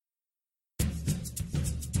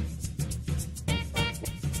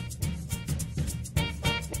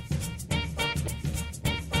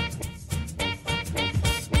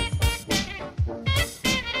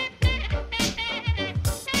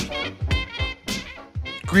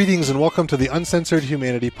Greetings and welcome to the Uncensored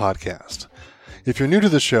Humanity Podcast. If you're new to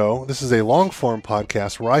the show, this is a long-form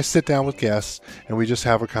podcast where I sit down with guests and we just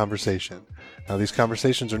have a conversation. Now, these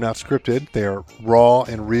conversations are not scripted. They are raw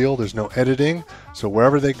and real. There's no editing. So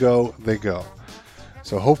wherever they go, they go.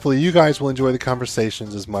 So hopefully you guys will enjoy the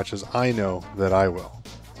conversations as much as I know that I will.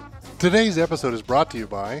 Today's episode is brought to you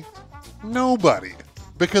by nobody.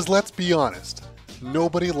 Because let's be honest,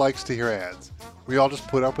 nobody likes to hear ads. We all just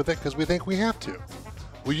put up with it because we think we have to.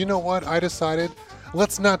 Well, you know what? I decided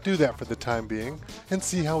let's not do that for the time being and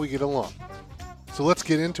see how we get along. So let's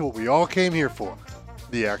get into what we all came here for,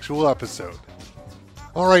 the actual episode.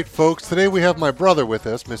 All right, folks, today we have my brother with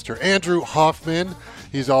us, Mr. Andrew Hoffman.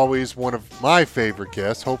 He's always one of my favorite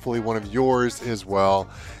guests, hopefully one of yours as well.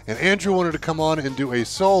 And Andrew wanted to come on and do a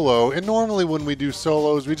solo. And normally when we do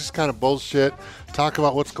solos, we just kind of bullshit, talk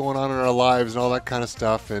about what's going on in our lives and all that kind of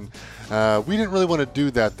stuff. And we didn't really want to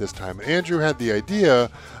do that this time. And Andrew had the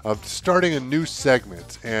idea of starting a new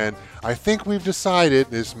segment. And I think we've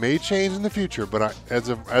decided, this may change in the future, but as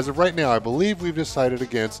of right now, I believe we've decided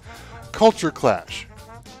against Culture Clash.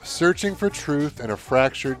 Searching for truth in a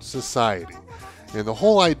fractured society. And the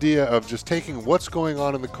whole idea of just taking what's going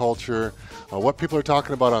on in the culture, what people are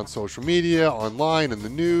talking about on social media, online, in the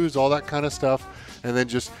news, all that kind of stuff, and then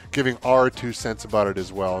just giving our 2 cents about it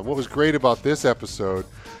as well. And what was great about this episode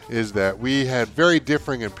is that we had very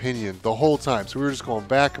differing opinions the whole time. So we were just going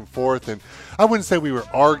back and forth, and I wouldn't say we were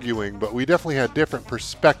arguing, but we definitely had different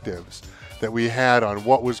perspectives that we had on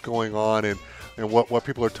what was going on and what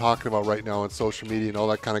people are talking about right now on social media and all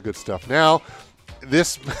that kind of good stuff. Now,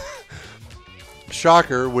 this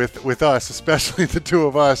shocker with us, especially the two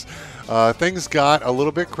of us, things got a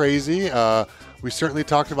little bit crazy. We certainly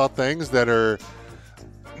talked about things that are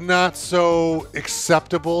not so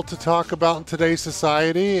acceptable to talk about in today's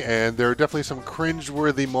society, and there are definitely some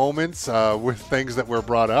cringeworthy moments with things that were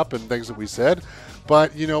brought up and things that we said.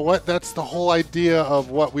 But you know what? That's the whole idea of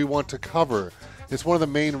what we want to cover. It's one of the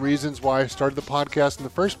main reasons why I started the podcast in the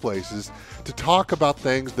first place, is to talk about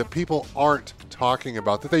things that people aren't talking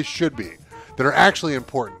about, that they should be, that are actually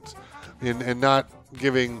important, and not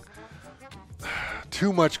giving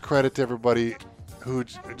too much credit to everybody who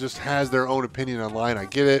just has their own opinion online. I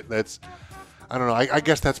get it. I don't know. I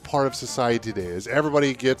guess that's part of society today, is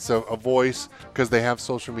everybody gets a voice because they have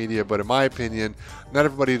social media. But in my opinion, not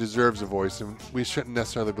everybody deserves a voice, and we shouldn't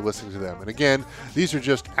necessarily be listening to them. And again, these are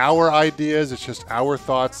just our ideas. It's just our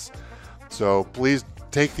thoughts. So please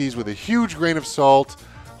take these with a huge grain of salt.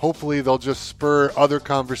 Hopefully they'll just spur other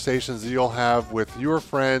conversations that you'll have with your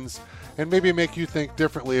friends and maybe make you think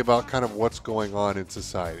differently about kind of what's going on in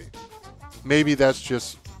society. Maybe that's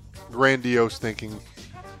just grandiose thinking.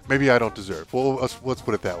 Maybe I don't deserve. Well, let's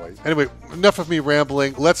put it that way. Anyway, enough of me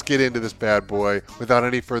rambling. Let's get into this bad boy. Without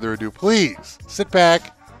any further ado, please sit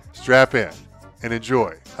back, strap in, and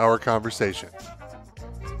enjoy our conversation.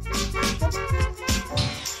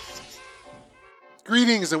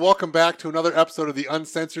 Greetings and welcome back to another episode of the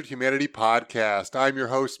Uncensored Humanity Podcast. I'm your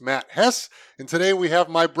host, Matt Hess, and today we have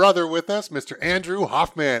my brother with us, Mr. Andrew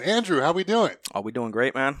Hoffman. Andrew, how we doing? Oh, we doing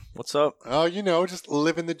great, man. What's up? Oh, you know, just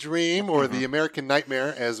living the dream, or the American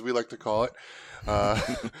nightmare, as we like to call it.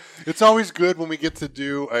 It's always good when we get to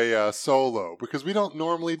do a solo, because we don't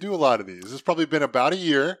normally do a lot of these. It's probably been about a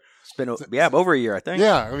year. It's been over a year, I think.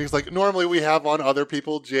 Yeah, I mean, it's like normally we have on other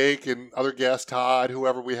people, Jake and other guests, Todd,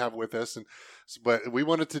 whoever we have with us, but we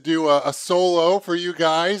wanted to do a solo for you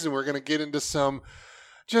guys, and we're going to get into some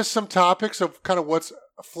topics of kind of what's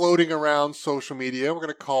floating around social media. We're going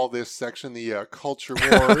to call this section the Culture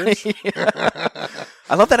Wars.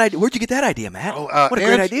 I love that idea. Where'd you get that idea, Matt? What a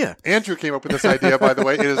great idea. Andrew came up with this idea, by the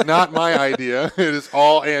way. It is not my idea. It is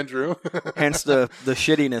all Andrew. Hence the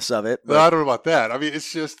shittiness of it. But I don't know about that. I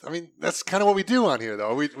mean, that's kind of what we do on here,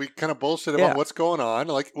 though. We kind of bullshit about what's going on,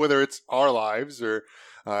 like whether it's our lives or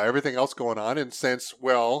everything else going on. And since,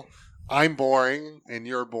 well, I'm boring and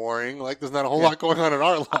you're boring, like there's not a whole lot going on in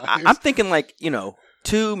our lives. I'm thinking like,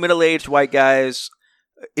 two middle-aged white guys.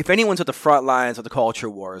 If anyone's at the front lines of the culture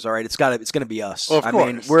wars, all right, it's going to be us. Well, of course.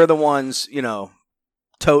 Mean, we're the ones,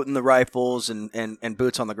 toting the rifles and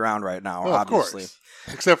boots on the ground right now, obviously. Of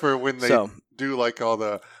course. Except for when they do like all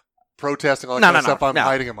the protesting, all that kind of stuff. I'm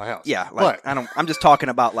hiding in my house. Yeah, I'm just talking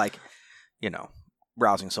about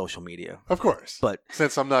browsing social media. Of course. But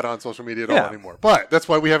since I'm not on social media at all anymore. But that's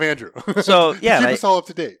why we have Andrew. So, keep us all up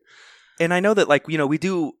to date. And I know that we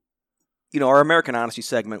do our American Honesty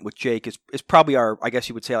segment with Jake is probably our, I guess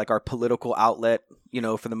you would say, like our political outlet,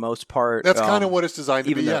 for the most part. That's kind of what it's designed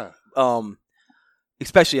to be,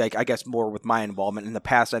 especially I guess more with my involvement. In the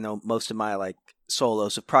past, I know most of my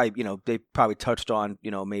solos have probably, they probably touched on,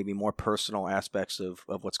 maybe more personal aspects of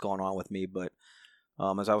what's going on with me. But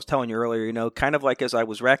as I was telling you earlier, kind of like as I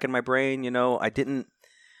was racking my brain,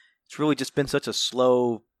 it's really just been such a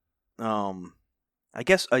slow, I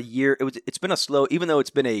guess a year. It's been a slow, even though it's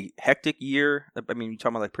been a hectic year. I mean, you're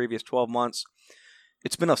talking about like previous 12 months.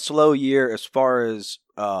 It's been a slow year as far as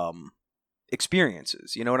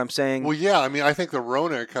experiences. You know what I'm saying? Well, yeah. I mean, I think the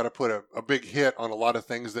Rona kind of put a big hit on a lot of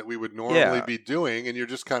things that we would normally be doing, and you're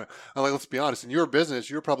just kind of like, let's be honest. In your business,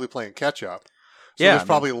 you're probably playing catch up. So there's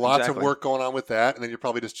probably lots of work going on with that, and then you're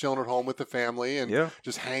probably just chilling at home with the family and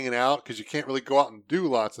just hanging out because you can't really go out and do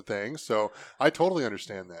lots of things. So I totally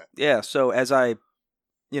understand that. Yeah. So as I,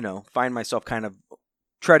 find myself kind of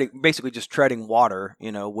treading water,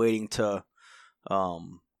 waiting to,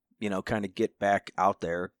 kind of get back out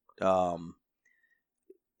there.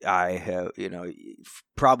 I have,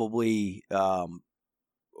 probably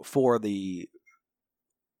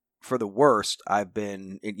for the worst, I've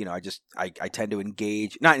been, I tend to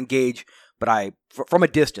not engage, but from a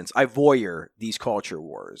distance, I voyeur these culture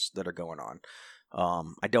wars that are going on.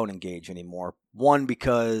 I don't engage anymore. One,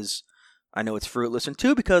 because I know it's fruitless, and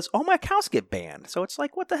two, because all my accounts get banned. So it's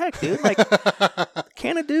like, what the heck, dude? Like,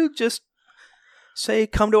 can a dude just say,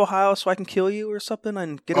 come to Ohio so I can kill you or something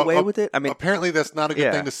and get away with it? I mean, apparently that's not a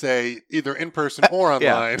good thing to say either in person or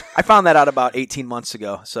online. I found that out about 18 months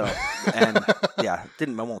ago. So, and I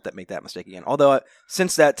won't make that mistake again. Although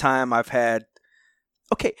since that time I've had,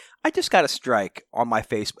 I just got a strike on my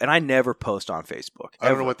Facebook, and I never post on Facebook. I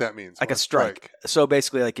don't know what that means. Like a strike. So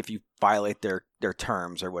basically, like if you violate their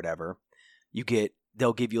terms or whatever,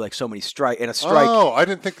 they'll give you like so many strike. Oh, I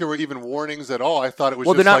didn't think there were even warnings at all. I thought it was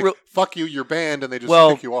just like, fuck you, you're banned, and they just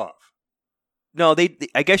kick you off. No,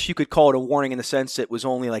 I guess you could call it a warning in the sense it was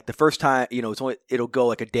only like the first time, it'll go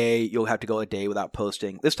like a day. You'll have to go a day without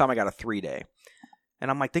posting. This time I got a 3-day.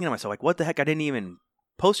 And I'm like thinking to myself, like, what the heck? I didn't even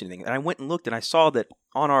post anything. And I went and looked, and I saw that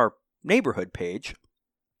on our neighborhood page,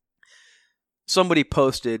 somebody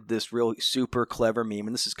posted this real super clever meme.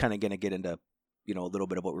 And this is kind of going to get into a little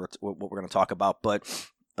bit of what we're going to talk about, but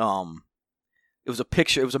it was a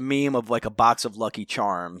picture. It was a meme of like a box of Lucky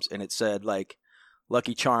Charms, and it said like,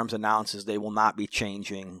 Lucky Charms announces they will not be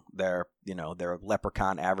changing their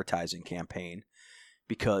leprechaun advertising campaign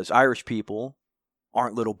because Irish people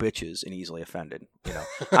aren't little bitches and easily offended.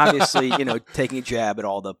 Obviously, taking a jab at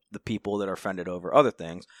all the people that are offended over other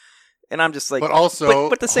things. And I'm just like, but also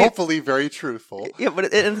hopefully very truthful. Yeah,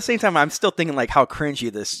 but at the same time, I'm still thinking like how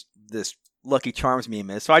cringy this Lucky Charms meme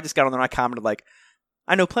is. So I just got on there and I commented like,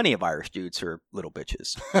 I know plenty of Irish dudes who are little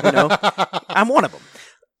bitches. I'm one of them.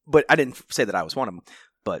 But I didn't say that I was one of them.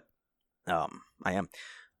 But I am.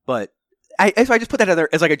 But so I just put that out there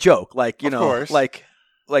as like a joke. Like,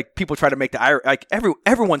 like people try to make the Irish, like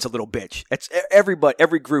everyone's a little bitch. It's every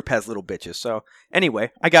group has little bitches. So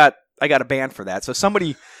anyway, I got a ban for that. So some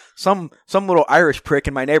little Irish prick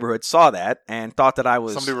in my neighborhood saw that and thought that I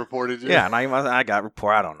was... Somebody reported you? Yeah, and I got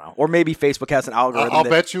reported. I don't know. Or maybe Facebook has an algorithm. I'll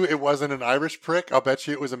bet you it wasn't an Irish prick. I'll bet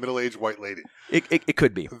you it was a middle-aged white lady. It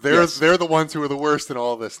could be. They're the ones who are the worst in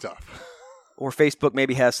all this stuff. Or Facebook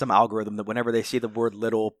maybe has some algorithm that whenever they see the word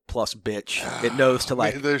little plus bitch, it knows to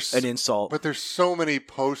like an insult. But there's so many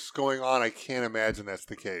posts going on, I can't imagine that's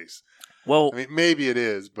the case. Well... I mean, maybe it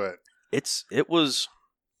is, but... It was...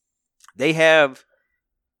 They have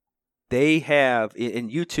in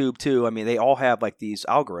YouTube too. I mean, they all have like these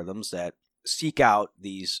algorithms that seek out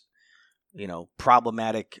these,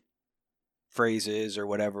 problematic phrases or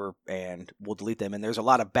whatever, and will delete them. And there's a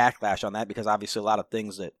lot of backlash on that because obviously a lot of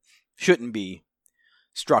things that shouldn't be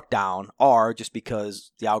struck down are just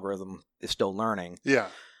because the algorithm is still learning. Yeah.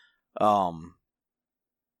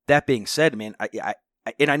 That being said, man,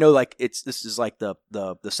 I know like this is like the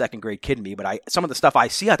second grade kid in me, but some of the stuff I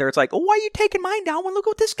see out there, it's like, oh, why are you taking mine down when look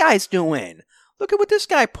what this guy's doing? Look at what this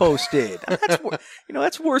guy posted.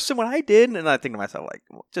 That's worse than what I did. And I think to myself, like,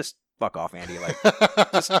 well, just fuck off, Andy. Like,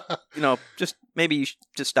 just maybe you should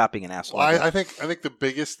just stop being an asshole. Well, I think the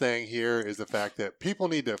biggest thing here is the fact that people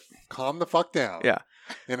need to calm the fuck down. Yeah.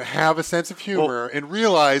 And have a sense of humor and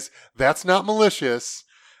realize that's not malicious.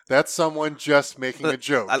 That's someone just making a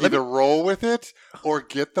joke. Either roll with it or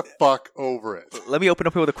get the fuck over it. Let me open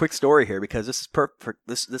up here with a quick story here because this is perfect.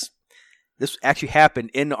 This actually happened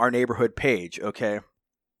in our neighborhood page, okay?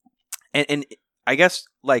 And I guess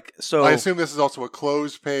like so. I assume this is also a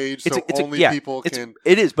closed page, so only people can.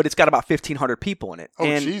 It is, but it's got about 1,500 people in it.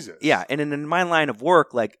 Oh, Jesus! Yeah, and in my line of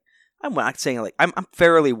work, like I'm not saying like I'm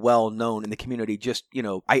fairly well known in the community. Just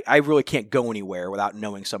I really can't go anywhere without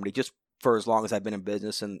knowing somebody. Just for as long as I've been in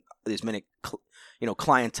business and as many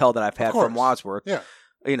clientele that I've had from Wadsworth. Yeah.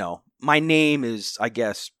 my name is, I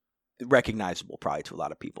guess, recognizable probably to a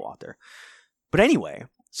lot of people out there. But anyway,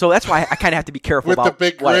 so that's why I kind of have to be careful With about the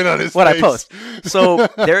big grin on his what face. I post. So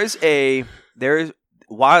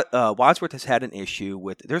Wadsworth has had an issue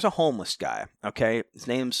with, there's a homeless guy, okay? His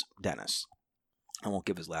name's Dennis. I won't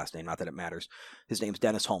give his last name, not that it matters. His name's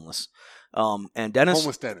Dennis Homeless. And Dennis...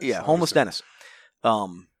 Homeless Dennis. Yeah, Homeless Dennis.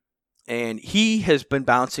 And he has been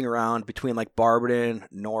bouncing around between like Barberton,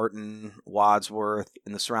 Norton, Wadsworth,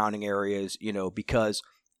 and the surrounding areas, you know, because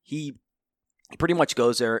he pretty much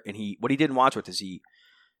goes there, and what he did in Wadsworth is he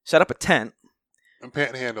set up a tent. And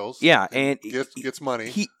panhandles. Yeah, and gets money.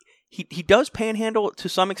 He does panhandle to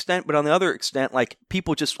some extent, but on the other extent, like,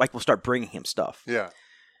 people just like will start bringing him stuff. Yeah.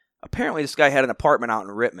 Apparently, this guy had an apartment out in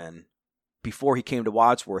Rittman before he came to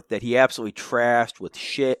Wadsworth that he absolutely trashed with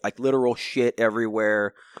shit, like literal shit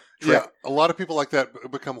everywhere. Yeah, a lot of people like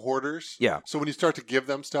that become hoarders. Yeah. So when you start to give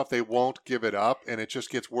them stuff, they won't give it up, and it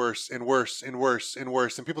just gets worse and worse and worse and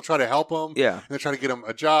worse. And people try to help them. Yeah. And they try to get them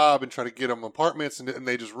a job and try to get them apartments, and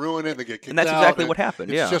they just ruin it, and they get kicked out. And that's exactly what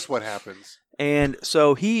happened. It's just what happens. And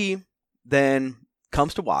so he then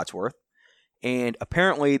comes to Wadsworth, and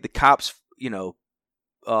apparently the cops, you know,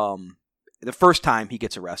 the first time he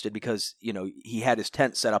gets arrested because, you know, he had his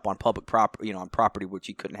tent set up on public property, you know, on property which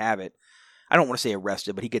he couldn't have it. I don't want to say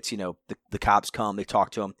arrested, but he gets, you know, the cops come, they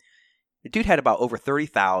talk to him. The dude had about over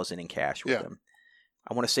 $30,000 in cash with him.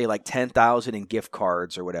 I want to say like $10,000 in gift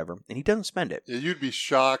cards or whatever, and he doesn't spend it. Yeah, you'd be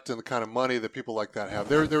shocked in the kind of money that people like that have.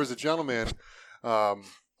 There was a gentleman up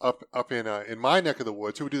in my neck of the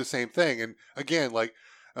woods who would do the same thing, and again, like.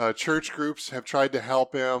 Church groups have tried to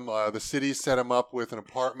help him. The city set him up with an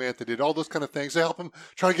apartment. They did all those kind of things to help him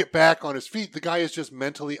try to get back on his feet. The guy is just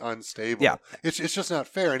mentally unstable. Yeah. It's just not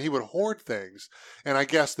fair. And he would hoard things. And I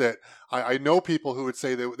guess that I know people who would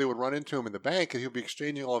say they would run into him in the bank and he would be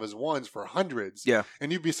exchanging all of his ones for hundreds. Yeah.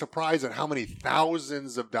 And you'd be surprised at how many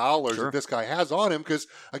thousands of dollars Sure. that this guy has on him. Because,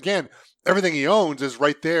 again, everything he owns is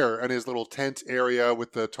right there in his little tent area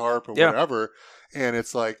with the tarp or whatever. And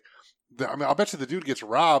it's like, I mean, I'll bet you the dude gets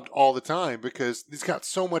robbed all the time because he's got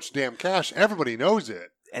so much damn cash. Everybody knows it.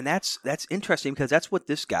 And that's interesting because that's what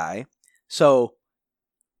this guy. So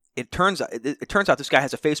it turns out this guy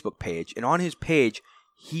has a Facebook page, and on his page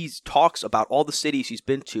he talks about all the cities he's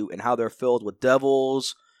been to and how they're filled with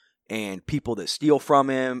devils and people that steal from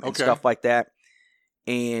him and stuff like that.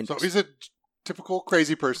 And so he's a typical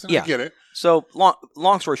crazy person. Yeah. I get it. So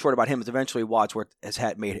long story short about him is eventually Wadsworth he's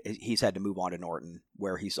had to move on to Norton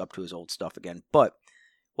where he's up to his old stuff again. But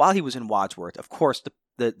while he was in Wadsworth, of course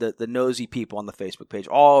the nosy people on the Facebook page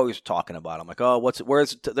always talking about him, like, oh,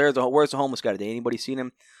 where's the homeless guy today? Anybody seen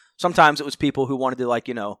him? Sometimes it was people who wanted to, like,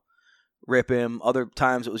 you know, rip him. Other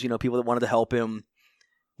times it was, you know, people that wanted to help him.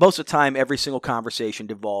 Most of the time, every single conversation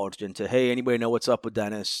divulged into, hey, anybody know what's up with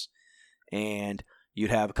Dennis? And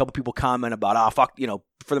you'd have a couple people comment about, fuck, you know,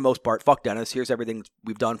 for the most part, fuck Dennis. Here's everything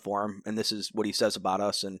we've done for him, and this is what he says about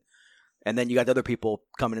us. And then you got the other people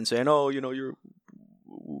coming and saying, oh, you know,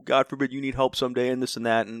 God forbid you need help someday, and this and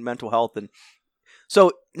that, and mental health. And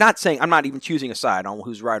so, not saying, I'm not even choosing a side on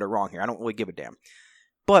who's right or wrong here. I don't really give a damn.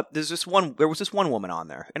 But there was this one woman on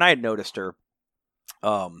there, and I had noticed her.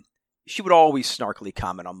 She would always snarkily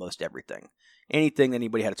comment on most everything. Anything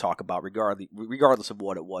anybody had to talk about, regardless of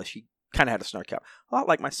what it was, she kind of had a snark out. A lot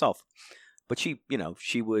like myself. But she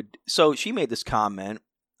would. So she made this comment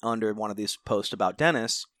under one of these posts about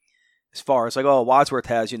Dennis, as far as like, oh, Wadsworth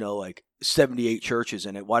has, you know, like 78 churches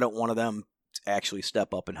in it. Why don't one of them actually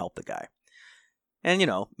step up and help the guy? And, you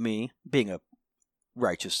know, me, being a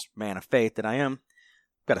righteous man of faith that I am,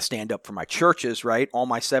 got to stand up for my churches, right? All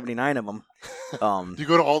my 79 of them. Do you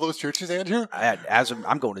go to all those churches, Andrew?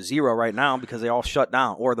 I'm going to 0 right now because they all shut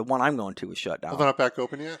down, or the one I'm going to is shut down. Well, they're not back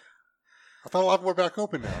open yet? I thought a lot more back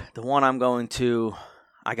open now. The one I'm going to,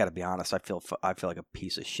 I got to be honest, I feel like a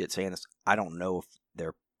piece of shit saying this. I don't know if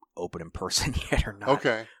they're open in person yet or not.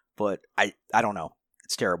 Okay. But I don't know.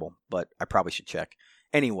 It's terrible, but I probably should check.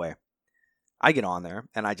 Anyway, I get on there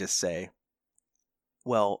and I just say,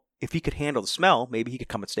 well, if he could handle the smell, maybe he could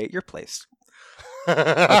come and stay at your place.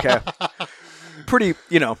 Okay. Pretty,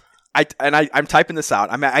 you know, I'm typing this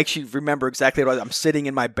out. I actually remember exactly what I'm sitting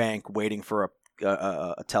in my bank waiting for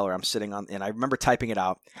a teller. I'm sitting on, and I remember typing it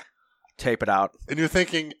out, tape it out. And you're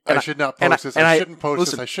thinking, I should not post this. I shouldn't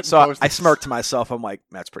post this. I shouldn't post this. I smirked to myself. I'm like,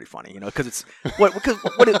 that's pretty funny, you know, because it's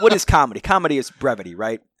what is comedy? Comedy is brevity,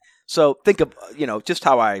 right? So think of, you know, just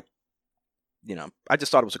how I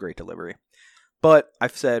just thought it was a great delivery. But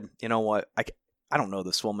I've said, you know what, I don't know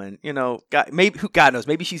this woman, you know, God knows,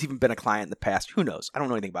 maybe she's even been a client in the past. Who knows? I don't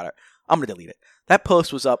know anything about her. I'm going to delete it. That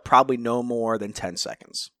post was up probably no more than 10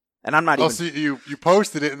 seconds. And I'm not Oh, even. so you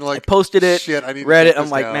posted it and like I posted it, shit, I need read to it. take I'm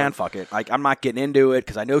this like, down. man, fuck it. Like, I'm not getting into it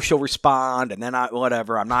because I know she'll respond, and then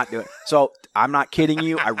whatever. I'm not doing it. So I'm not kidding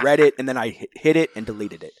you. I read it and then I hit it and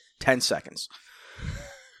deleted it. 10 seconds.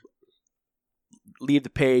 Leave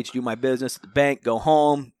the page, do my business at the bank, go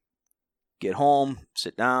home, get home,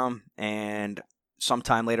 sit down, and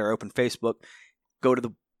sometime later I open Facebook, go to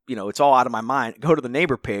the, it's all out of my mind, go to the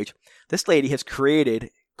neighbor page. This lady has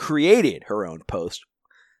created her own post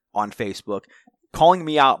on Facebook calling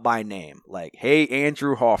me out by name. Like, hey,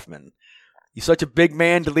 Andrew Hoffman, you're such a big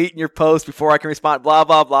man deleting your post before I can respond, blah,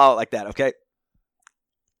 blah, blah, like that, okay?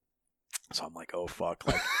 So I'm like, oh, fuck.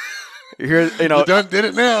 Like, here, You did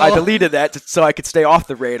it now. I deleted that so I could stay off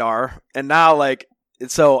the radar. And now, like,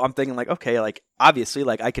 so I'm thinking, like, okay, like, obviously,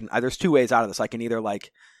 like, there's 2 ways out of this. I can either,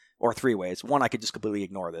 like, or 3 ways. 1, I could just completely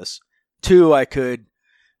ignore this. 2, I could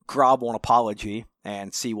grovel an apology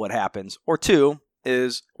and see what happens. Or 3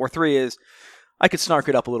 is, I could snark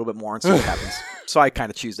it up a little bit more and see what happens. So I kind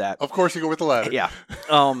of choose that. Of course, you go with the latter. Yeah.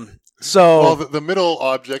 So well, the middle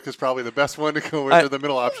object is probably the best one to go with, or the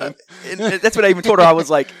middle option. And that's what I even told her. I was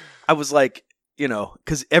like,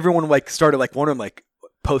 because everyone like started like wondering, like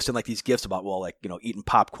posting like these gifs about, well, like, eating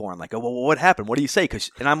popcorn. Like, oh, well, what happened? What do you say?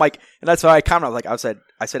 And I'm like, and that's why I commented. I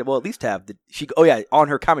said, well, at least have on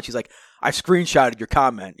her comment. She's like, I screenshotted your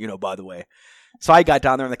comment, by the way. So I got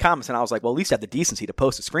down there in the comments and I was like, well, at least have the decency to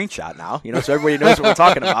post a screenshot now, so everybody knows what we're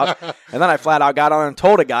talking about. And then I flat out got on and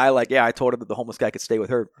told a guy, like, yeah, I told him that the homeless guy could stay with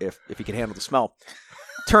her if he could handle the smell.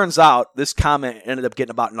 Turns out this comment ended up getting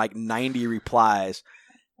about like 90 replies,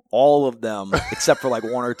 all of them, except for like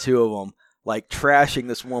 1 or 2 of them, like trashing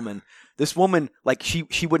this woman. This woman, like,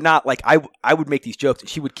 she would not, like, I would make these jokes and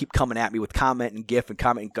she would keep coming at me with comment and gif and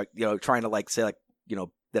comment, trying to like say like,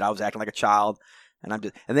 that I was acting like a child.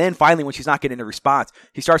 And then finally, when she's not getting a response,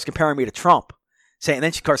 she starts comparing me to Trump, and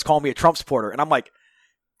then she starts calling me a Trump supporter. And I'm like,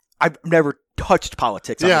 I've never touched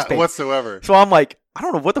politics on this page whatsoever. So I'm like, I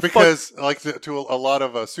don't know what the fuck. Because like to a lot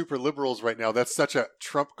of super liberals right now, that's such a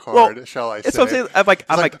Trump card, shall I say? That's what I'm saying.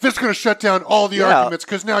 I'm like, this is going to shut down all the arguments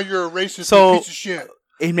because now you're a racist piece of shit.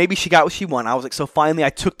 And maybe she got what she wanted. I was like, so finally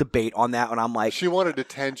I took the bait on that, and I'm like, she wanted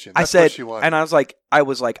attention. That's what she wanted. And I was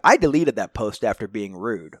like, I deleted that post after being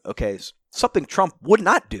rude. Okay, something Trump would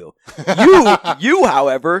not do. You,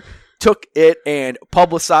 however, took it and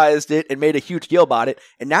publicized it and made a huge deal about it,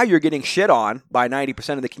 and now you're getting shit on by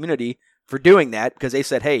 90% of the community for doing that because they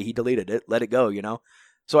said, hey, he deleted it, let it go,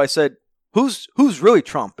 So I said, who's really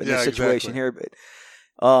Trump in this situation here?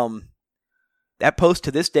 But that post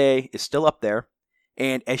to this day is still up there.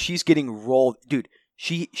 And as she's getting rolled, dude,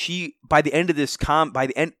 she by the end of this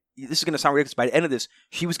this is going to sound ridiculous. By the end of this,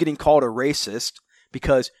 she was getting called a racist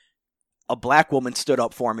because a black woman stood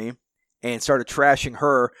up for me and started trashing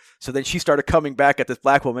her. So then she started coming back at this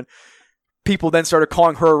black woman. People then started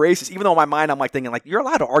calling her a racist, even though in my mind I'm like thinking like, you're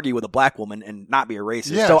allowed to argue with a black woman and not be a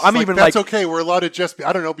racist. Yes, so I'm like, even that's like, okay. We're allowed to just be,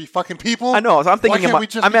 I don't know, be fucking people. I know. So I'm thinking,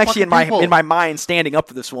 I'm actually in my mind standing up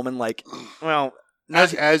for this woman. Like, well.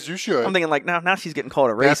 As you should. I'm thinking like now she's getting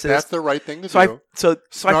called a racist. That's the right thing to do.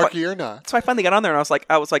 Snarky or not. So I finally got on there and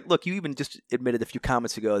I was like, look, you even just admitted a few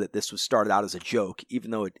comments ago that this was started out as a joke,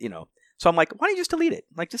 even though it, So I'm like, why don't you just delete it?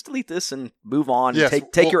 Like, just delete this and move on. Yes,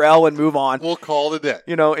 take your L and move on. We'll call it a day.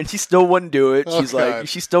 And she still wouldn't do it. She's God. like,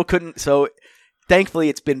 she still couldn't. So thankfully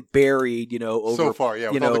it's been buried, over so far,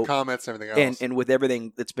 yeah, with all the comments and everything else, and with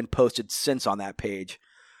everything that's been posted since on that page.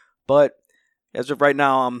 But as of right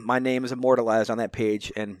now, my name is immortalized on that page,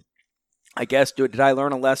 and I guess, did I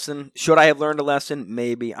learn a lesson? Should I have learned a lesson?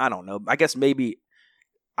 Maybe. I don't know. I guess maybe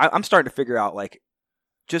I'm starting to figure out, like,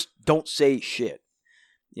 just don't say shit.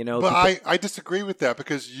 But I disagree with that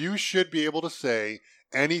because you should be able to say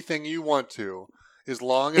anything you want to as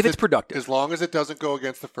long as if it's productive. As long as it doesn't go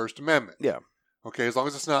against the First Amendment. Yeah. Okay, as long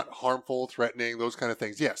as it's not harmful, threatening, those kind of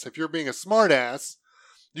things. Yes, if you're being a smartass,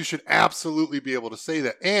 you should absolutely be able to say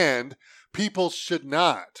that. And people should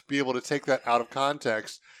not be able to take that out of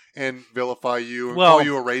context and vilify you and call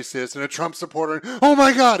you a racist and a Trump supporter. Oh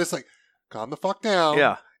my God. It's like, calm the fuck down.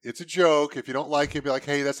 Yeah. It's a joke. If you don't like it, be like,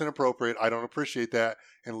 hey, that's inappropriate. I don't appreciate that.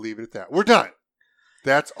 And leave it at that. We're done.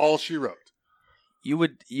 That's all she wrote. You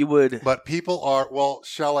would. But people are, well,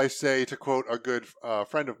 shall I say, to quote a good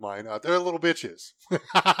friend of mine, they're little bitches.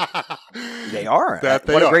 They are.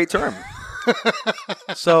 What a great term.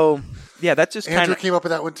 So, yeah, that's just kind of. Andrew came up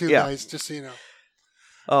with that one too, guys, just so you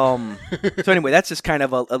know. So anyway, that's just kind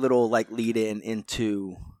of a little like lead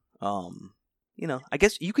into, I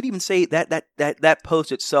guess you could even say that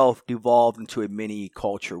post itself devolved into a mini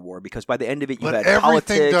culture war because by the end of it, you had everything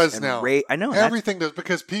politics does and now. I know everything does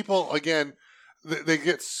because people again, they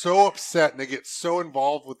get so upset and they get so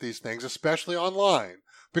involved with these things, especially online,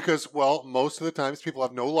 because, well, most of the times people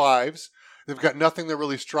have no lives. They've got nothing they're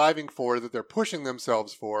really striving for that they're pushing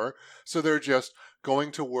themselves for. So they're just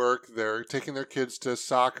going to work. They're taking their kids to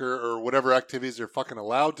soccer or whatever activities they're fucking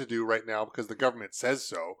allowed to do right now because the government says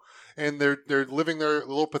so. And they're living their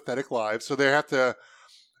little pathetic lives. So they have to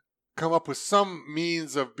come up with some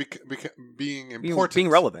means of being important. Being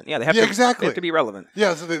relevant. Yeah, they have to be relevant.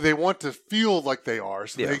 Yeah, so they want to feel like they are.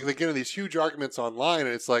 So Yeah. they get in these huge arguments online,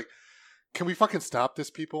 and it's like, can we fucking stop this,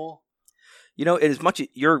 people? You know, as much as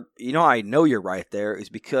I know you're right there, is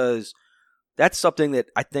because that's something that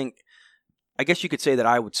I guess you could say that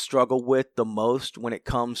I would struggle with the most when it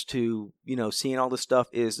comes to, seeing all this stuff,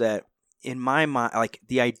 is that in my mind, like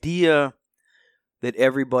the idea that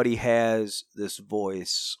everybody has this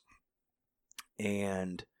voice,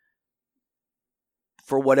 and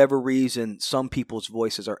for whatever reason, some people's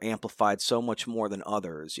voices are amplified so much more than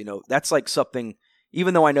others. That's like something,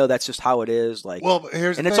 even though I know that's just how it is, like, well,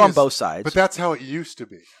 here's and the it's thing on both sides. But that's how it used to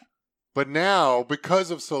be. But now, because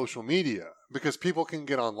of social media, because people can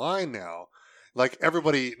get online now, like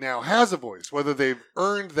everybody now has a voice, whether they've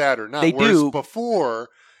earned that or not. They Whereas do. Before,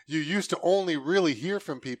 you used to only really hear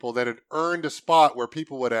from people that had earned a spot where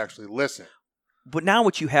people would actually listen. But now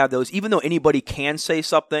what you have, those, even though anybody can say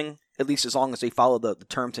something, at least as long as they follow the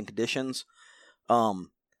terms and conditions,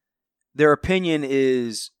 their opinion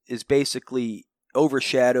is basically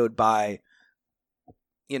overshadowed by,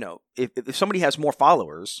 if somebody has more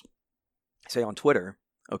followers, say on Twitter,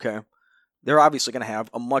 okay, they're obviously going to have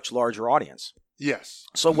a much larger audience. Yes.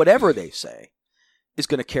 So whatever they say is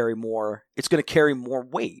going to carry more. It's going to carry more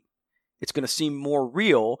weight. It's going to seem more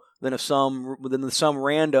real than some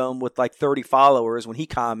random with like 30 followers, when he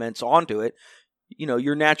comments onto it.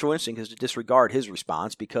 Your natural instinct is to disregard his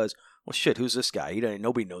response because, well, shit, who's this guy?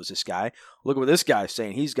 Nobody knows this guy. Look at what this guy's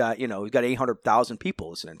saying. He's got 800,000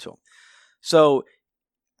 people listening to him. So,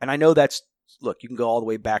 and I know look, you can go all the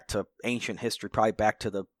way back to ancient history, probably back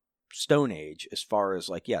to the Stone Age, as far as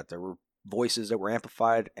like, yeah, there were voices that were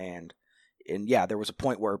amplified, and yeah, there was a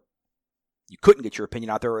point where you couldn't get your opinion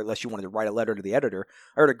out there unless you wanted to write a letter to the editor.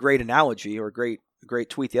 I heard a great analogy, or a great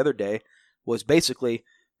tweet the other day, was basically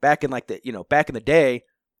back in the day,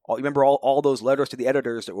 you remember all those letters to the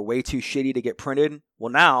editors that were way too shitty to get printed?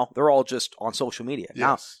 Well, now they're all just on social media.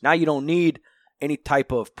 Yes. Now you don't need any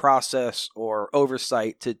type of process or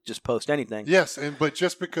oversight to just post anything. Yes, but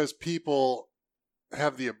just because people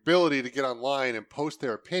have the ability to get online and post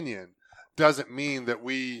their opinion doesn't mean that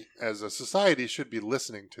we as a society should be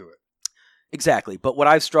listening to it. Exactly. But what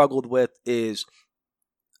I've struggled with is,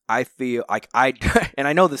 I feel like and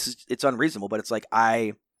I know it's unreasonable, but it's like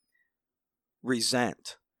I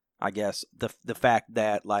resent, I guess, the fact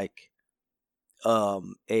that like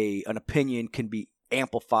an opinion can be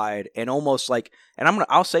amplified and almost like, and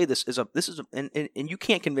I'll say and you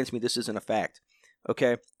can't convince me this isn't a fact.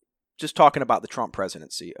 Okay? Just talking about the Trump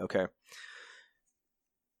presidency, okay?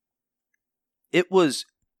 It was,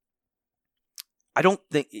 I don't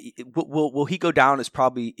think will he go down as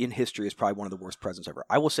probably in history as probably one of the worst presidents ever.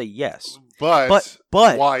 I will say yes. But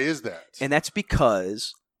why is that? And that's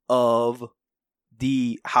because of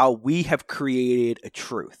how we have created a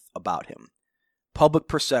truth about him. Public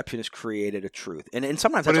perception has created a truth, and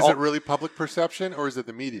sometimes. But is it really public perception, or is it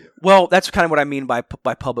the media? Well, that's kind of what I mean by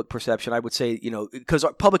public perception. I would say, because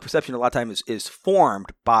public perception a lot of times is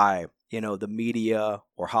formed by the media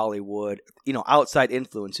or Hollywood, outside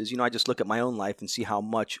influences. I just look at my own life and see how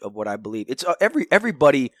much of what I believe. It's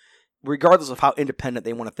everybody, regardless of how independent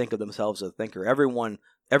they want to think of themselves as a thinker. Everyone's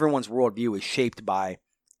worldview is shaped by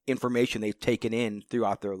information they've taken in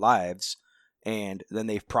throughout their lives, and then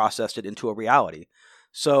they've processed it into a reality.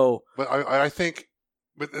 So, but I think,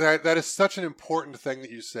 but that is such an important thing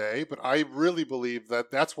that you say. But I really believe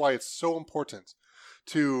that that's why it's so important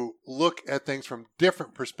to look at things from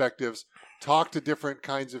different perspectives, talk to different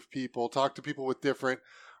kinds of people, talk to people with different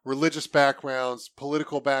religious backgrounds,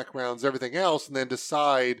 political backgrounds, everything else, and then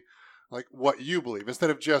decide like what you believe, instead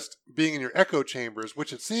of just being in your echo chambers,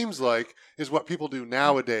 which it seems like is what people do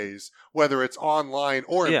nowadays, whether it's online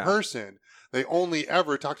or in person. They only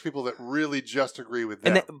ever talk to people that really just agree with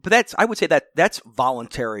them. But I would say that's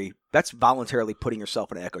voluntary. That's voluntarily putting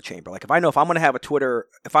yourself in an echo chamber. Like if I'm going to have a Twitter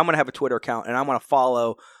account and I'm going to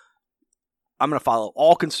follow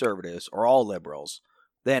all conservatives or all liberals,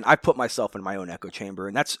 then I put myself in my own echo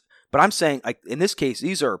chamber. But I'm saying, like in this case,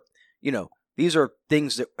 these are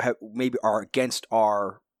things that maybe are against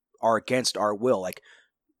our will, like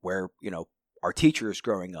where our teachers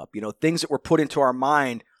growing up, things that were put into our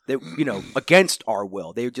mind that against our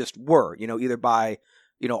will. They just were, either by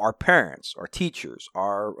our parents, our teachers,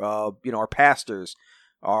 our pastors,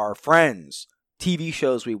 our friends, TV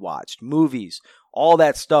shows we watched, movies, all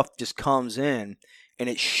that stuff just comes in and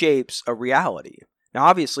it shapes a reality. Now,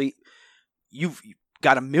 obviously, you've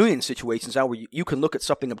got a million situations now where you can look at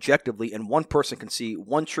something objectively and one person can see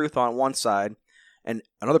one truth on one side and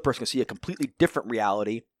another person can see a completely different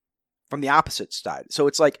reality from the opposite side. So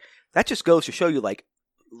it's like, that just goes to show you, like,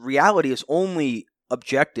 reality is only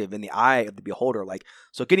objective in the eye of the beholder. Like,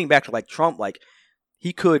 so getting back to like Trump, like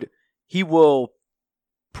he will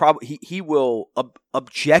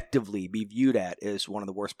objectively be viewed as one of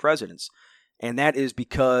the worst presidents. And that is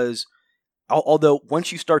because although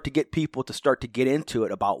once you start to get people to start to get into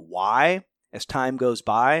it about why as time goes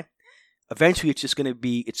by, eventually it's just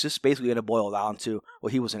basically going to boil down to,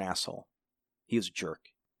 well, he was an asshole. He was a jerk.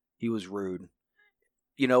 He was rude.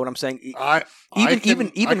 You know what I'm saying?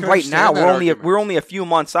 Even right now, we're only a few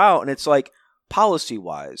months out, and it's like, policy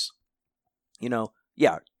wise,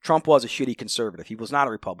 yeah, Trump was a shitty conservative. He was not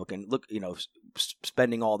a Republican. Look,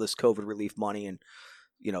 spending all this COVID relief money and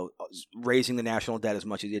raising the national debt as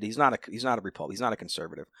much as he did. He's not a Republican. He's not a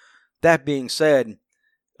conservative. That being said,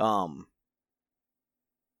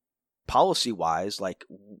 policy wise, like,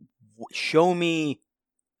 show me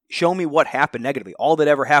what happened negatively. All that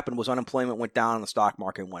ever happened was unemployment went down and the stock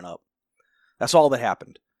market went up. That's all that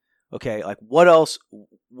happened. Okay, like, what else?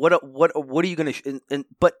 What are you going to?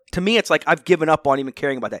 But to me, it's like, I've given up on even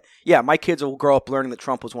caring about that. Yeah, my kids will grow up learning that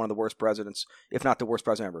Trump was one of the worst presidents, if not the worst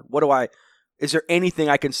president ever. Is there anything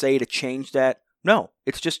I can say to change that? No,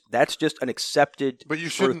 that's just an accepted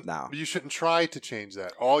truth now. But you shouldn't try to change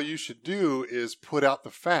that. All you should do is put out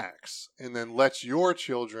the facts and then let your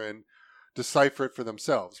children decipher it for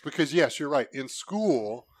themselves. Because yes, you're right. In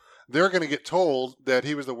school, they're going to get told that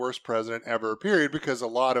he was the worst president ever, period, because a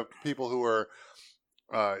lot of people who are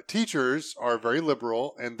teachers are very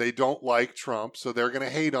liberal and they don't like Trump, so they're going to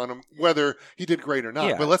hate on him whether he did great or not.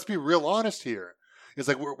 Yeah. But let's be real honest here. It's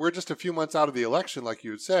like we're just a few months out of the election, like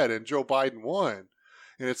you had said, and Joe Biden won.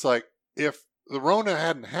 And it's like, if the Rona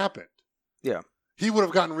hadn't happened, yeah, he would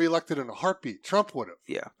have gotten reelected in a heartbeat. Trump would have.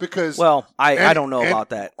 Yeah. Because I don't know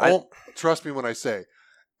about that. Trust me when I say,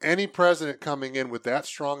 any president coming in with that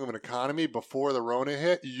strong of an economy before the Rona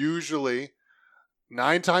hit, usually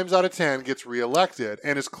 9 times out of 10 gets reelected.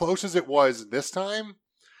 And as close as it was this time,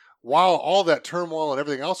 while all that turmoil and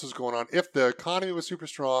everything else was going on, if the economy was super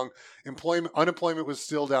strong, unemployment was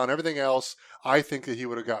still down, everything else, I think that he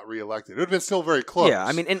would have got reelected. It would have been still very close. Yeah,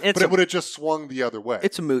 I mean, but it would have just swung the other way.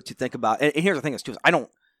 It's a mood to think about. And here's the thing is, too, I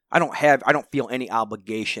don't feel any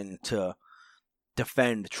obligation to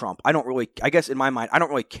defend Trump. I guess in my mind, I don't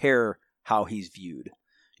really care how he's viewed.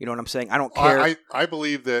 You know what I'm saying? I don't care. I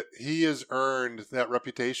believe that he has earned that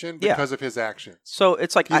reputation because of his actions. So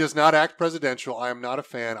it's like, he does not act presidential. I am not a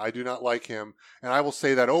fan. I do not like him. And I will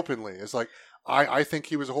say that openly. It's like, I think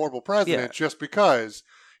he was a horrible president just because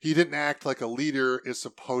he didn't act like a leader is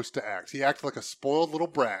supposed to act. He acted like a spoiled little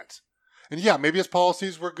brat. And yeah, maybe his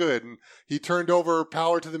policies were good. And he turned over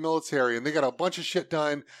power to the military. And they got a bunch of shit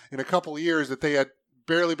done in a couple of years that they had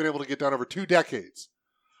barely been able to get done over 2 decades.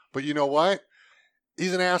 But you know what?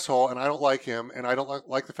 He's an asshole, and I don't like him, and I don't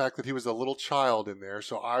like the fact that he was a little child in there,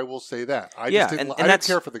 so I will say that. I didn't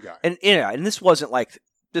care for the guy. And this wasn't like,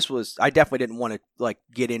 I definitely didn't want to, like,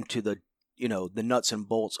 get into the, the nuts and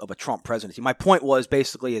bolts of a Trump presidency. My point was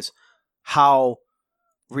basically is how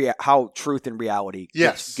truth and reality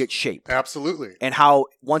get shaped. Absolutely. And how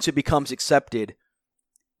once it becomes accepted,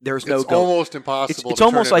 there's no go. It's almost impossible. It's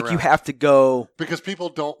almost like you have to go, because people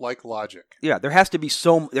don't like logic. Yeah, there has to be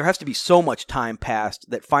so much time passed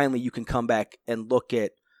that finally you can come back and look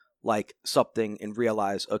at like something and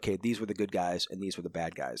realize, okay, these were the good guys and these were the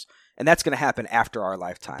bad guys, and that's going to happen after our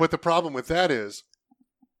lifetime. But the problem with that is,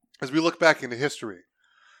 as we look back into history,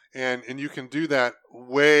 and you can do that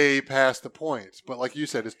way past the point. But like you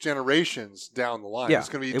said, it's generations down the line. Yeah, it's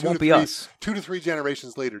going to be it won't be us. 2 to 3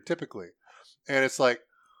 generations later, typically, and it's like,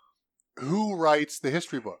 who writes the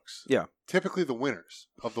history books? Yeah. Typically the winners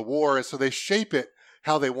of the war. And so they shape it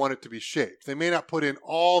how they want it to be shaped. They may not put in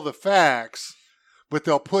all the facts, but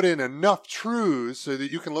they'll put in enough truths so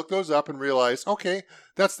that you can look those up and realize, okay,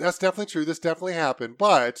 that's definitely true. This definitely happened.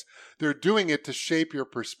 But they're doing it to shape your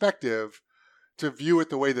perspective to view it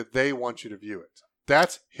the way that they want you to view it.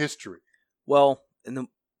 That's history. Well, and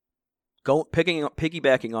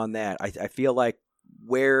piggybacking on that, I feel like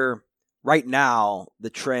where right now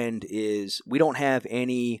the trend is we don't have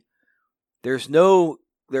any. There's no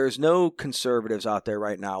conservatives out there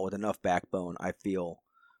right now with enough backbone, I feel,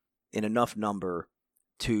 in enough number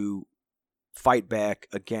to fight back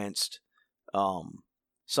against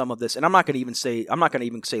some of this, and I'm not going to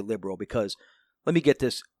even say liberal, because let me get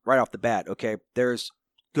this right off the bat. Okay, there's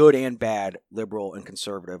good and bad liberal and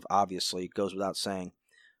conservative. Obviously, it goes without saying.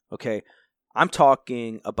 Okay, I'm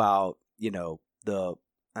talking about the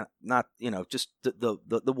not just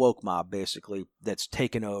the woke mob basically that's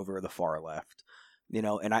taken over the far left.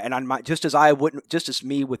 And I might, just as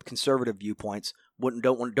me with conservative viewpoints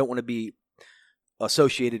don't want to be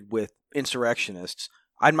associated with insurrectionists.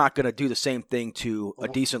 I'm not going to do the same thing to a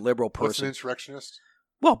decent liberal person. What's an insurrectionist?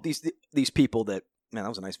 Well, these people that, man, that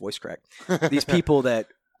was a nice voice crack. These people that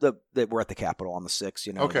were at the Capitol on the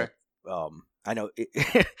 6th. Okay. I know.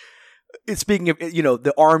 Speaking of,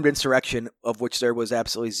 the armed insurrection, of which there was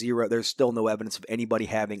absolutely zero, there's still no evidence of anybody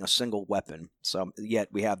having a single weapon. So yet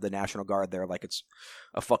we have the National Guard there like it's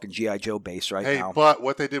a fucking G.I. Joe base right now. But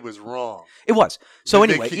what they did was wrong. It was. So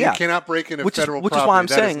anyway, you cannot break into federal property. Which is why I'm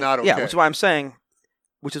that saying, is not okay. Yeah, which is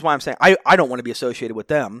why I'm saying I don't want to be associated with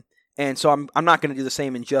them, and so I'm not going to do the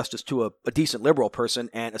same injustice to a decent liberal person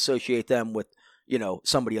and associate them with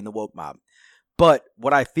somebody in the woke mob. But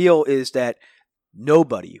what I feel is that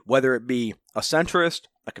nobody, whether it be a centrist,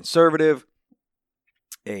 a conservative,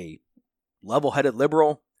 a level-headed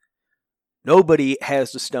liberal, nobody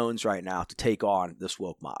has the stones right now to take on this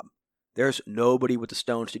woke mob. There's nobody with the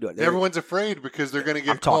stones to do it. Everyone's afraid because they're going to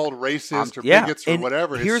get called racist or bigots or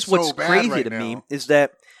whatever. Here's what's crazy to me is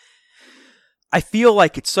that I feel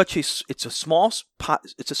like it's a small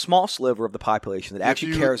sliver of the population that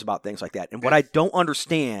actually cares about things like that. And what I don't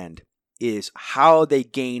understand is how they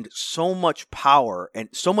gained so much power and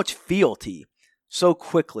so much fealty so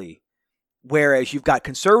quickly, whereas you've got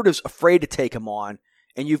conservatives afraid to take them on,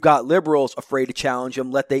 and you've got liberals afraid to challenge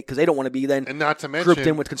them, because they don't want to be then and not to mention grouped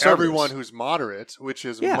in with conservatives. Everyone who's moderate, which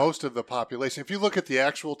is most of the population. If you look at the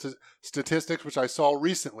actual statistics, which I saw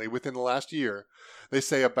recently within the last year, they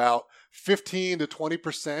say about 15 to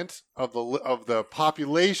 20% of the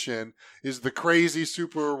population is the crazy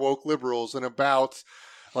super woke liberals, and about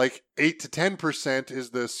like 8 to 10%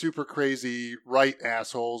 is the super crazy right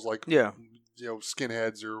assholes, like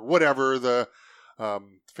skinheads or whatever the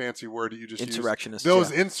fancy word that you just insurrectionists. Those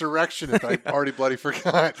insurrectionists. I already bloody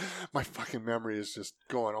forgot. My fucking memory is just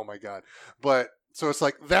going. Oh my god! But so it's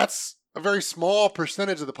like that's a very small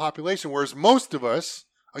percentage of the population, whereas most of us,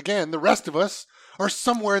 again, the rest of us, are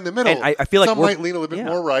somewhere in the middle. And I feel like some might lean a little bit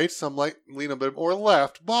more right, some might lean a bit more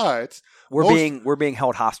left, but we're being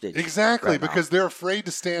held hostage. Exactly, because they're afraid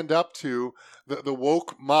to stand up to the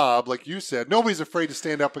woke mob, like you said. Nobody's afraid to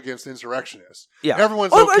stand up against insurrectionists. Yeah,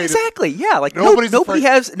 everyone's exactly. Yeah, like nobody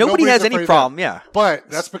has any problem. Yeah, but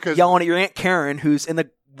that's because yelling at your Aunt Karen, who's in the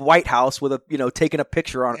White House with taking a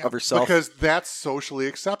picture of herself, because that's socially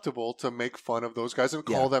acceptable to make fun of those guys and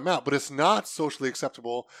call them out. But it's not socially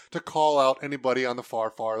acceptable to call out anybody on the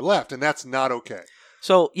far left, and that's not okay.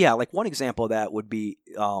 So like one example of that would be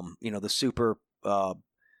the super the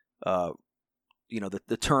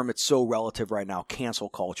term it's so relative right now, cancel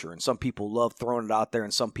culture, and some people love throwing it out there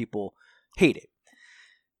and some people hate it.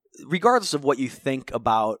 Regardless of what you think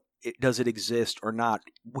about it, does it exist or not?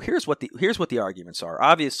 Here's what the arguments are.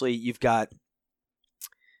 Obviously, you've got,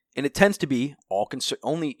 and it tends to be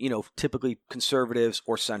only typically conservatives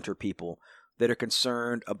or center people that are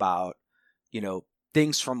concerned about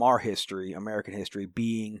things from our history, American history,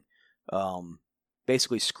 being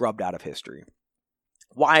basically scrubbed out of history.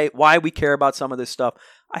 Why we care about some of this stuff,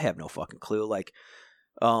 I have no fucking clue.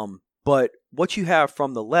 But what you have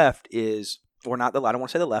from the left is, or not the, I don't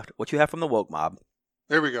want to say the left. What you have from the woke mob.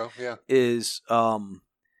 There we go. Yeah. Is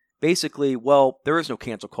basically, there is no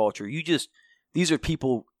cancel culture. These are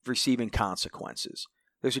people receiving consequences.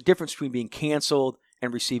 There's a difference between being canceled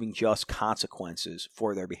and receiving just consequences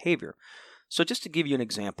for their behavior. So just to give you an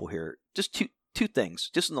example here, just two things,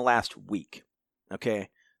 just in the last week, okay,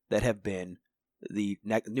 that have been the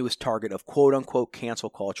newest target of quote unquote cancel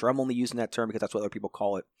culture. I'm only using that term because that's what other people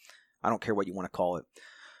call it. I don't care what you want to call it.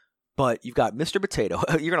 But you've got Mr. Potato.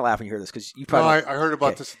 You're gonna laugh when you hear this because you probably. No, I heard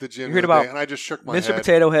about this at the gym. You heard about, and I just shook my head. Mr.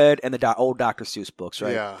 Potato Head and the old Dr. Seuss books,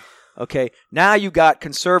 right? Yeah. Okay. Now you got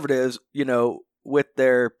conservatives, with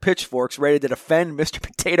their pitchforks ready to defend Mr.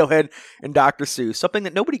 Potato Head and Dr. Seuss, something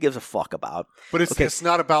that nobody gives a fuck about. But it's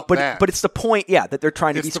not about that. But it's the point, that they're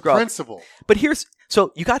trying to be scrubbed. It's the principle. But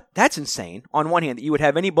that's insane. On one hand, that you would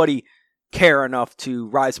have anybody care enough to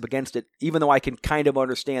rise up against it, even though I can kind of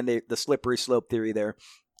understand the slippery slope theory there.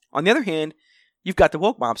 On the other hand, you've got the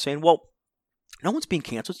woke mob saying, well, no one's being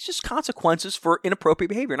canceled. It's just consequences for inappropriate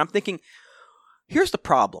behavior. And I'm thinking, here's the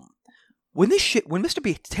problem. When Mr.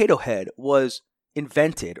 Potato Head was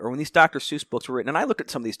invented, or when these Dr. Seuss books were written, and I look at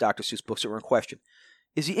some of these Dr. Seuss books that were in question,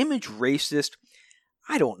 is the image racist?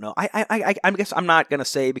 I don't know. I guess I'm not gonna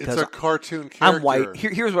say because it's a cartoon character. I'm white.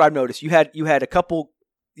 Here's what I've noticed. You had a couple,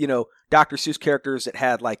 Dr. Seuss characters that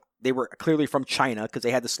had like they were clearly from China because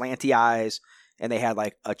they had the slanty eyes and they had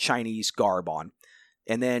like a Chinese garb on.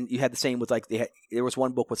 And then you had the same with like there was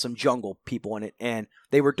one book with some jungle people in it and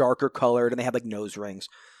they were darker colored and they had like nose rings.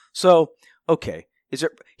 So, okay,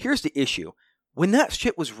 here's the issue. When that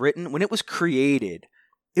shit was written, when it was created,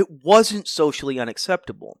 it wasn't socially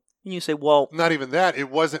unacceptable. And you say, well, not even that. It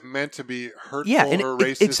wasn't meant to be hurtful or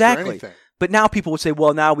racist exactly. or anything. But now people would say,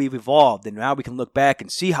 well, now we've evolved, and now we can look back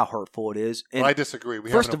and see how hurtful it is. And well, I disagree.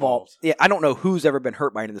 First of all, I don't know who's ever been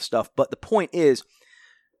hurt by any of this stuff, but the point is,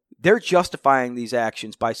 they're justifying these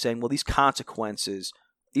actions by saying, well, these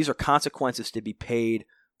are consequences to be paid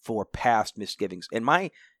for past misgivings. And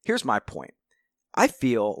here's my point. I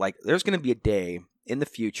feel like there's going to be a day in the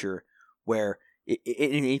future where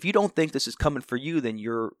if you don't think this is coming for you, then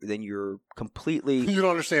you're completely you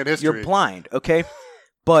don't understand history. You're blind, okay?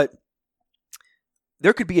 But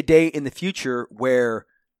there could be a day in the future where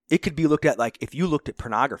it could be looked at like if you looked at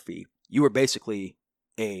pornography, you were basically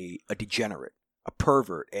a degenerate, a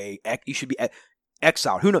pervert, you should be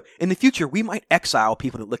exiled. Who knows? In the future, we might exile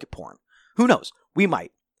people that look at porn. Who knows? We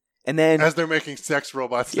might. And then as they're making sex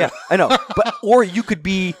robots. Yeah, I know. But or you could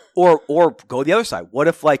be or go the other side. What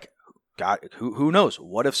if like God, who knows?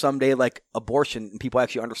 What if someday like abortion and people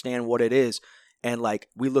actually understand what it is and like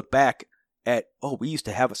we look back at we used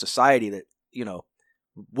to have a society that,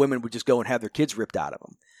 women would just go and have their kids ripped out of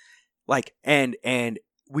them. Like and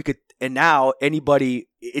we could and now anybody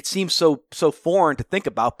it seems so foreign to think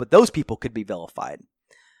about, but those people could be vilified.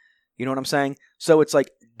 You know what I'm saying? So it's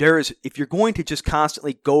like if you're going to just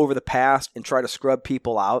constantly go over the past and try to scrub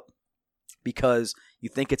people out because you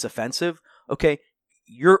think it's offensive, okay,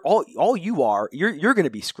 you're going to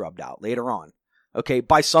be scrubbed out later on, okay,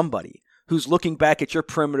 by somebody who's looking back at your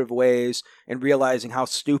primitive ways and realizing how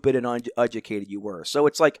stupid and uneducated you were. So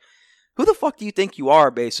it's like, who the fuck do you think you are,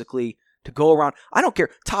 basically, to go around, I don't care,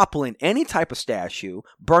 toppling any type of statue,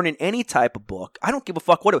 burning any type of book. I don't give a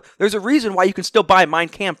fuck what. There's a reason why you can still buy Mein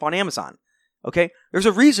Kampf on Amazon. Okay? There's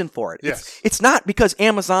a reason for it. Yes. It's not because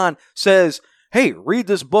Amazon says, hey, read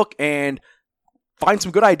this book and find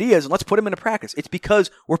some good ideas and let's put them into practice. It's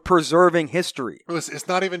because we're preserving history. Listen, it's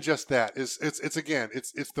not even just that. It's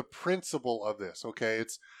the principle of this, okay?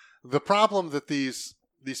 It's the problem that these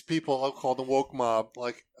people, I'll call them woke mob,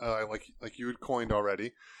 like you had coined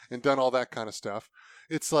already and done all that kind of stuff.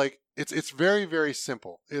 It's like it's very, very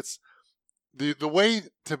simple. It's the way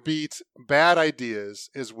to beat bad ideas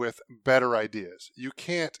is with better ideas. You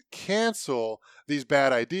can't cancel these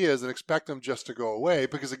bad ideas and expect them just to go away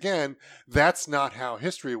because, again, that's not how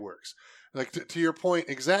history works. Like to your point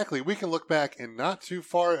exactly, we can look back in not too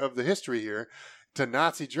far of the history here to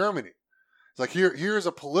Nazi Germany. It's like here's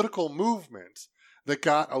a political movement that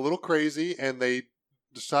got a little crazy and they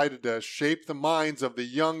decided to shape the minds of the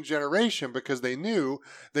young generation because they knew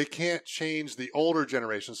they can't change the older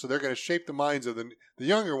generation. So they're going to shape the minds of the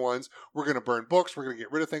younger ones. We're going to burn books. We're going to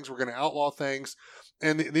get rid of things. We're going to outlaw things.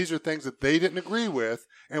 And these are things that they didn't agree with.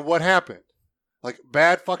 And what happened? Like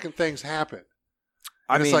bad fucking things happen.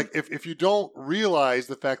 And it's like if you don't realize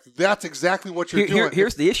the fact that that's exactly what you're doing.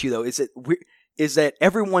 Here's the issue, though, is that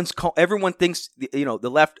everyone thinks the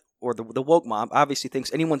left or the woke mob obviously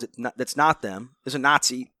thinks anyone that's not them is a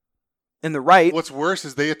Nazi, and the right. What's worse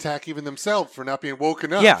is they attack even themselves for not being woke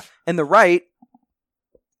enough. Yeah, and the right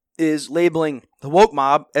is labeling the woke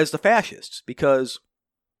mob as the fascists because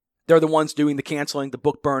they're the ones doing the canceling, the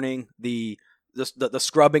book burning, the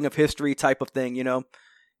scrubbing of history type of thing,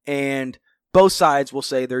 and both sides will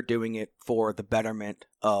say they're doing it for the betterment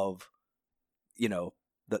of,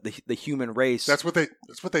 the human race. That's what they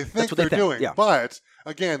think they're doing. Yeah. But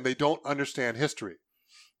again, they don't understand history.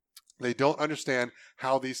 They don't understand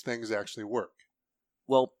how these things actually work.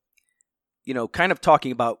 Well, kind of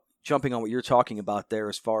jumping on what you're talking about there,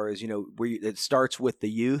 as far as where it starts with the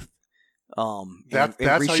youth. That's reshaping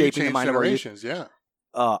how you change the mind generations. Of our youth.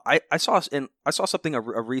 Yeah. I saw something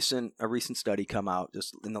a recent study come out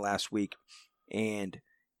just in the last week, and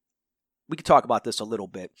we could talk about this a little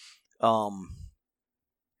bit.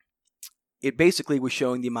 It basically was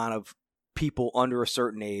showing the amount of people under a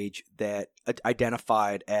certain age that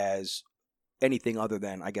identified as anything other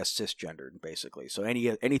than, I guess, cisgendered, basically. So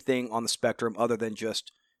anything on the spectrum other than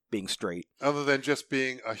just being straight. Other than just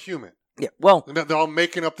being a human. Yeah, well... They're all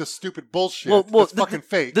making up this stupid bullshit that's fucking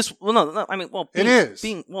fake. It is.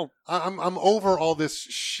 I'm over all this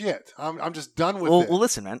shit. I'm just done with it. Well,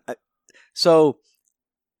 listen, man. So...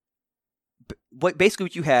 Basically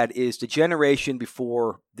what you had is the generation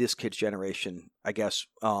before this kid's generation, I guess,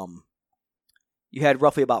 you had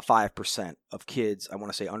roughly about 5% of kids, I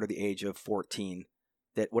want to say under the age of 14,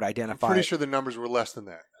 that would identify. I'm pretty sure the numbers were less than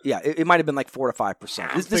that. Yeah, it might have been like 4 to 5%.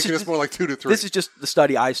 I'm thinking it's more like 2 to 3. This is just the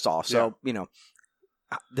study I saw. So,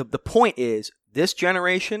 the point is, this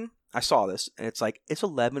generation, I saw this, and it's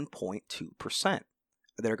 11.2%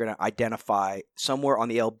 that are going to identify somewhere on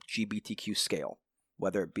the LGBTQ scale,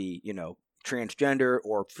 whether it be, transgender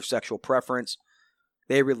or for sexual preference.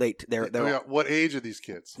 They relate to their what age are these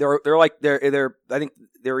kids? They're I think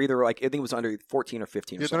they're either I think it was under 14 or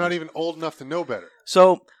 15 or something. They're not even old enough to know better.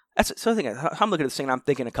 So that's the thing. I'm looking at this thing and I'm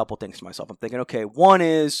thinking a couple things to myself. I'm thinking, okay, one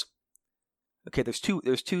is, there's two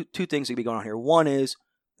things that could be going on here. One is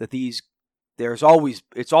that it's always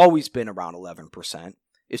been around 11%.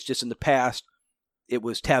 It's just in the past it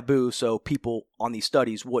was taboo, so people on these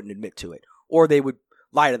studies wouldn't admit to it, or they would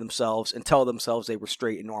lie to themselves and tell themselves they were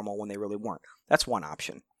straight and normal when they really weren't. That's one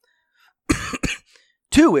option.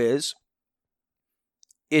 Two is,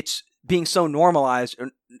 it's being so normalized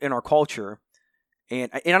in our culture, and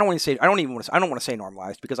I don't want to say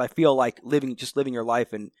normalized, because I feel like living your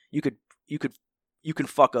life, and you can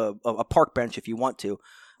fuck a park bench if you want to.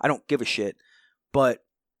 I don't give a shit. But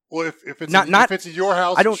well, if it's if it's your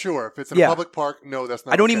house, sure. If it's in a public park, no, that's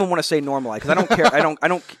not. I don't even want to say normalized, because I don't care. I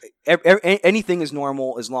don't. Anything is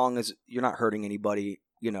normal as long as you're not hurting anybody,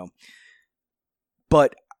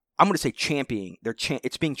 But I'm going to say championing.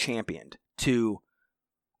 It's being championed to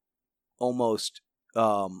almost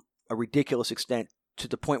a ridiculous extent, to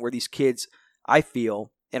the point where these kids, I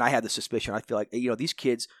feel, and I had the suspicion, I feel like, these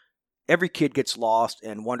kids, every kid gets lost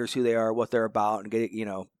and wonders who they are, what they're about, and get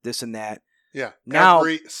this and that. Yeah. Now,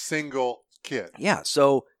 every single kid. Yeah.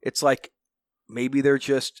 So it's like maybe they're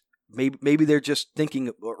just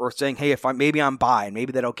thinking or saying, hey, maybe I'm bi, and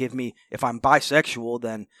maybe that'll give me, if I'm bisexual,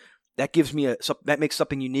 then that gives me that makes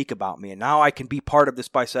something unique about me, and now I can be part of this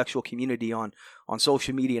bisexual community on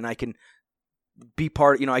social media, and I can be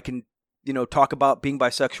part. I can talk about being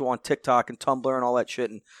bisexual on TikTok and Tumblr and all that shit,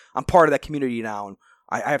 and I'm part of that community now, and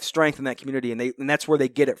I have strength in that community, and that's where they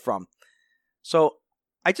get it from. So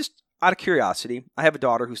I just, out of curiosity, I have a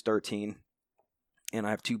daughter who's 13, and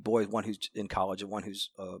I have two boys, one who's in college and one who's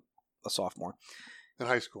a sophomore. In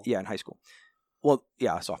high school? Yeah, in high school. Well,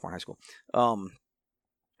 yeah, a sophomore in high school.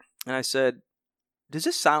 And I said, does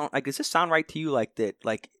this sound right to you, like that,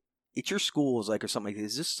 like at your schools, like, or something like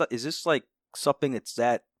this? Is this like something that's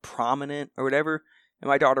that prominent or whatever? And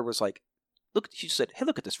my daughter was like, she said, hey,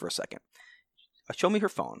 look at this for a second. Show me her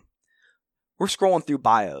phone. We're scrolling through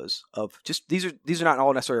bios of just, these are not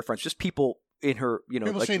all necessarily friends, just people in her,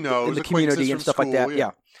 people like she knows, in the community and stuff school, like that.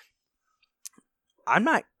 Yeah. I'm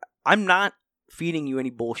not feeding you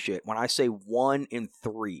any bullshit when I say 1 in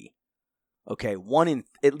 3. Okay,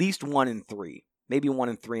 at least 1 in 3, maybe 1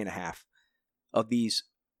 in 3.5 of these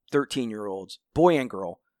 13-year-olds, boy and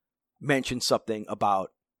girl, mention something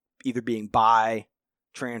about either being bi,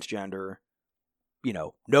 transgender,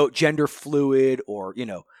 no gender fluid, or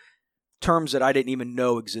terms that I didn't even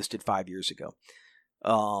know existed 5 years ago.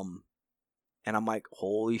 And I'm like,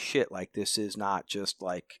 holy shit! Like, this is not just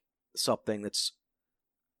like something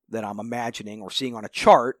that I'm imagining or seeing on a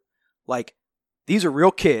chart. Like, these are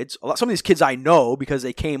real kids. Some of these kids I know because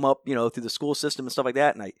they came up, through the school system and stuff like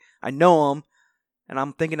that, and I know them. And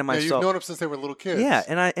I'm thinking to myself, you've known them since they were little kids. Yeah,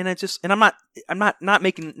 and I'm not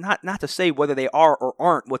making, not to say whether they are or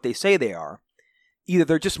aren't what they say they are. Either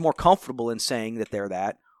they're just more comfortable in saying that they're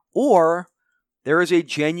that, or there is a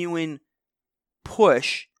genuine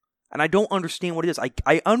push, and I don't understand what it is.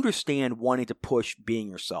 I understand wanting to push being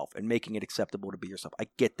yourself and making it acceptable to be yourself. I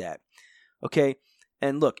get that. Okay?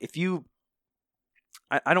 And look,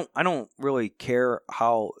 I don't really care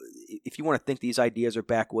if you want to think these ideas are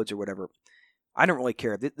backwoods or whatever. I don't really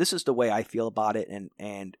care. This is the way I feel about it,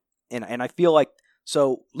 and I feel like,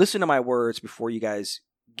 so listen to my words before you guys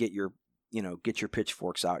get your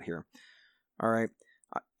pitchforks out here. All right.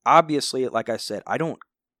 Obviously, like I said,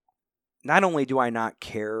 not only do I not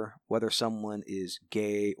care whether someone is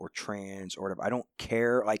gay or trans or whatever, I don't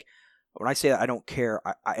care. Like, when I say that I don't care,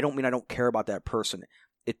 I don't mean I don't care about that person.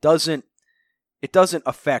 It doesn't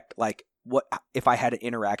affect, like, what if I had an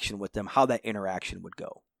interaction with them, how that interaction would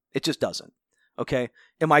go. It just doesn't. Okay?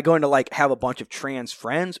 Am I going to, like, have a bunch of trans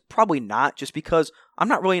friends? Probably not, just because I'm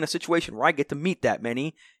not really in a situation where I get to meet that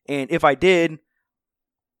many. And if I did,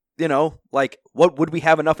 like, what would we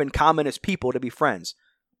have enough in common as people to be friends?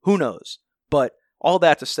 Who knows? But all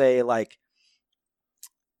that to say, like,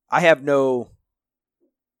 I have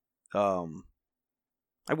I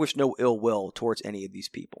wish no ill will towards any of these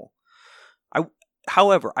people.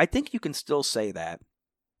 However, I think you can still say that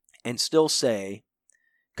and still say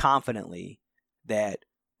confidently that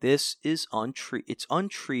This is it's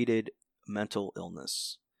untreated mental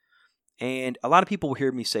illness. And a lot of people will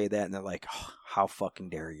hear me say that and they're like, oh, how fucking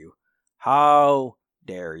dare you? How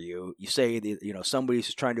dare you? You say that, somebody's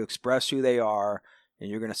just trying to express who they are and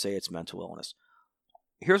you're going to say it's mental illness.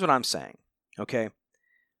 Here's what I'm saying, okay?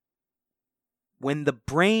 When the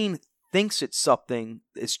brain thinks it's something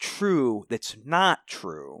that's true that's not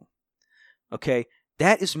true, okay,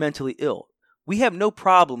 that is mentally ill. We have no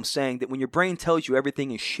problem saying that when your brain tells you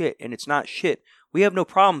everything is shit and it's not shit, we have no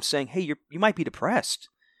problem saying, hey, you might be depressed.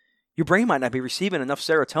 Your brain might not be receiving enough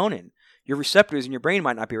serotonin. Your receptors in your brain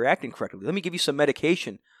might not be reacting correctly. Let me give you some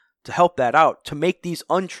medication to help that out, to make these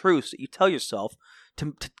untruths that you tell yourself,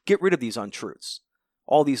 to get rid of these untruths,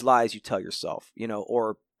 all these lies you tell yourself,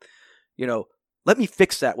 let me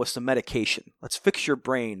fix that with some medication. Let's fix your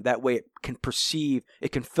brain. That way it can perceive,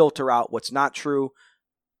 it can filter out what's not true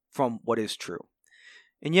from what is true.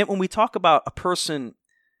 And yet when we talk about a person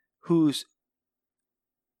who's,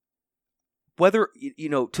 whether,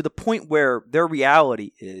 to the point where their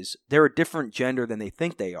reality is they're a different gender than they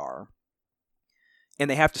think they are, and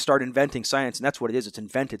they have to start inventing science, and that's what it is. It's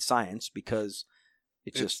invented science because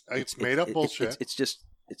it's made up bullshit. It's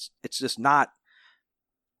just not.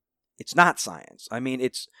 It's not science. I mean,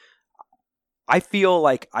 I feel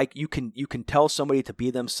like you can tell somebody to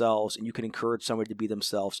be themselves, and you can encourage somebody to be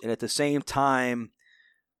themselves, and at the same time,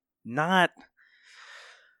 not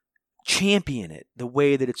champion it the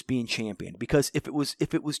way that it's being championed. Because if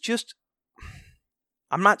it was just,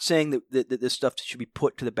 I'm not saying that this stuff should be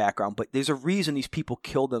put to the background, but there's a reason these people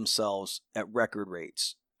kill themselves at record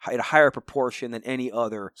rates, at a higher proportion than any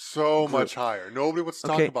other. So group. Much higher. Nobody wants to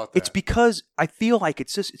talk about that. It's because I feel like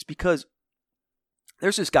it's because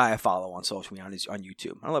there's this guy I follow on social media on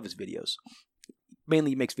YouTube. I love his videos.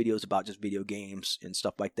 Mainly he makes videos about just video games and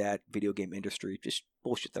stuff like that, video game industry, just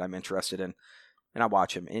bullshit that I'm interested in. And I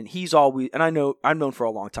watch him, and he's always, and I've known for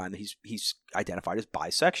a long time that he's identified as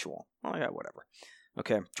bisexual. Oh yeah, whatever.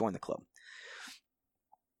 Okay, join the club.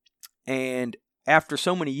 And after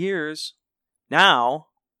so many years, now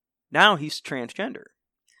he's transgender.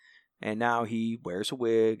 And now he wears a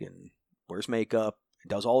wig and wears makeup,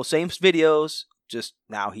 does all the same videos, just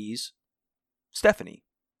now he's Stephanie.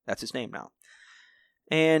 That's his name now.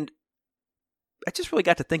 And I just really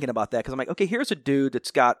got to thinking about that because I'm like, okay, here's a dude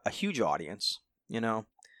that's got a huge audience,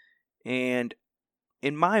 and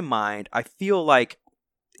in my mind, I feel like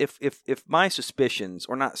if my suspicions,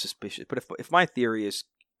 or not suspicious, but if my theory is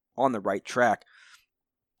on the right track,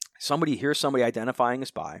 somebody identifying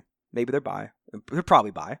as bi, maybe they're bi, they're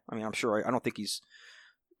probably bi. I mean, I'm sure. I don't think he's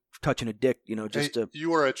touching a dick, just to.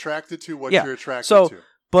 You are attracted to what you're attracted to.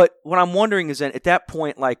 But what I'm wondering is that at that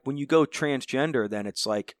point, like when you go transgender, then it's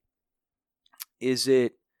like, is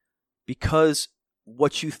it because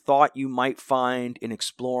what you thought you might find in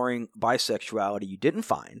exploring bisexuality you didn't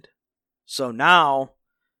find? So now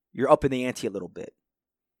you're up in the ante a little bit.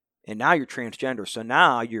 And now you're transgender. So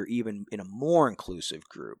now you're even in a more inclusive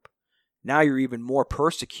group. Now you're even more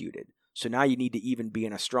persecuted. So now you need to even be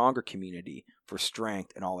in a stronger community for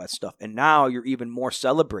strength and all that stuff. And now you're even more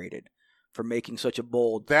celebrated for making such a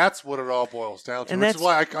bold... That's what it all boils down to. And which is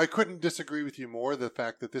why I couldn't disagree with you more, the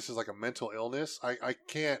fact that this is like a mental illness. I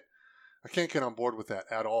can't get on board with that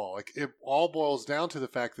at all. Like, it all boils down to the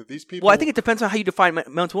fact that these people... Well, I think it depends on how you define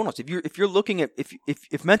mental illness. If you're looking at...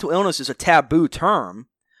 If mental illness is a taboo term,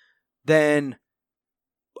 then...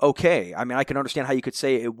 okay, I mean, I can understand how you could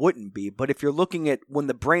say it wouldn't be, but if you're looking at when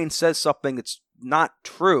the brain says something that's not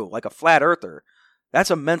true, like a flat earther,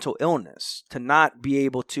 that's a mental illness. To not be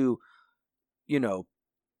able to,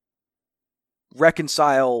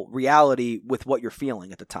 reconcile reality with what you're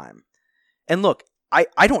feeling at the time. And look, I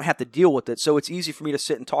don't have to deal with it, so it's easy for me to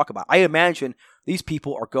sit and talk about. I imagine these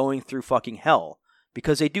people are going through fucking hell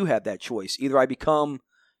because they do have that choice. Either I become...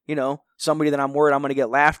 somebody that I'm worried I'm going to get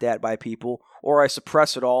laughed at by people, or I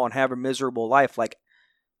suppress it all and have a miserable life. Like,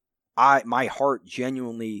 my heart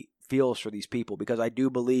genuinely feels for these people because I do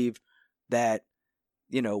believe that,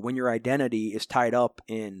 when your identity is tied up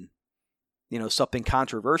in, something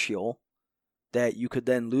controversial, that you could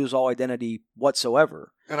then lose all identity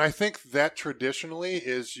whatsoever. And I think that traditionally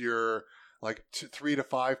is your, 3 to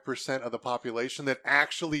 5% of the population that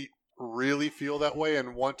actually really feel that way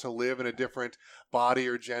and want to live in a different body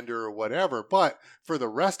or gender or whatever. But for the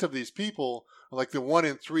rest of these people, like the 1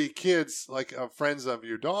 in 3 kids, friends of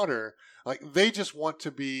your daughter, they just want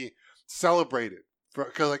to be celebrated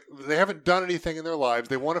because they haven't done anything in their lives.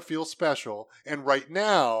 They want to feel special. And right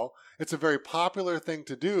now, It's a very popular thing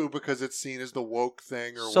to do because it's seen as the woke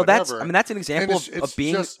thing or so whatever. that's an example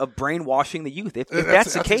of brainwashing the youth. If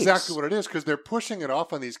that's the case, exactly what it is, because they're pushing it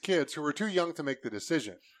off on these kids who are too young to make the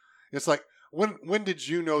decision. It's like, when did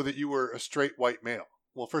you know that you were a straight white male?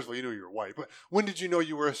 Well, first of all, you knew you were white, but when did you know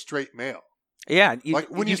you were a straight male? Yeah, like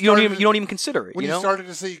when you don't even consider it. When you started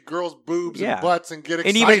to see girls' boobs and butts and get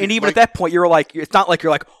excited, and even at that point, you're like, it's not like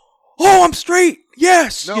you're like, oh, I'm straight.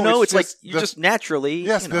 Yes. No, it's like you just naturally.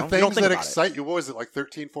 Yes, the things that excite you. What was it, like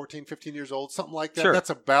 13, 14, 15 years old? Something like that. Sure. That's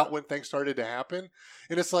about when things started to happen.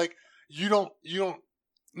 And it's like, no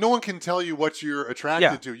one can tell you what you're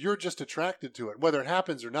attracted to. You're just attracted to it, whether it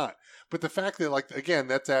happens or not. But the fact that, like, again,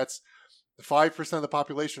 that's 5% of the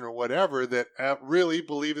population or whatever that really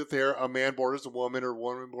believe that they're a man born as a woman or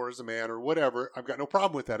woman born as a man or whatever. I've got no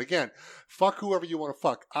problem with that. Again, fuck whoever you want to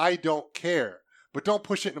fuck. I don't care. But don't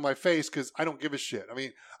push it into my face because I don't give a shit. I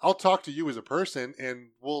mean, I'll talk to you as a person and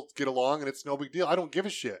we'll get along and it's no big deal. I don't give a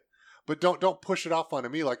shit. But don't push it off onto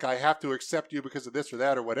me like I have to accept you because of this or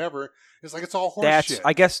that or whatever. It's like it's all horse shit.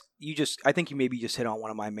 I guess I think you maybe just hit on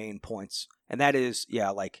one of my main points. And that is,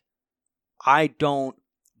 like, I don't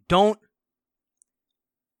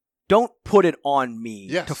put it on me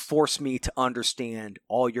to force me to understand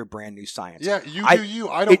all your brand new science. Yeah, do you.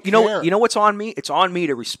 I don't care. You know what's on me? It's on me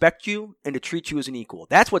to respect you and to treat you as an equal.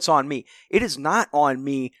 That's what's on me. It is not on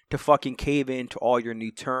me to fucking cave into all your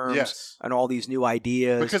new terms and all these new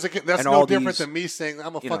ideas. Because again, that's no different than me saying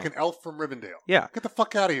I'm a fucking elf from Rivendell. Yeah. Get the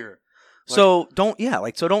fuck out of here.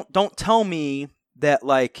 Like, so don't tell me that,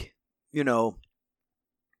 like, Dr.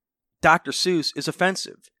 Seuss is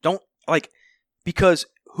offensive. Don't, like, because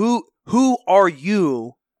who are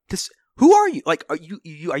you who are you? Like,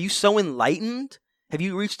 are you so enlightened? Have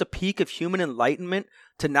you reached a peak of human enlightenment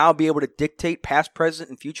to now be able to dictate past, present,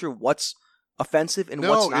 and future what's offensive and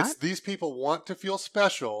what's not? No, it's these people want to feel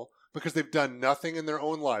special because they've done nothing in their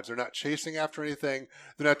own lives. They're not chasing after anything.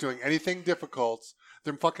 They're not doing anything difficult.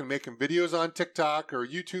 They're fucking making videos on TikTok or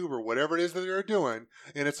YouTube or whatever it is that they're doing,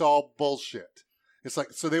 and it's all bullshit. It's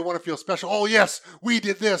like, so they want to feel special. Oh, yes, we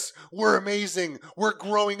did this. We're amazing. We're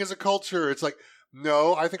growing as a culture. It's like,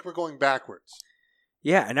 no, I think we're going backwards.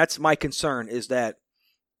 Yeah, and that's my concern is that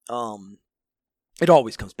it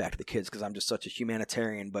always comes back to the kids because I'm just such a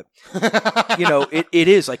humanitarian. But, it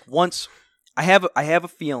is like once I have a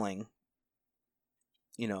feeling,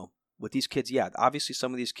 with these kids, obviously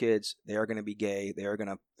some of these kids, they are going to be gay. They are going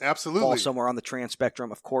to fall somewhere on the trans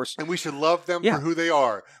spectrum, of course. And we should love them for who they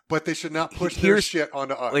are, but they should not push their shit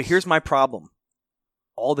onto us. Like, here's my problem.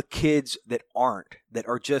 All the kids that are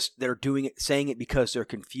doing it, saying it because they're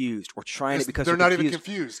confused or trying it because they're not even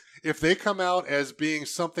confused. If they come out as being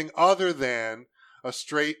something other than a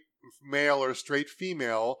straight male or a straight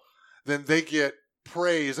female, then they get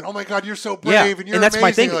praise and, oh my God, you're so brave and you're and that's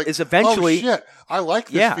amazing. My thing, is eventually, oh shit, I like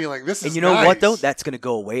this feeling. This is and you know nice. what though? That's going to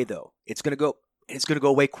go away though. It's going to go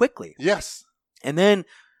away quickly. Yes. And then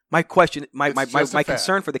my question, my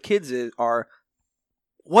concern for the kids are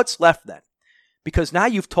what's left then? Because now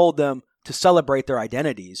you've told them to celebrate their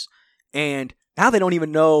identities, and now they don't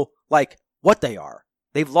even know, like, what they are.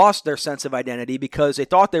 They've lost their sense of identity because they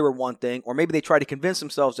thought they were one thing, or maybe they tried to convince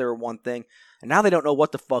themselves they were one thing, and now they don't know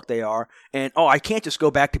what the fuck they are. And, I can't just go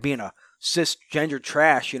back to being a cisgender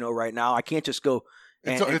trash, right now. I can't just go.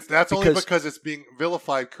 That's only because it's being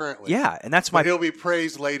vilified currently. Yeah, and that's it'll be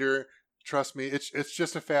praised later. Trust me, it's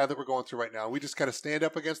just a fad that we're going through right now. We just got to stand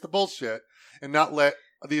up against the bullshit and not let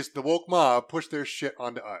the woke mob push their shit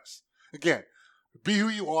onto us. Again, be who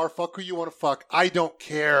you are, fuck who you want to fuck. I don't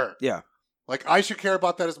care. Yeah. Like, I should care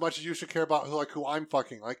about that as much as you should care about who I'm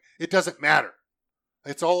fucking. Like, it doesn't matter.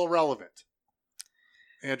 It's all irrelevant.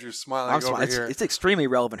 Andrew's smiling over here. It's extremely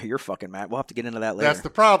relevant who you're fucking, Matt. We'll have to get into that later. That's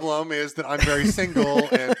the problem, is that I'm very single,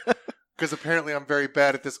 and because apparently I'm very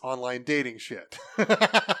bad at this online dating shit.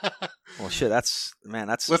 Well, shit, let's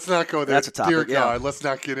not go there. That's a topic. Dear God, let's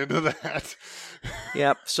not get into that.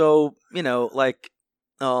 Yeah. So,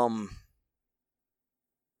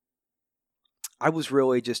 I was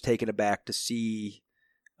really just taken aback to see,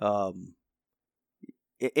 and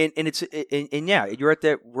we're at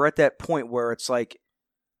that point where it's like,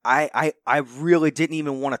 I really didn't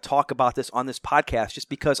even want to talk about this on this podcast just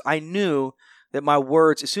because I knew that my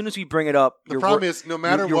words, as soon as we bring it up, the problem is no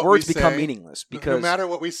matter your what words we become say, meaningless. Because no matter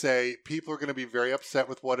what we say, people are going to be very upset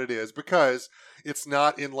with what it is because it's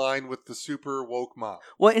not in line with the super woke mob.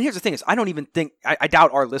 Well, and here's the thing: is I don't even think I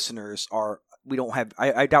doubt our listeners are. We don't have.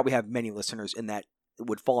 I doubt we have many listeners in that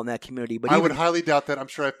would fall in that community. But I would highly doubt that. I'm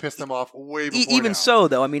sure I pissed them off way before. Even now. So,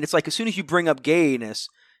 though, I mean, it's like as soon as you bring up gayness,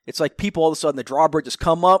 It's like people all of a sudden, the drawbridges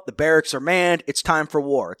come up, the barracks are manned, it's time for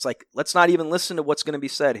war. It's like, let's not even listen to what's going to be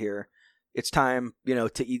said here. It's time,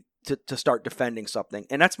 to start defending something.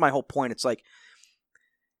 And that's my whole point. It's like,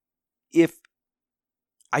 if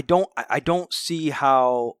I don't see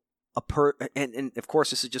how and of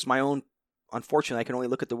course this is just my own, unfortunately I can only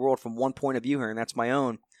look at the world from one point of view here, and that's my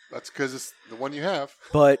own. That's because it's the one you have.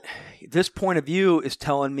 But this point of view is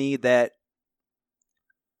telling me that,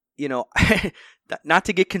 not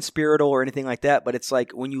to get conspiratorial or anything like that, but it's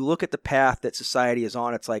like when you look at the path that society is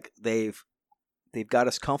on, it's like they've got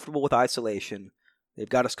us comfortable with isolation. They've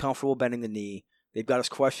got us comfortable bending the knee. They've got us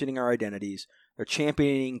questioning our identities. They're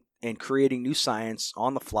championing and creating new science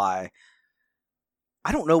on the fly.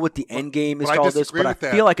 I don't know what the end game is to all this, but I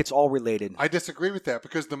feel like it's all related. I disagree with that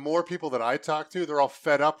because the more people that I talk to, they're all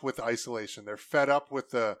fed up with isolation. They're fed up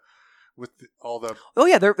with all the. Oh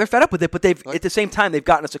yeah, they're fed up with it, but at the same time they've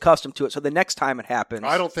gotten us accustomed to it. So the next time it happens,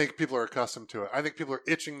 I don't think people are accustomed to it. I think people are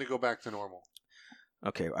itching to go back to normal.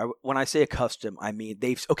 Okay, when I say accustomed, I mean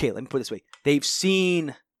let me put it this way: they've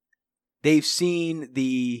seen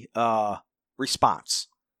the response.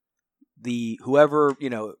 Whoever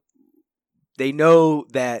they know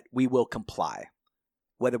that we will comply,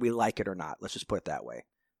 whether we like it or not. Let's just put it that way.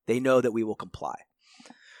 They know that we will comply.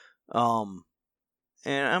 And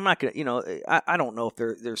I'm not gonna, I don't know if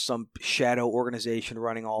there's some shadow organization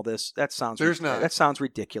running all this. That sounds not. That sounds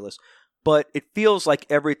ridiculous. But it feels like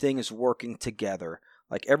everything is working together.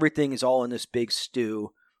 Like everything is all in this big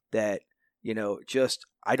stew that,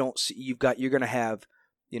 I don't see. You're going to have,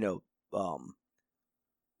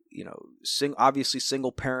 obviously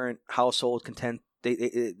single parent household content.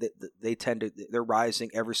 They tend to, they're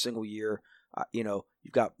rising every single year. You've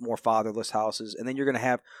got more fatherless houses, and then you're going to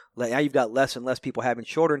have, now you've got less and less people having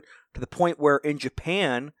children, to the point where in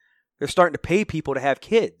Japan, they're starting to pay people to have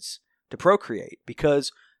kids, to procreate,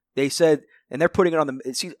 because they said, and they're putting it on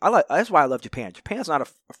the, see, that's why I love Japan. Japan's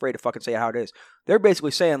not afraid to fucking say how it is. They're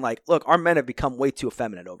basically saying, like, look, our men have become way too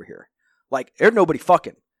effeminate over here. Like, there's nobody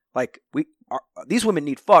fucking. Like, these women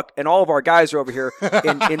need fuck, and all of our guys are over here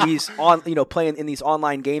in these playing in these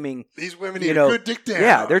online gaming. These women need a good dick down.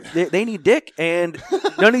 Yeah, they need dick, and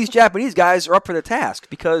none of these Japanese guys are up for the task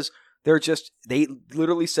because they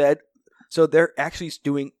literally said, so they're actually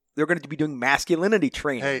they're going to be doing masculinity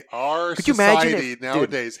training. Hey, our society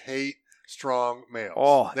nowadays hate strong males.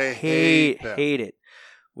 Oh, they hate it,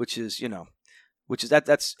 which is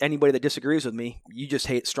that's anybody that disagrees with me. You just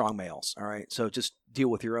hate strong males. All right. So just deal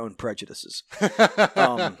with your own prejudices.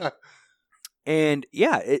 And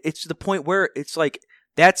yeah, it's to the point where it's like,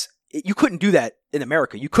 you couldn't do that in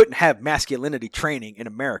America. You couldn't have masculinity training in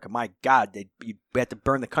America. My God, you had to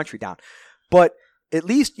burn the country down. But at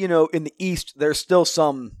least, in the East, there's still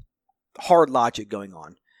some hard logic going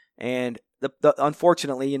on. And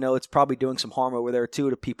unfortunately, it's probably doing some harm over there too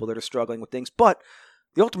to people that are struggling with things. But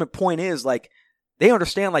the ultimate point is, like, they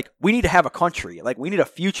understand, like, we need to have a country. Like, we need a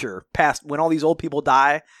future past when all these old people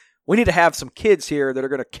die. We need to have some kids here that are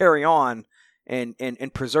going to carry on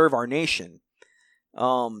and preserve our nation.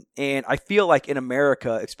 And I feel like in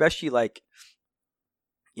America, especially, like,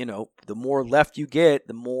 the more left you get,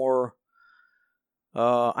 the more,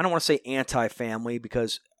 I don't want to say anti-family,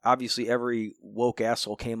 because obviously every woke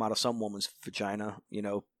asshole came out of some woman's vagina,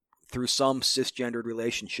 through some cisgendered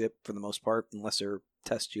relationship for the most part, unless they're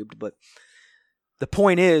test tubed. But the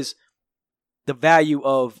point is, the value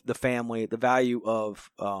of the family, the value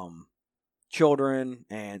of children,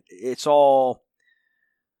 and it's all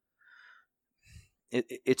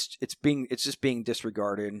it's just being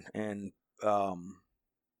disregarded, and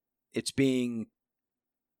it's being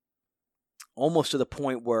almost to the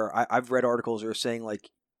point where I've read articles that are saying, like,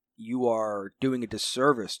 you are doing a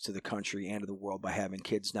disservice to the country and to the world by having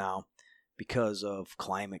kids now because of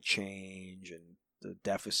climate change and the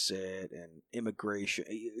deficit and immigration,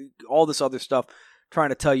 all this other stuff, trying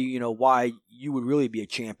to tell you, why you would really be a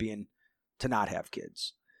champion to not have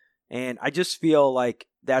kids. And I just feel like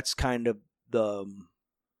that's kind of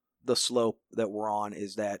the slope that we're on,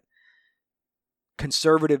 is that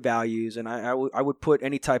conservative values, and I would put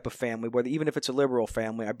any type of family, whether even if it's a liberal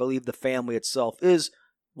family, I believe the family itself is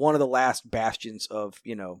one of the last bastions of,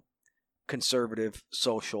 conservative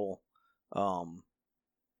social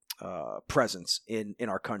presence in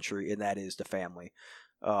our country, and that is the family.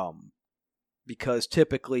 Because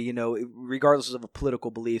typically, regardless of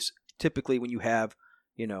political beliefs, typically when you have,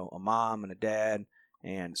 a mom and a dad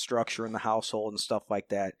and structure in the household and stuff like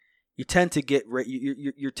that, you tend to get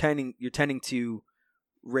you're tending to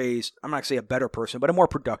raise, I'm not going to say a better person, but a more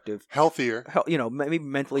productive, healthier, maybe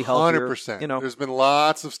mentally healthier. 100%. There's been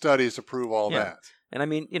lots of studies to prove all that. And I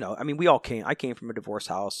mean, I came from a divorce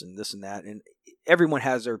house and this and that, and everyone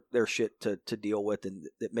has their shit to deal with, and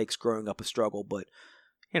that makes growing up a struggle. But,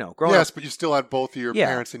 growing up. But you still had both of your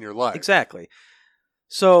parents in your life. Exactly.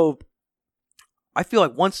 So I feel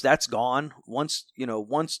like once that's gone, once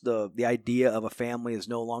the idea of a family is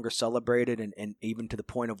no longer celebrated, and even to the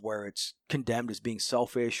point of where it's condemned as being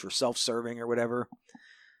selfish or self-serving or whatever,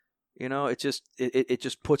 it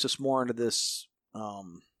just puts us more into this,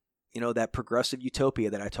 that progressive utopia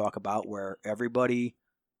that I talk about, where everybody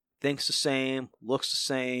thinks the same, looks the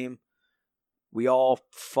same. We all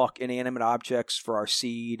fuck inanimate objects for our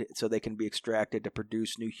seed so they can be extracted to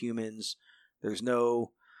produce new humans. There's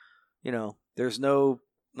no, I don't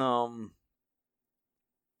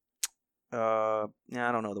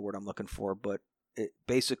know the word I'm looking for, but it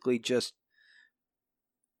basically just,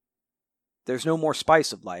 there's no more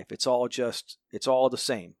spice of life. It's all the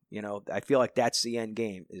same. I feel like that's the end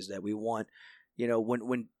game, is that we want,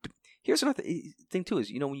 when here's another thing too,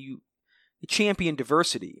 is, when you champion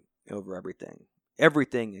diversity over everything,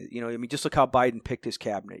 just look how Biden picked his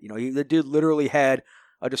cabinet. The dude literally had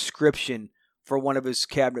a description for one of his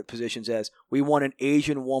cabinet positions as, we want an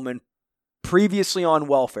Asian woman previously on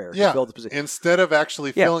welfare to fill the position. Instead of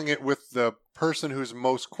actually filling it with the person who's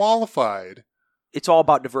most qualified. It's all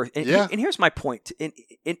about diversity. And here's my point.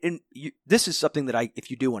 This is something that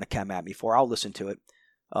if you do want to come at me for, I'll listen to it.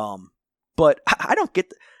 But I don't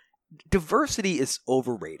get diversity is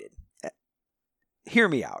overrated. Hear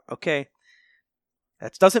me out, okay?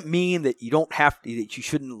 That doesn't mean that that you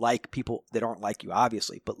shouldn't like people that aren't like you,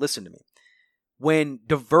 obviously. But listen to me. When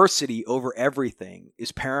diversity over everything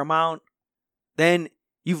is paramount, then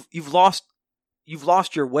you've lost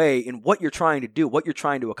your way in what you're trying to do, what you're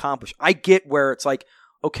trying to accomplish. I get where it's like,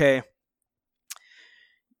 okay,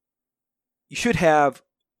 you should have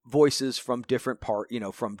voices from different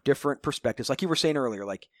from different perspectives. Like you were saying earlier,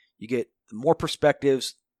 like you get more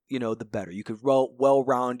perspectives, the better. You could well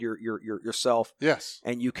round yourself. Yes.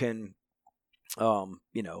 And you can,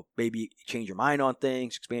 maybe change your mind on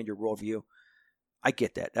things, expand your worldview. I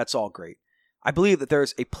get that. That's all great. I believe that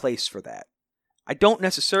there's a place for that. I don't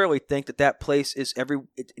necessarily think that place is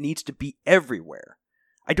it needs to be everywhere.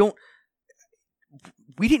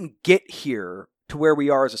 We didn't get here to where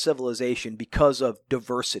we are as a civilization because of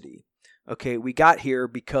diversity. Okay. We got here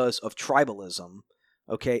because of tribalism.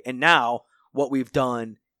 Okay. And now what we've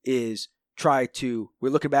done is we're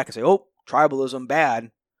looking back and say, oh, tribalism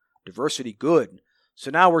bad, diversity good. So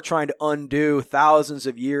now we're trying to undo thousands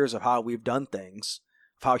of years of how we've done things,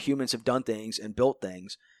 of how humans have done things and built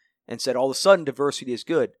things, and said all of a sudden diversity is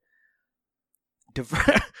good. But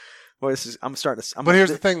here's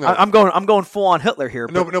the thing, though. I'm going full on Hitler here.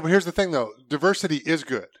 But here's the thing, though. Diversity is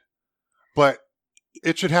good, but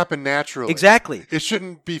it should happen naturally. Exactly. It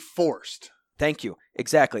shouldn't be forced. Thank you.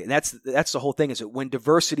 Exactly. And that's the whole thing, is that when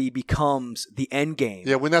diversity becomes the end game.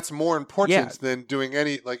 Yeah, when that's more important than doing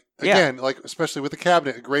any, especially with the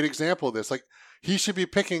cabinet, a great example of this. Like, he should be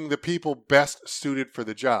picking the people best suited for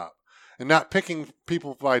the job and not picking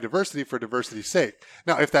people by diversity for diversity's sake.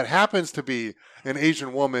 Now, if that happens to be an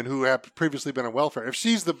Asian woman who had previously been on welfare, if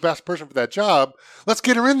she's the best person for that job, let's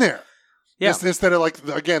get her in there. Yeah. Instead of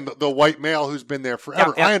the white male who's been there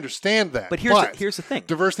forever. Yeah. I understand that. But here's the thing.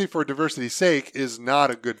 Diversity for diversity's sake is not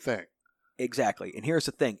a good thing. Exactly. And here's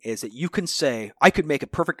the thing, is that you can say, I could make a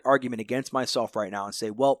perfect argument against myself right now and say,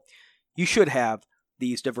 well, you should have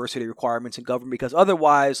these diversity requirements in government, because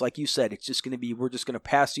otherwise, like you said, it's just going to be, we're just going to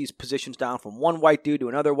pass these positions down from one white dude to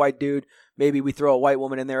another white dude. Maybe we throw a white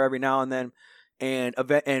woman in there every now and then. And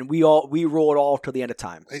we roll it all to the end of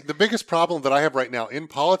time. The biggest problem that I have right now in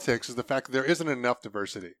politics is the fact that there isn't enough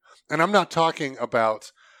diversity. And I'm not talking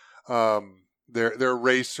about their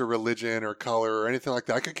race or religion or color or anything like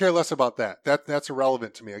that. I could care less about that. That's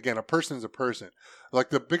irrelevant to me. Again, a person is a person. Like,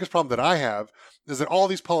 the biggest problem that I have is that all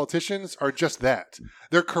these politicians are just that.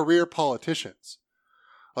 They're career politicians.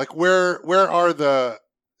 Like, where are the...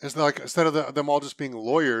 It's like, instead of them all just being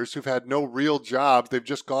lawyers who've had no real jobs, they've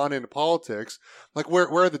just gone into politics. Like, where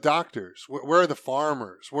are the doctors? Where are the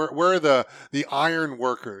farmers? Where are the iron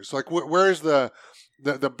workers? Like, where's the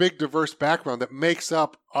big diverse background that makes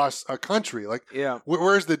up us a country? Like,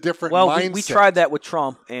 where's the different mindset? We tried that with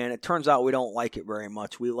Trump, and it turns out we don't like it very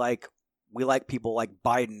much. We like people like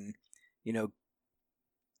Biden,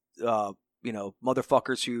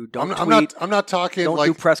 motherfuckers who don't tweet. I'm not talking don't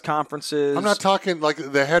do press conferences. I'm not talking like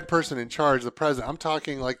the head person in charge, the president. I'm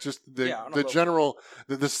talking like just the general,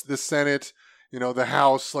 the Senate, the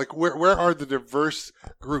House. Like, where are the diverse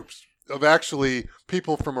groups? of actually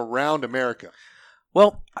people from around America.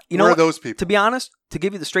 Well, you know Where what? are those people? To be honest, to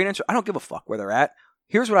give you the straight answer, I don't give a fuck where they're at.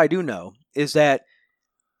 Here's what I do know is that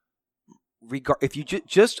if you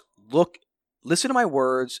just listen to my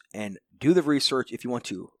words and do the research if you want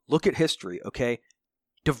to. Look at history, okay?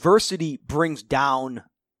 Diversity brings down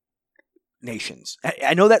nations.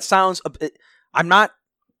 I know that sounds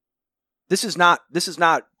this is not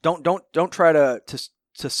don't try to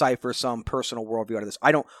cipher some personal worldview out of this.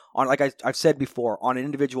 I don't like I've said before, on an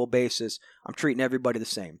individual basis, I'm treating everybody the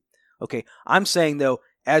same. Okay? I'm saying though,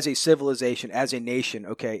 as a civilization, as a nation,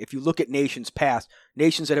 okay, if you look at nations past,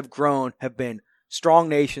 nations that have grown have been strong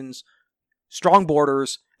nations, strong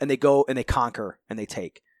borders, and they go and they conquer and they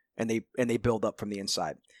take and they build up from the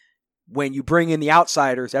inside. When you bring in the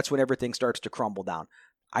outsiders, that's when everything starts to crumble down.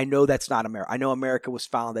 I know that's not America. I know America was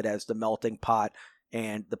founded as the melting pot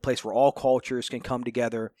and the place where all cultures can come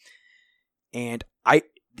together. And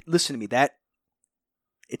listen to me, that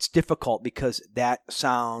it's difficult because that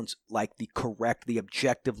sounds like the correct, the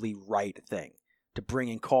objectively right thing, to bring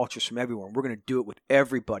in cultures from everywhere. And we're going to do it with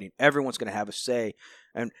everybody, and everyone's going to have a say.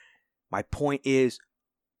 And my point is,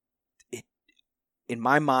 in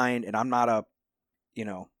my mind, and I'm not a,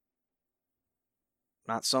 I'm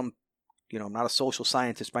not a social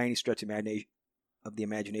scientist by any stretch of the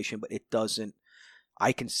imagination, but it doesn't,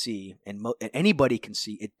 I can see, and anybody can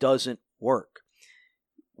see, it doesn't work.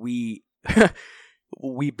 We've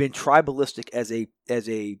been tribalistic as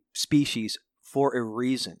a species for a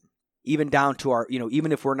reason. Even down to our,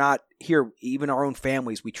 even if we're not here, even our own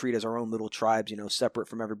families, we treat as our own little tribes, separate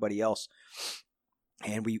from everybody else.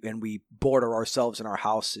 And we border ourselves in our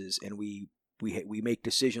houses, and we make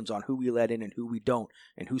decisions on who we let in and who we don't,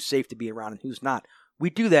 and who's safe to be around and who's not. We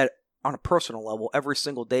do that on a personal level every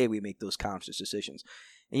single day. We make those conscious decisions,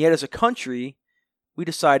 and yet as a country, we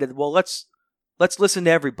decided, well, let's listen to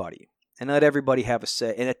everybody and let everybody have a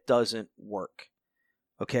say, and it doesn't work.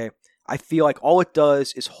 Okay, I feel like all it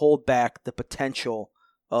does is hold back the potential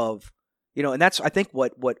of, and that's, I think,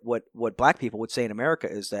 what black people would say in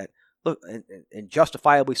America is that, look, and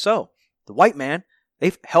justifiably so, the white man,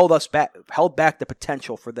 they've held back the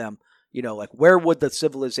potential for them. Like, where would the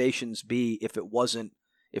civilizations be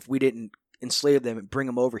if we didn't enslave them and bring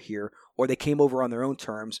them over here, or they came over on their own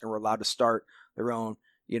terms and were allowed to start their own,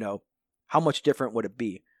 how much different would it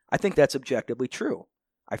be? I think that's objectively true.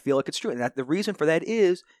 I feel like it's true. And that the reason for that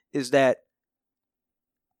is that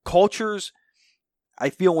cultures, I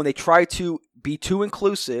feel, when they try to be too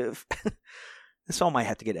inclusive, this all might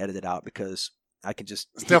have to get edited out because I can just...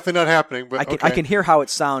 It's definitely not happening, but okay. I can hear how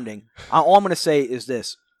it's sounding. All I'm going to say is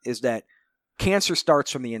this, is that cancer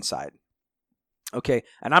starts from the inside. Okay?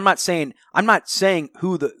 And I'm not saying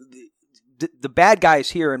who the bad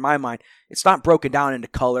guys here, in my mind, it's not broken down into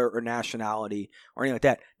color or nationality or anything like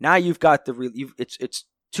that. Now you've got it's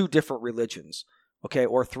two different religions, okay,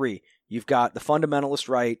 or three. You've got the fundamentalist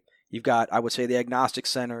right, you've got, I would say, the agnostic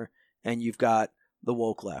center, and you've got the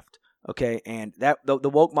woke left. Okay, and that the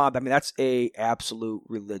woke mob, I mean, that's a absolute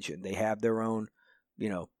religion. They have their own,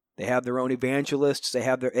 they have their own evangelists. They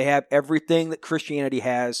have everything that Christianity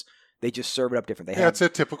has. They just serve it up different. It's a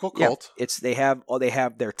typical cult. Yeah, they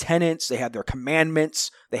have their tenets, they have their commandments,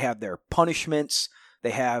 they have their punishments. They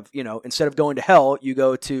have, instead of going to hell, you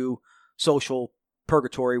go to social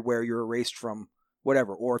purgatory where you're erased from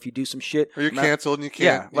whatever, or if you do some shit, or you're canceled and you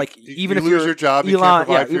can't. Yeah, like even if you lose your job, you can't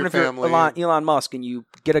provide for your family. Elon Musk, and you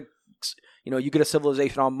get a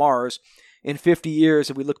civilization on Mars. In 50 years,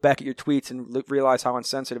 if we look back at your tweets and realize how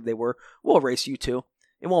insensitive they were, we'll erase you too.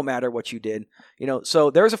 It won't matter what you did, So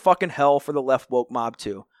there's a fucking hell for the left woke mob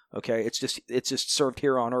too. Okay, it's just served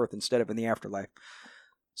here on Earth instead of in the afterlife.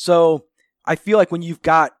 So I feel like when you've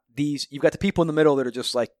got the people in the middle that are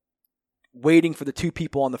just like waiting for the two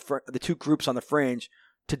people on the two groups on the fringe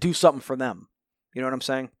to do something for them. You know what I'm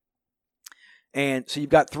saying? And so you've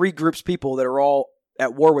got three groups of people that are all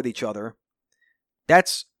at war with each other.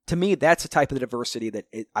 To me, that's a type of diversity that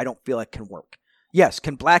I don't feel like can work. Yes,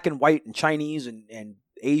 can black and white and Chinese and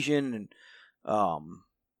Asian and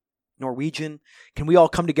Norwegian, can we all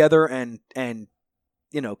come together and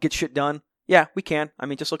get shit done? Yeah, we can. I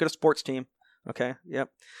mean, just look at a sports team. Okay, yep.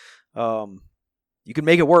 You can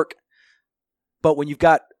make it work. But when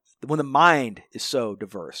the mind is so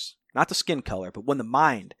diverse, not the skin color, but when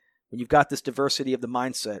you've got this diversity of the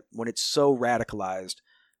mindset, when it's so radicalized,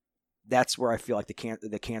 that's where I feel like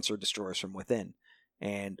the cancer destroys from within.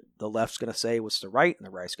 And the left's going to say what's the right, and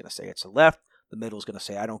the right's going to say it's the left. The middle's going to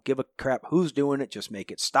say, I don't give a crap who's doing it, just make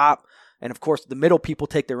it stop. And of course, the middle people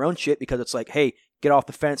take their own shit because it's like, hey, get off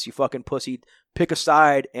the fence, you fucking pussy. Pick a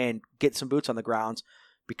side and get some boots on the grounds,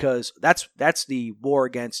 because that's the war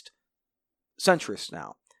against centrists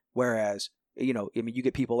now. Whereas, you know, I mean, you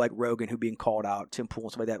get people like Rogan who being called out, Tim Pool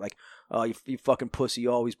and stuff like that, like, oh, you fucking pussy,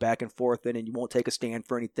 always back and forth, and you won't take a stand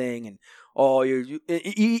for anything, and oh,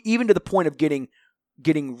 even to the point of getting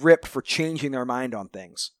ripped for changing their mind on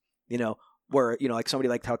things, you know, where, you know, like somebody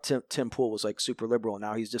like how Tim Pool was like super liberal, and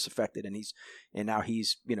now he's disaffected, and now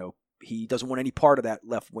he's, you know, he doesn't want any part of that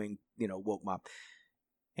left wing, you know, woke mob,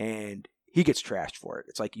 and he gets trashed for it.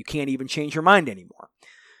 It's like you can't even change your mind anymore.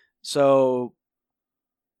 So.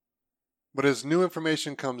 But as new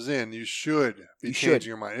information comes in, you should be changing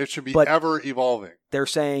your mind. It should be ever evolving. They're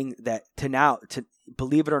saying that to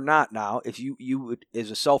believe it or not, now, if you would, as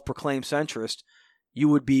a self-proclaimed centrist, you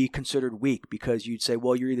would be considered weak because you'd say,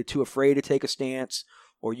 well, you're either too afraid to take a stance,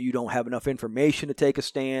 or you don't have enough information to take a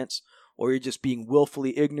stance, or you're just being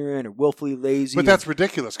willfully ignorant or willfully lazy. But that's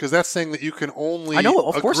ridiculous, because that's saying that you can only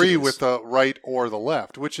agree with the right or the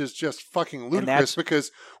left, which is just fucking ludicrous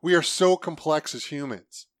because we are so complex as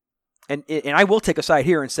humans. And I will take a side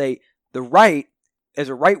here and say the right, as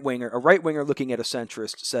a right-winger looking at a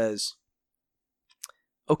centrist says,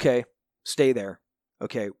 okay, stay there,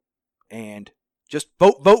 okay, and just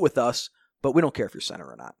vote with us, but we don't care if you're center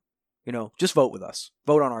or not. You know, just vote with us.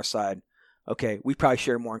 Vote on our side. Okay, we probably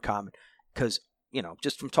share more in common because, you know,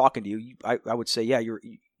 just from talking to you, I would say, yeah,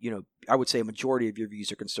 I would say a majority of your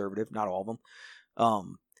views are conservative, not all of them.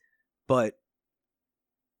 But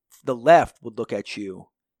the left would look at you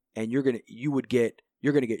and you're gonna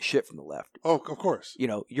get shit from the left. Oh, of course. You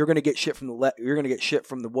know, you're gonna get shit from the left. You're gonna get shit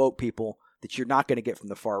from the woke people that you're not gonna get from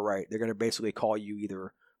the far right. They're gonna basically call you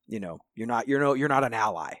either, you know, you're not an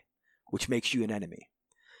ally, which makes you an enemy.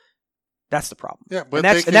 That's the problem. Yeah, but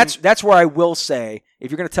that's where I will say,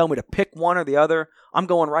 if you're gonna tell me to pick one or the other, I'm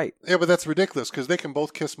going right. Yeah, but that's ridiculous because they can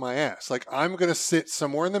both kiss my ass. Like, I'm gonna sit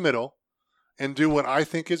somewhere in the middle and do what I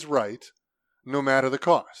think is right, no matter the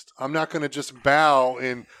cost. I'm not going to just bow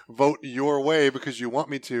and vote your way because you want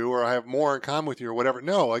me to, or I have more in common with you or whatever.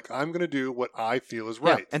 No, like, I'm going to do what I feel is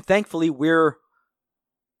right. Yeah, and thankfully we're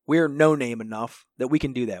no name enough that we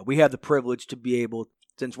can do that. We have the privilege to be able,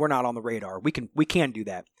 since we're not on the radar, we can do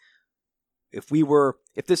that.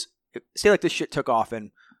 Say like this shit took off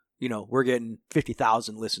and, you know, we're getting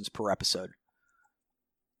 50,000 listens per episode.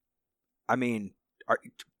 I mean,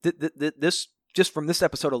 this, just from this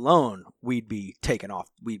episode alone, we'd be taken off.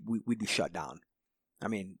 We'd be shut down. I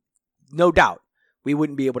mean, no doubt, we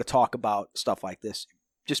wouldn't be able to talk about stuff like this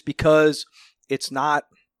just because it's not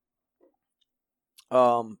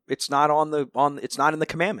in the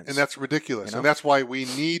commandments. And that's ridiculous. You know? And that's why we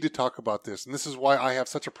need to talk about this. And this is why I have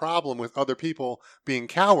such a problem with other people being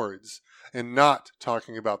cowards and not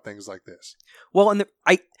talking about things like this. Well, and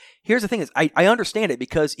here's the thing is, I understand it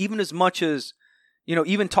because even as much as, you know,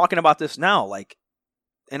 even talking about this now, like,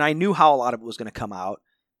 and I knew how a lot of it was going to come out,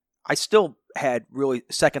 I still had really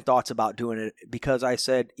second thoughts about doing it because I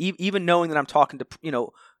said, even knowing that I'm talking to, you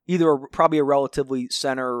know, probably a relatively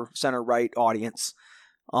center right audience,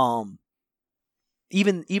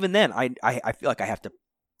 even then, I feel like I have to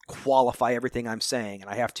qualify everything I'm saying,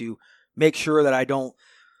 and I have to make sure that I don't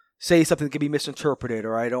say something that can be misinterpreted,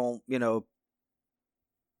 or I don't, you know,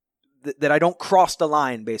 that I don't cross the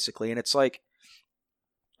line, basically. And it's like,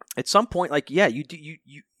 at some point, like, yeah, you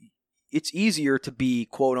it's easier to be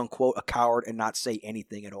quote unquote a coward and not say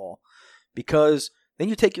anything at all, because then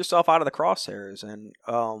you take yourself out of the crosshairs. And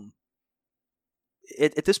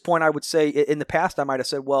at this point, I would say, in the past, I might have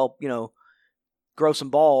said, well, you know, grow some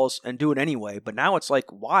balls and do it anyway. But now it's like,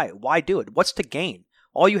 why do it? What's to gain?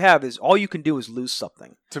 All you can do is lose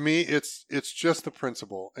something. To me, it's just the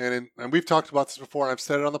principle. And we've talked about this before, and I've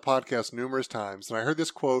said it on the podcast numerous times. And I heard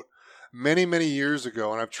this quote many, many years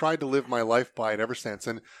ago, and I've tried to live my life by it ever since.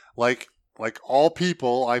 And like all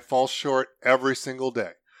people, I fall short every single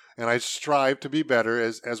day. And I strive to be better,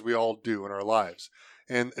 as we all do in our lives.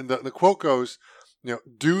 And the quote goes, you know,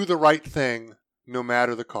 do the right thing no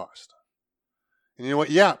matter the cost. And you know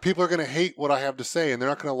what? Yeah, people are going to hate what I have to say, and they're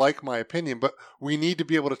not going to like my opinion, but we need to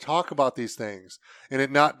be able to talk about these things and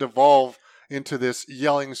it not devolve into this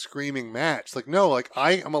yelling, screaming match. Like, no, like,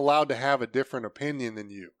 I am allowed to have a different opinion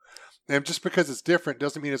than you. And just because it's different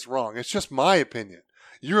doesn't mean it's wrong. It's just my opinion.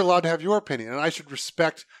 You're allowed to have your opinion, and I should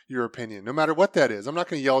respect your opinion, no matter what that is. I'm not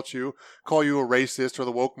going to yell at you, call you a racist or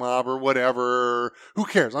the woke mob or whatever. Who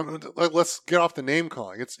cares? Let's get off the name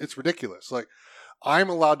calling. It's ridiculous. Like,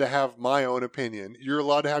 I'm allowed to have my own opinion. You're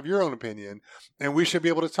allowed to have your own opinion, and we should be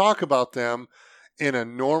able to talk about them in a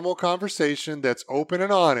normal conversation that's open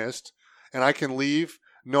and honest, and I can leave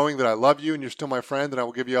knowing that I love you and you're still my friend and I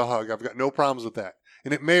will give you a hug. I've got no problems with that.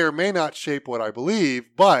 And it may or may not shape what I believe,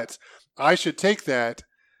 but I should take that,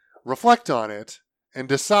 reflect on it, and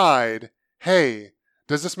decide, hey,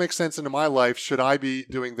 does this make sense into my life? Should I be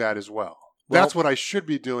doing that as well? That's what I should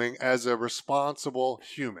be doing as a responsible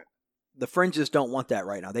human. The fringes don't want that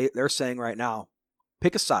right now. They're saying right now,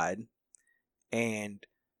 pick a side, and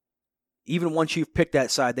even once you've picked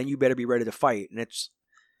that side, then you better be ready to fight. And it's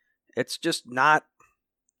just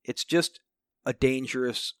a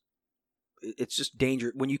dangerous. It's just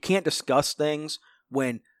dangerous when you can't discuss things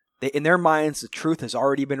when in their minds the truth has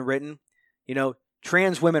already been written.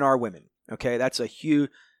 Trans women are women. Okay, that's a huge.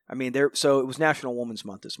 I mean, so it was National Women's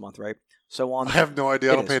Month this month, right? So I have no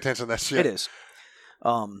idea. I don't pay attention to that shit. It is.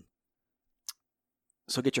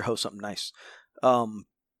 So get your host something nice. A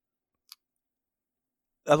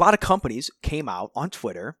lot of companies came out on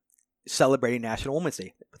Twitter celebrating National Women's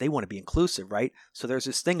Day, but they want to be inclusive, right? So there's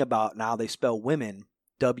this thing about now they spell women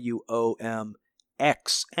WOMXN.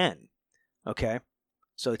 Okay,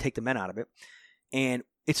 so they take the men out of it, and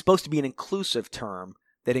it's supposed to be an inclusive term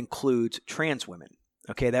that includes trans women.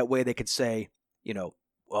 Okay, that way they could say,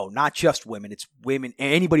 not just women, it's women,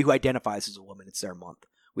 anybody who identifies as a woman, it's their month.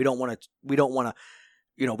 We don't want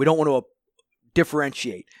to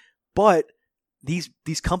differentiate. But these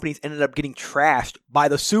companies ended up getting trashed by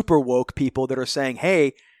the super woke people that are saying,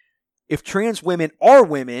 hey, if trans women are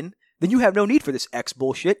women, then you have no need for this X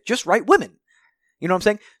bullshit. Just write women. You know what I'm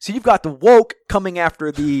saying? So you've got the woke coming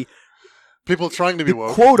after the people trying to be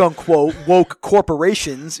woke, quote unquote woke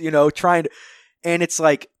corporations, trying to, and it's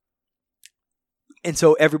like, and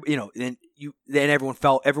so then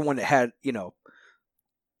everyone that had,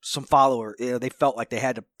 some follower, they felt like they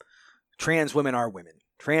had to, trans women are women.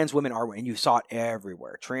 Trans women are women. And you saw it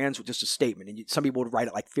everywhere. Trans was just a statement. And some people would write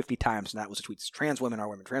it like 50 times, and that was a tweet. Trans women are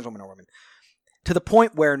women. Trans women are women. To the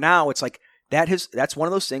point where now it's like, that's one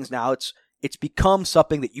of those things now. It's become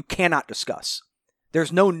something that you cannot discuss.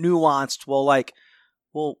 There's no nuanced, what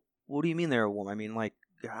do you mean they're a woman? I mean, like,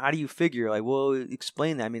 how do you figure? Like, well,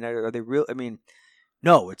 explain that. I mean, are they real? I mean,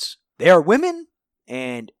 no, they are women,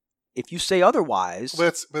 and if you say otherwise,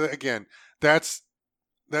 but again, that's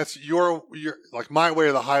your like my way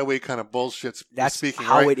or the highway kind of bullshit. That's speaking,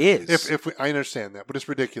 how right? It is. I understand that, but it's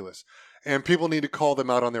ridiculous, and people need to call them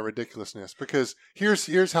out on their ridiculousness because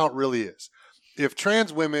here's how it really is. If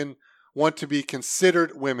trans women want to be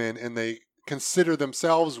considered women and they consider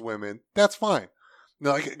themselves women, that's fine.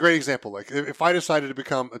 Now, like a great example, like if I decided to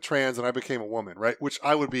become a trans and I became a woman, right, which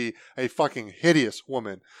I would be a fucking hideous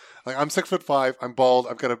woman. Like I'm 6'5", I'm bald,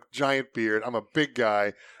 I've got a giant beard, I'm a big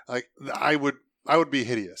guy. Like I would be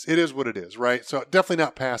hideous. It is what it is, right? So definitely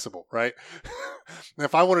not passable, right? And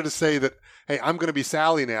if I wanted to say that, hey, I'm going to be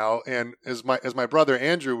Sally now, and as my brother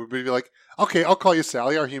Andrew would be like, okay, I'll call you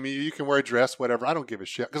Sally, I'll humor you, you can wear a dress, whatever. I don't give a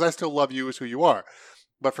shit because I still love you as who you are.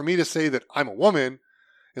 But for me to say that I'm a woman,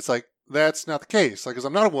 it's like, that's not the case. Like, because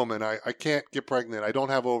I'm not a woman, I can't get pregnant. I don't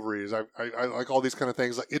have ovaries. I like all these kind of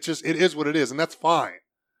things. Like, it is what it is, and that's fine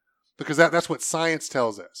because that's what science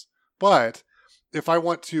tells us. But if I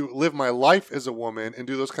want to live my life as a woman and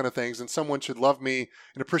do those kind of things, and someone should love me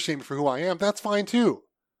and appreciate me for who I am, that's fine too.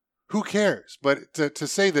 Who cares? But to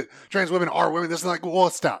say that trans women are women, this is like, well,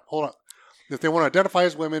 stop. Hold on. If they want to identify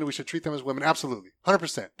as women, we should treat them as women. Absolutely,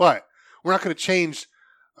 100%. But we're not going to change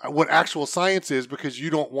what actual science is because you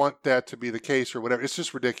don't want that to be the case or whatever. It's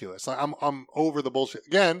just ridiculous. I'm over the bullshit.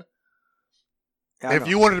 Again, if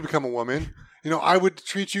you wanted to become a woman, I would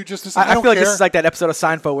treat you just as I feel like this is like that episode of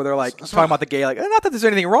Seinfeld where they're like talking about the gay, like, not that there's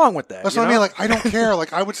anything wrong with that. That's what I mean. Like, I don't care.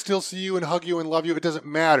 Like, I would still see you and hug you and love you. It doesn't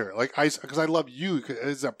matter. Like, because I love you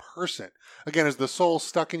as a person. Again, as the soul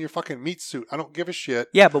stuck in your fucking meat suit. I don't give a shit.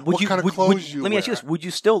 Yeah, but let me ask you this. Would you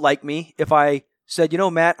still like me if I said,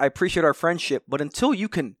 Matt, I appreciate our friendship, but until you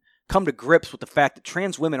can come to grips with the fact that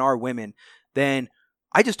trans women are women, then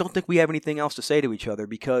I just don't think we have anything else to say to each other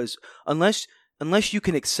because unless you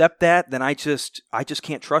can accept that, then I just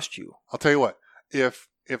can't trust you. I'll tell you what, if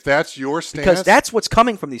that's your stance, because that's what's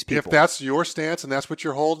coming from these people. If that's your stance and that's what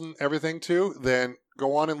you're holding everything to, then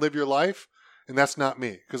go on and live your life. And that's not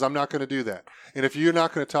me because I'm not going to do that. And if you're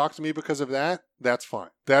not going to talk to me because of that, that's fine.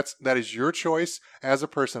 That is your choice as a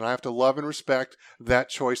person. I have to love and respect that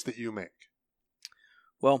choice that you make.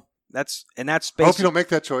 Well, that's I hope you don't make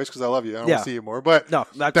that choice because I love you. I don't want to see you more. But no,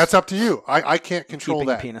 that's up to you. I can't control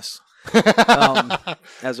that. Penis.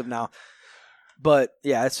 As of now. But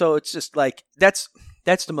yeah, so it's just like that's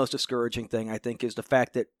the most discouraging thing I think is the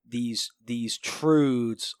fact that these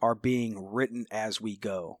truths are being written as we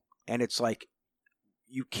go. And it's like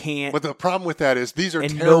you can't. But the problem with that is these are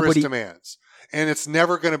terrorist demands, and it's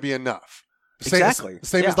never going to be enough. Exactly.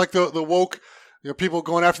 Same as like the woke, people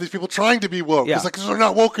going after these people trying to be woke. Yeah. It's like they're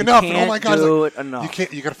not woke enough. And oh my god, do it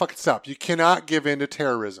enough. You got to fucking stop. You cannot give in to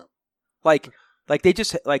terrorism. Like they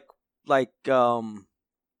just like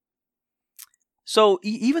so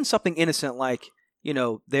even something innocent like, you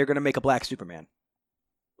know, they're going to make a black Superman.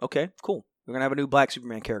 Okay, cool. We're going to have a new black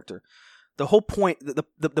Superman character. The whole point,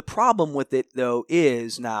 the problem with it, though,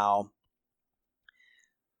 is now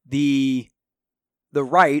the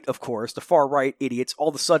right, of course, the far right idiots all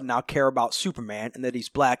of a sudden now care about Superman and that he's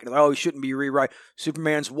black. And they're like, oh, he shouldn't be rewrite.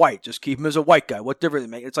 Superman's white. Just keep him as a white guy. What difference does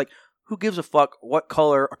it make? It's like, who gives a fuck what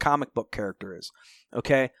color a comic book character is?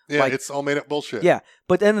 Okay? Yeah, like, it's all made up bullshit. Yeah,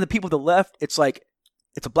 but then the people to the left, it's like,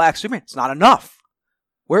 it's a black Superman. It's not enough.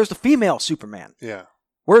 Where's the female Superman? Yeah.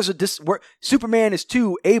 Where Superman is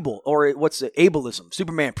too able, or what's it, ableism?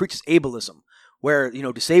 Superman preaches ableism, where, you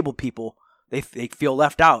know, disabled people, they feel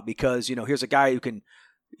left out because, you know, here's a guy who can,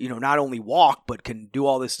 you know, not only walk but can do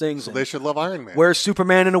all these things. So they should love Iron Man. Where's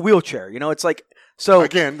Superman in a wheelchair? You know, it's like, so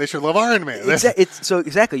again, they should love Iron Man. So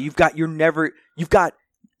exactly,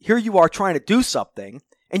 here you are trying to do something,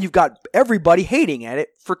 and you've got everybody hating at it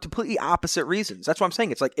for completely opposite reasons. That's what I'm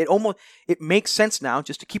saying. It's like it makes sense now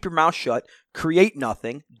just to keep your mouth shut, create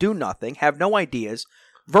nothing, do nothing, have no ideas,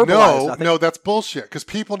 verbalize nothing. No, that's bullshit. Because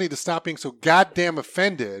people need to stop being so goddamn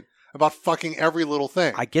offended about fucking every little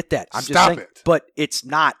thing. I get that. I'm Stop just saying, it. but it's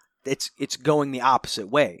not. It's going the opposite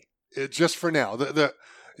way. Just for now, the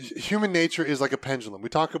human nature is like a pendulum. We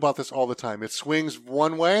talk about this all the time. It swings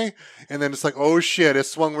one way, and then it's like, oh shit, it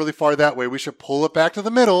swung really far that way. We should pull it back to the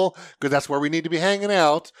middle because that's where we need to be hanging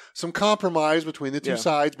out. Some compromise between the two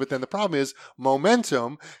sides. But then the problem is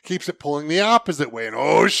momentum keeps it pulling the opposite way. And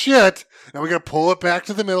oh shit, now we got to pull it back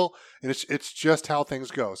to the middle. And it's just how things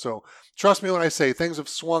go. So trust me when I say things have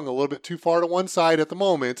swung a little bit too far to one side at the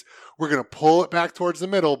moment. We're going to pull it back towards the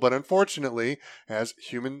middle. But unfortunately, as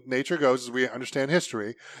human nature goes, as we understand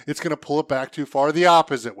history, it's going to pull it back too far the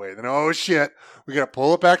opposite way. Then, oh shit, we got to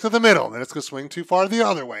pull it back to the middle. Then it's going to swing too far the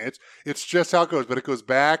other way. It's just how it goes. But it goes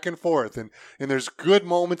back and forth. And there's good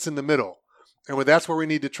moments in the middle. And that's where we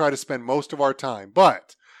need to try to spend most of our time.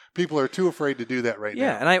 But people are too afraid to do that right now.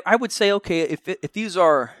 Yeah, and I would say, okay, if these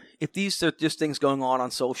are just things going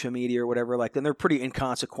on social media or whatever, like, then they're pretty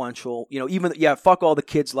inconsequential. You know, fuck all the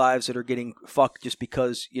kids' lives that are getting fucked just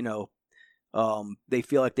because, you know, they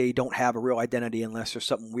feel like they don't have a real identity unless there's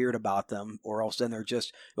something weird about them, or else then they're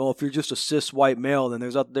just, if you're just a cis white male, then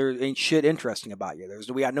there ain't shit interesting about you.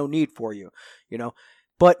 We got no need for you, you know.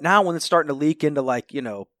 But now when it's starting to leak into, like, you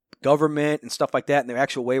know, government and stuff like that, and the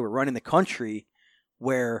actual way we're running the country,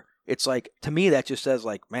 where it's like, to me, that just says,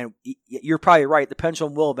 like, man, you're probably right. The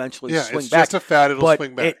pendulum will eventually swing back. Yeah, it's just a fad. It'll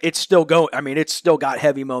swing back. It's still going. I mean, it's still got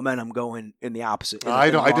heavy momentum going in the opposite.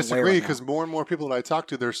 I disagree, because more and more people that I talk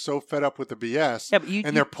to, they're so fed up with the BS,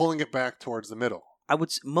 and they're pulling it back towards the middle.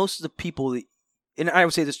 Most of the people, and I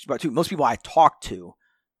would say this about too, most people I talk to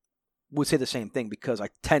would say the same thing, because I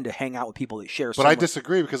tend to hang out with people that share. But I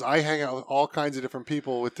disagree, because I hang out with all kinds of different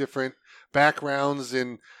people with different backgrounds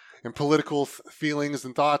and political feelings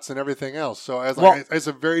and thoughts and everything else. So as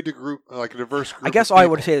a very a diverse group, I guess all I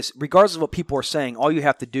would say is, regardless of what people are saying, all you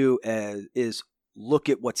have to do is look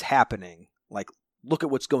at what's happening, like look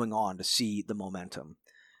at what's going on to see the momentum.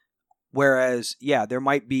 Whereas, there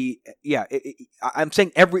might be, I'm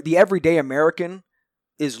saying the everyday American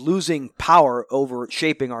is losing power over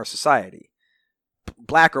shaping our society,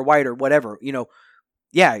 black or white or whatever. You know,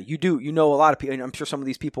 you do. You know, a lot of people, and I'm sure some of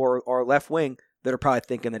these people are left wing, that are probably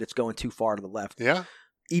thinking that it's going too far to the left. Yeah.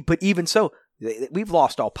 But even so, we've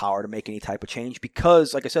lost all power to make any type of change,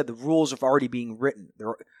 because, like I said, the rules have already been written.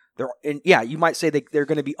 You might say they're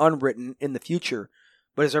going to be unwritten in the future,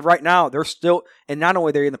 but as of right now, they're still, and not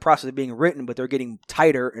only they're in the process of being written, but they're getting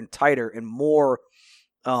tighter and tighter and more.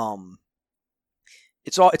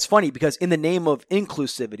 It's funny, because in the name of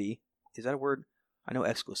inclusivity, is that a word? I know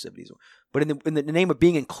exclusivity is, but in the name of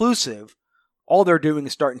being inclusive, all they're doing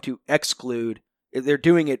is starting to exclude. They're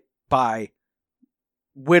doing it by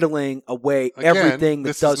whittling away everything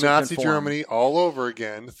that doesn't conform. This is Nazi Germany all over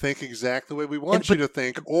again. Think exactly the way we want you to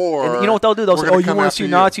think, or... And you know what they'll do? They'll say, oh, you want to see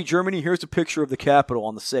Nazi Germany? Here's a picture of the Capitol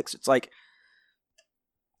on the 6th. It's like...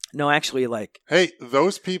 No, actually, like... Hey,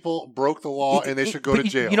 those people broke the law, and they should go to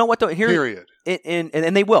jail. You know what, though? Period. And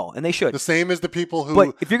they will, and they should. The same as the people who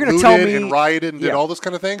but if you're gonna tell me, and rioted and did all those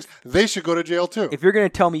kind of things, they should go to jail, too. If you're going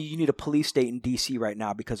to tell me you need a police state in D.C. right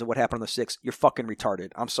now because of what happened on the 6th, you're fucking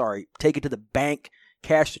retarded. I'm sorry. Take it to the bank,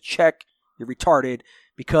 cash the check. You're retarded,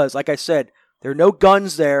 because, like I said, there are no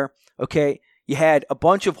guns there, okay? You had a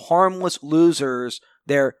bunch of harmless losers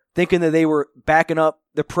there thinking that they were backing up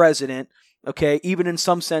the president, okay? Even in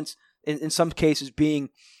some sense, in some cases being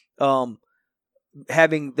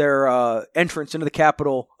having their entrance into the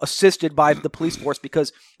Capitol assisted by the police force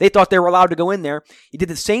because they thought they were allowed to go in there. You did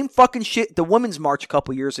the same fucking shit at the Women's March a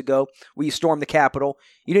couple years ago where you stormed the Capitol.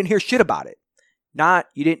 You didn't hear shit about it.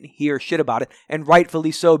 You didn't hear shit about it, and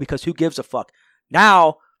rightfully so, because who gives a fuck?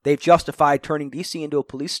 Now they've justified turning D.C. into a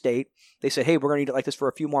police state. They said, hey, we're going to need it like this for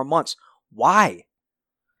a few more months. Why?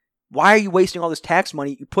 Why are you wasting all this tax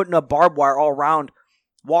money? You're putting up barbed wire all around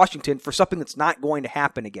Washington for something that's not going to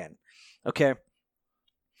happen again. Okay?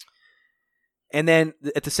 And then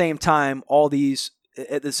at the same time, all these,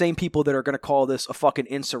 the same people that are going to call this a fucking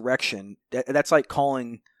insurrection, that's like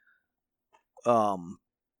calling, I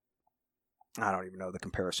don't even know the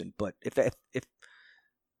comparison, but if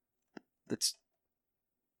that's,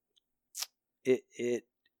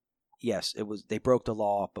 yes, it was, they broke the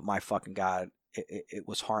law, but my fucking God, it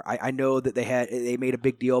was hard. I know that they made a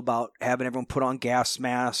big deal about having everyone put on gas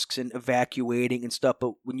masks and evacuating and stuff,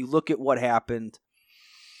 but when you look at what happened,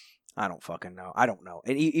 I don't fucking know. I don't know.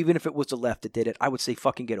 And even if it was the left that did it, I would say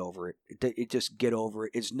fucking get over it. It just get over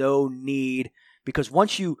it. It's no need, because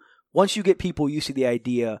once you get people used to the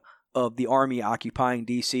idea of the army occupying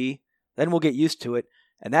DC, then we'll get used to it,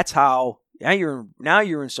 and that's how. Now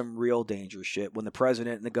you're in some real danger shit when the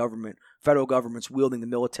president and the government, federal government's wielding the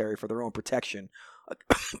military for their own protection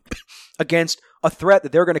against a threat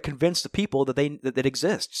that they're going to convince the people that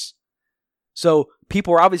exists. So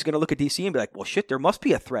people are obviously going to look at DC and be like, well, shit, there must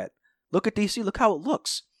be a threat. Look at DC. Look how it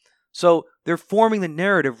looks. So they're forming the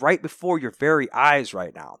narrative right before your very eyes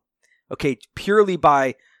right now. Okay, purely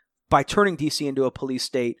by turning DC into a police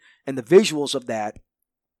state and the visuals of that,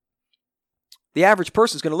 the average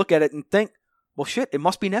person is going to look at it and think, well, shit, it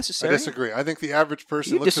must be necessary. I disagree. I think the average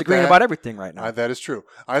person You're looks at disagreeing that, about everything right now. that is true.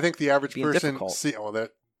 I think the average Being person difficult.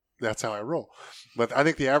 that's how I roll. But I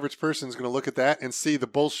think the average person is going to look at that and see the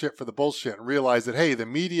bullshit for the bullshit and realize that, hey, the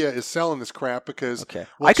media is selling this crap because okay.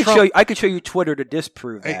 well, I could show you Twitter to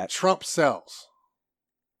disprove that. Trump sells.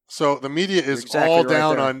 So the media is exactly all right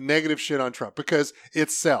down there. on negative shit on Trump because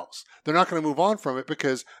it sells. They're not going to move on from it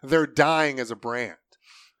because they're dying as a brand.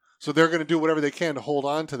 So they're going to do whatever they can to hold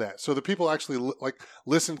on to that. So the people actually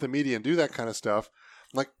listen to the media and do that kind of stuff.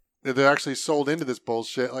 Like they're actually sold into this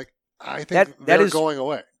bullshit. Like I think they're going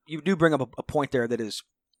away. You do bring up a point there that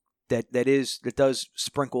does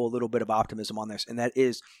sprinkle a little bit of optimism on this, and that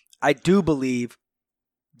is, I do believe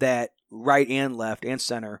that right and left and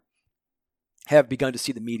center have begun to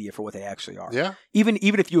see the media for what they actually are. Yeah. Even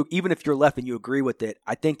if you're left and you agree with it,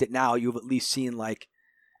 I think that now you've at least seen like,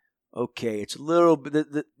 okay, it's a little bit,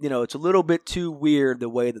 it's a little bit too weird the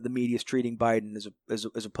way that the media is treating Biden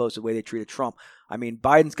as opposed to the way they treated Trump. I mean,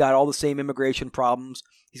 Biden's got all the same immigration problems.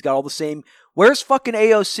 He's got all the same. Where's fucking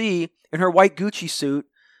AOC in her white Gucci suit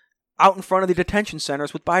out in front of the detention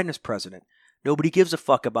centers with Biden as president? Nobody gives a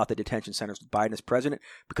fuck about the detention centers with Biden as president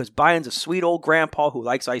because Biden's a sweet old grandpa who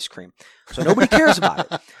likes ice cream. So nobody cares about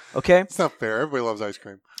it. Okay? It's not fair. Everybody loves ice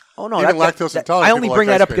cream. Oh no, even lactose intolerant. I only bring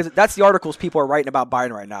that up because that's the articles people are writing about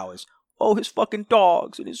Biden right now. Is his fucking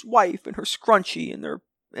dogs and his wife and her scrunchie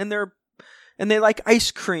and they like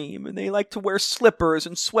ice cream and they like to wear slippers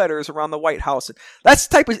and sweaters around the White House. That's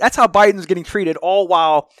how Biden's getting treated. All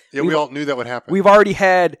while we all knew that would happen. We've already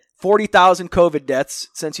had 40,000 COVID deaths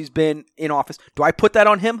since he's been in office. Do I put that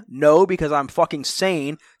on him? No, because I'm fucking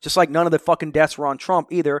sane. Just like none of the fucking deaths were on Trump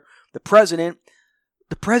either. The president,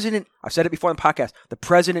 I've said it before in the podcast, the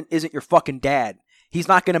president isn't your fucking dad. He's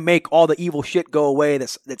not going to make all the evil shit go away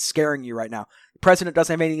that's scaring you right now. The president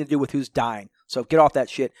doesn't have anything to do with who's dying. So get off that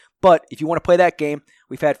shit. But if you want to play that game,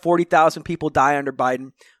 we've had 40,000 people die under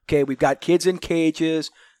Biden. Okay, we've got kids in cages.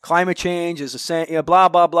 Climate change is blah,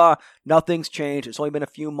 blah, blah. Nothing's changed. It's only been a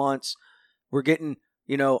few months. We're getting,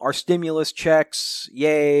 our stimulus checks.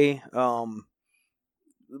 Yay. Our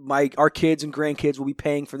kids and grandkids will be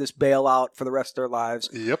paying for this bailout for the rest of their lives.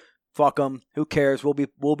 Yep. Fuck them. Who cares?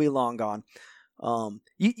 We'll be long gone.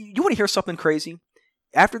 You want to hear something crazy?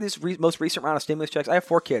 After this most recent round of stimulus checks, I have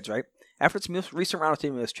 4 kids, right? After this most recent round of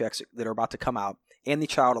stimulus checks that are about to come out, and the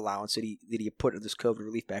child allowance that he put in this COVID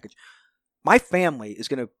relief package, my family is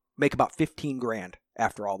going to make about $15,000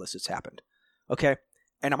 after all this has happened. Okay,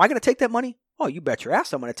 and am I going to take that money? Oh, you bet your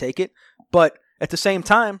ass I'm going to take it. But at the same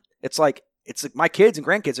time, it's like my kids and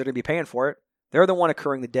grandkids are going to be paying for it. They're the one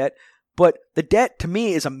incurring the debt. But the debt to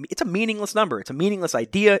me it's a meaningless number. It's a meaningless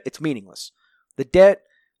idea. It's meaningless. The debt,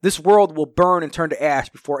 this world will burn and turn to ash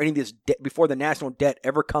before any of this before the national debt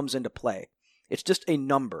ever comes into play. It's just a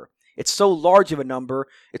number. It's so large of a number.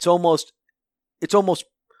 It's almost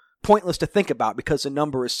pointless to think about because the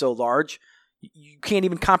number is so large. You can't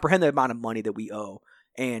even comprehend the amount of money that we owe.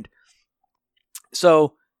 And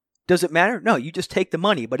so Does it matter? No, you just take the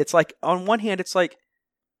money. But it's like, on one hand, it's like,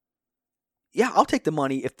 yeah, I'll take the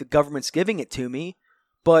money if the government's giving it to me,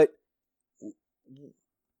 but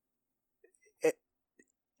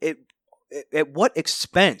at what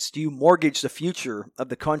expense do you mortgage the future of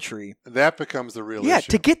the country? That becomes the real issue. Yeah,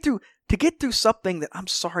 to get through something that, I'm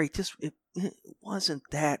sorry, just it wasn't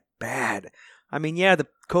that bad. I mean, yeah, the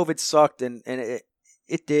COVID sucked and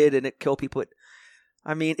it did, and it killed people.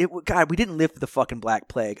 I mean, God, we didn't live through the fucking Black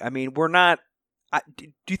Plague. I mean, we're not. Do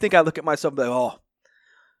you think I look at myself and be like, oh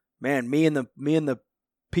man, me and the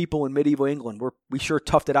people in medieval England, we sure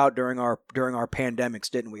toughed it out during our pandemics,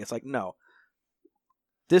 didn't we? It's like, no.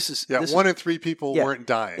 This is one in 3 people weren't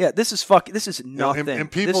dying. Yeah, this is nothing. And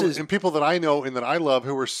people that I know and that I love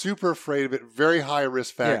who were super afraid of it, very high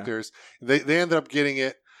risk factors. Yeah. They ended up getting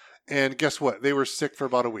it, and guess what? They were sick for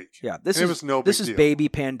about a week. Yeah, it was no big deal. This is baby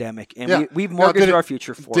pandemic, and we've mortgaged our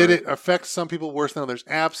future for it. Did it affect some people worse than others?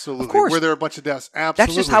 Absolutely. Of course. Were there a bunch of deaths?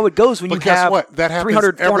 Absolutely. That's just how it goes when you have what? That happens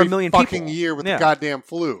 300, 400 every million fucking people. year with the goddamn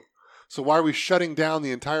flu. So why are we shutting down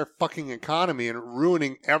the entire fucking economy and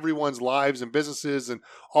ruining everyone's lives and businesses and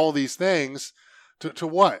all these things? To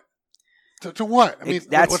what? To what? I mean,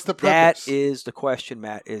 what's the purpose? That is the question,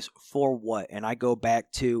 Matt, is for what? And I go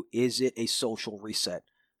back to, is it a social reset?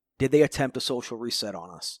 Did they attempt a social reset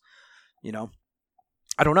on us? You know?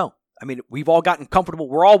 I don't know. I mean, we've all gotten comfortable.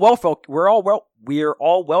 We're all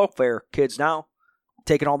welfare kids now,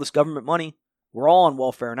 taking all this government money. We're all on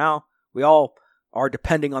welfare now. We all are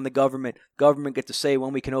depending on the government. Government get to say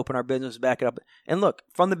when we can open our business, back it up. And look,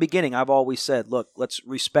 from the beginning, I've always said, look, let's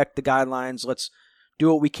respect the guidelines. Let's do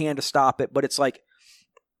what we can to stop it. But it's like,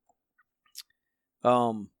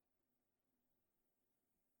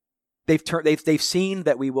 they've seen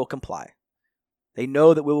that we will comply. They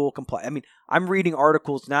know that we will comply. I mean, I'm reading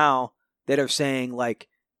articles now that are saying, like,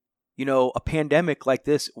 you know, a pandemic like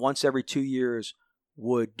this once every 2 years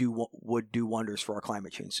would do wonders for our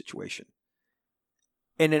climate change situation.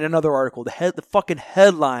 And in another article, the fucking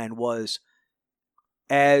headline was,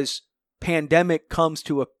 as pandemic comes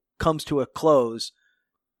to a close,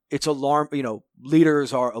 it's alarm. You know,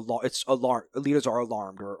 leaders are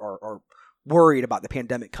alarmed or worried about the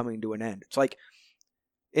pandemic coming to an end. It's like,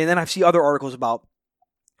 and then I see other articles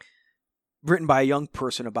written by a young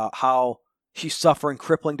person about how she's suffering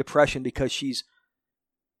crippling depression because she's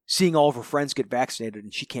seeing all of her friends get vaccinated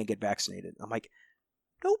and she can't get vaccinated. I'm like,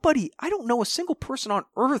 I don't know a single person on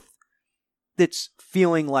earth that's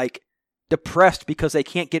feeling like depressed because they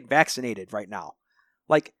can't get vaccinated right now.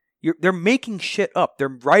 Like, they're making shit up. They're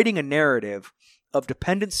writing a narrative of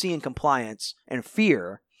dependency and compliance and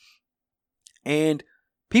fear, and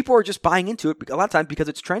people are just buying into it a lot of times because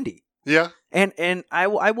it's trendy. Yeah. And I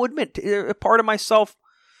will admit, a part of myself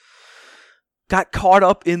got caught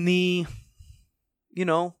up in the, you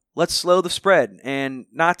know, let's slow the spread. And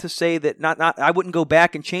not to say that I wouldn't go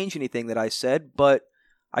back and change anything that I said, but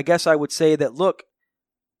I guess I would say that, look,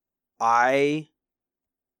 I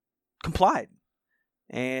complied.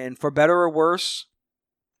 And for better or worse,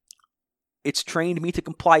 it's trained me to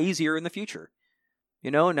comply easier in the future.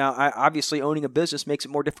 You know, now obviously owning a business makes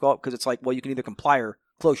it more difficult because it's like, well, you can either comply or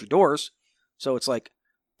close your doors. So it's like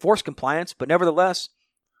forced compliance, but nevertheless,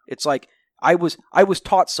 it's like I was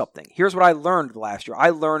taught something. Here's what I learned last year. I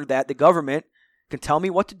learned that the government can tell me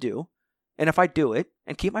what to do, and if I do it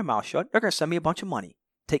and keep my mouth shut, they're going to send me a bunch of money,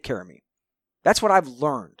 take care of me. That's what I've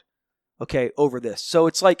learned, okay, over this. So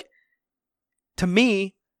it's like, to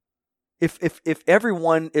me, if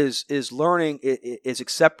everyone is learning, is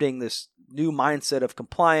accepting this new mindset of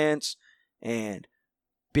compliance and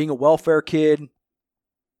being a welfare kid,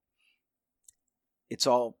 it's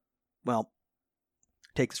all, well,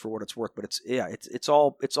 take this for what it's worth, but it's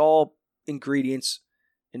all ingredients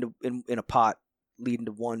in a pot leading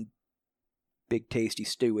to one big tasty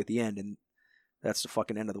stew at the end, and that's the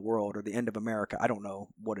fucking end of the world or the end of America. I don't know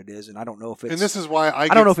what it is, and I don't know if it's. And this is why I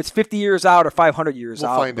don't know if it's 50 years out or 500 years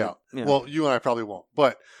out. We'll find out. You know. Well, you and I probably won't,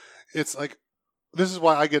 but it's like, this is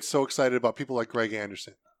why I get so excited about people like Greg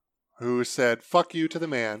Anderson, who said "fuck you" to the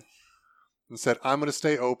man, and said, "I'm going to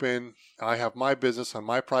stay open. I have my business on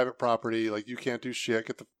my private property. Like, you can't do shit.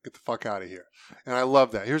 Get the fuck out of here." And I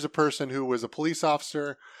love that. Here's a person who was a police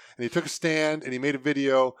officer, and he took a stand, and he made a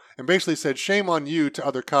video, and basically said, "Shame on you" to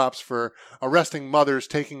other cops for arresting mothers,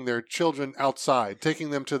 taking their children outside, taking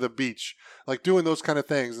them to the beach, like doing those kind of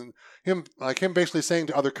things. And him basically saying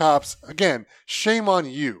to other cops, again, "Shame on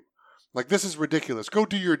you. Like, this is ridiculous. Go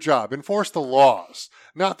do your job. Enforce the laws,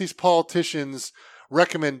 not these politicians'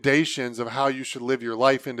 recommendations of how you should live your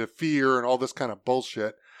life into fear and all this kind of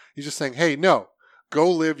bullshit." He's just saying, hey, no,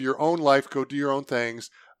 go live your own life. Go do your own things.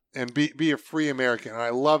 and be a free American. And I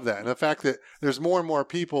love that. And the fact that there's more and more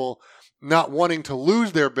people not wanting to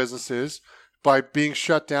lose their businesses by being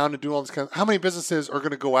shut down and doing all this kind of, how many businesses are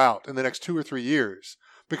going to go out in the next 2 or 3 years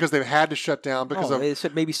because they've had to shut down because of, they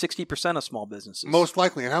said maybe 60% of small businesses. Most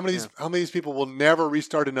likely. And how many of these people will never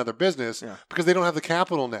restart another business because they don't have the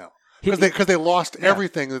capital now? Because they lost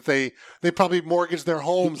everything, that they probably mortgaged their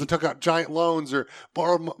homes and took out giant loans or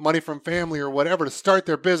borrowed money from family or whatever to start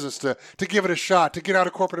their business, to give it a shot, to get out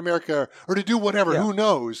of corporate America or to do whatever. Who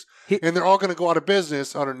knows? And they're all going to go out of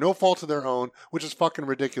business under no fault of their own, which is fucking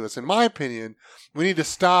ridiculous. In my opinion, we need to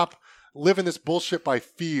stop living this bullshit by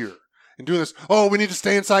fear and doing this, oh, we need to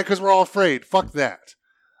stay inside because we're all afraid. Fuck that.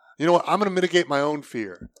 You know what? I'm going to mitigate my own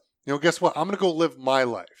fear. You know, guess what? I'm going to go live my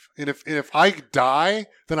life. And if I die,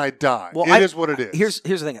 then I die. Well, it is what it is.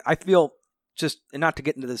 Here's the thing. I feel and not to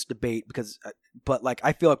get into this debate but like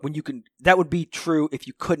I feel like that would be true if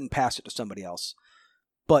you couldn't pass it to somebody else.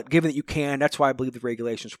 But given that you can, that's why I believe the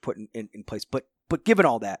regulations were put in place. But given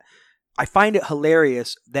all that, I find it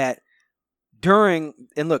hilarious that and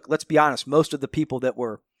look, let's be honest, most of the people that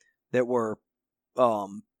were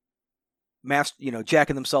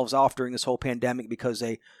jacking themselves off during this whole pandemic because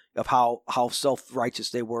of how self-righteous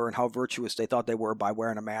they were and how virtuous they thought they were by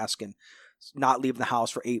wearing a mask and not leaving the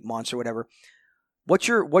house for 8 months or whatever. What's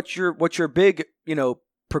your big,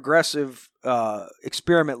 progressive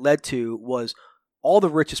experiment led to was all the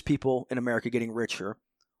richest people in America getting richer,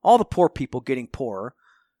 all the poor people getting poorer,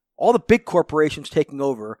 all the big corporations taking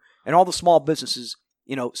over, and all the small businesses,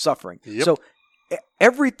 suffering. Yep. So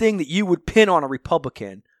everything that you would pin on a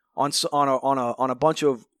Republican, on a bunch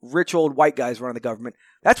of rich old white guys running the government,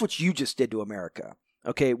 that's what you just did to America.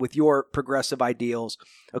 Okay, with your progressive ideals.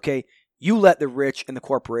 Okay, you let the rich and the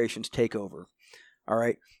corporations take over. All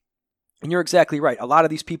right, and you're exactly right. A lot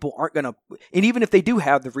of these people aren't going to, and even if they do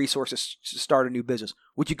have the resources to start a new business,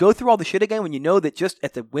 would you go through all the shit again when you know that just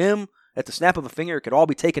at the whim, at the snap of a finger, it could all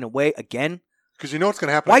be taken away again? Because you know it's going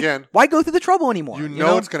to happen again. Why go through the trouble anymore? You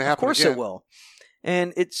know it's going to happen again. Of course it will.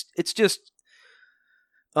 And it's just,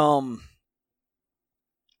 I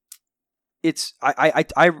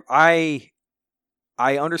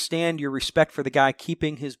understand your respect for the guy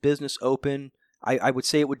keeping his business open. I would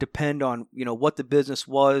say it would depend on, what the business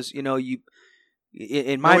was. No, it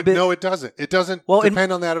doesn't. It doesn't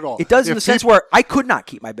depend on that at all. It does in the sense where I could not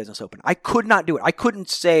keep my business open. I could not do it. I couldn't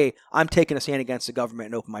say I'm taking a stand against the government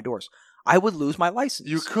and open my doors. I would lose my license.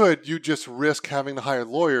 You could. You just risk having to hire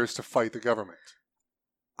lawyers to fight the government.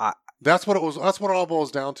 That's what it was. That's what it all boils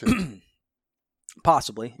down to.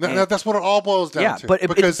 Possibly. That's what it all boils down to.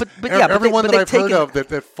 Because everyone that I've heard of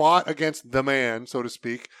that fought against the man, so to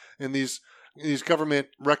speak, in these government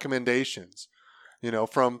recommendations,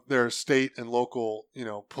 from their state and local,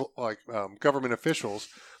 government officials,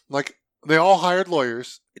 like they all hired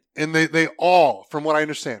lawyers, and they all, from what I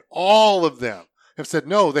understand, all of them have said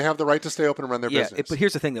no. They have the right to stay open and run their business. But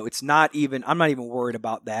here's the thing, though: I'm not even worried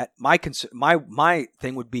about that. My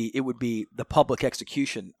thing would be the public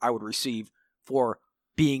execution I would receive for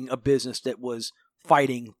being a business that was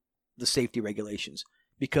fighting the safety regulations,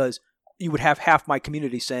 because you would have half my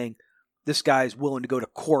community saying this guy's willing to go to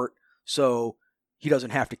court so he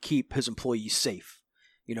doesn't have to keep his employees safe.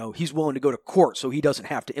 He's willing to go to court so he doesn't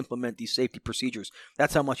have to implement these safety procedures.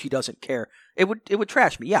 That's how much he doesn't care. It would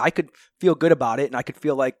trash me. Yeah, I could feel good about it, and I could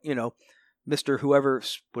feel like, Mr. Whoever,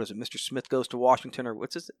 what is it, Mr. Smith Goes to Washington, or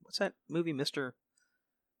what's that movie, Mr.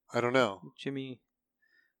 I don't know. Jimmy,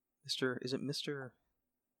 is it Mr.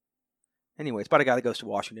 Anyway, it's about a guy that goes to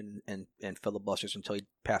Washington and filibusters until he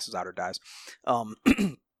passes out or dies.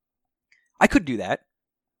 I could do that,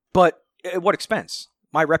 but at what expense?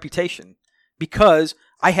 My reputation. Because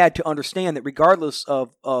I had to understand that regardless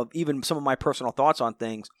of even some of my personal thoughts on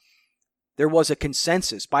things, there was a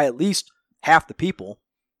consensus by at least half the people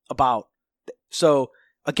about. So,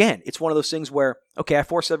 again, it's one of those things where, okay, I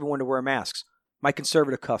force everyone to wear masks. My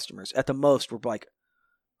conservative customers, at the most, were like,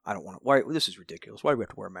 I don't want to. Why? This is ridiculous. Why do we have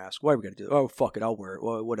to wear a mask? Why are we going to do it? Oh, fuck it. I'll wear it.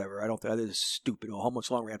 Well, whatever. I don't think this is stupid. Oh, how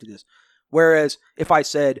much longer we have to do this? Whereas if I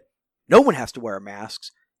said no one has to wear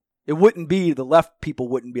masks, it wouldn't be, the left people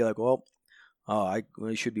wouldn't be like, well, I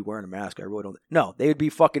really should be wearing a mask. I really don't. No, they would be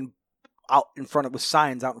fucking out in front of, with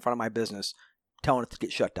signs out in front of my business telling it to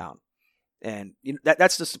get shut down. And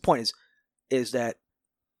that's just the point is that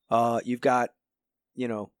you've got,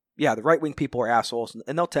 the right-wing people are assholes,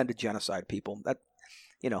 and they'll tend to genocide people. That,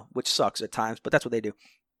 which sucks at times, but that's what they do.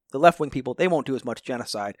 The left-wing people, they won't do as much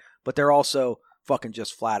genocide, but they're also fucking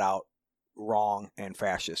just flat out wrong and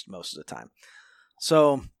fascist most of the time.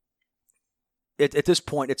 So at this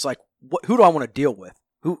point, it's like, who do I want to deal with?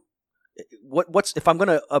 What's if I'm going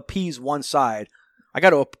to appease one side, I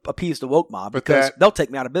got to appease the woke mob But because they'll take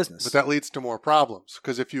me out of business. But that leads to more problems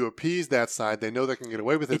because if you appease that side, they know they can get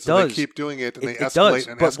away with it, It so does. they keep doing it and they It escalate does.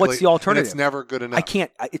 and But escalate. what's the alternative? And it's never good enough. I can't.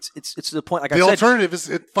 It's to the point. Like the I said, alternative is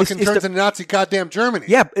it fucking it's turns into Nazi goddamn Germany.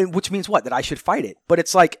 yeah, which means what? That I should fight it. But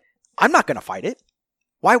it's like I'm not going to fight it.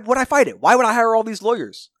 Why would I fight it? Why would I hire all these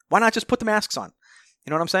lawyers? Why not just put the masks on?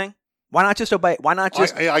 You know what I'm saying? Why not just obey? Why not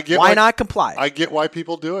just? I get why not comply? I get why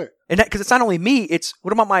people do it. And because it's not only me. It's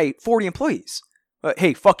what about my 40 employees?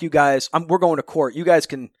 Hey, fuck you guys. We're going to court. You guys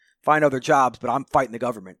can find other jobs, but I'm fighting the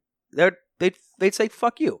government. They'd say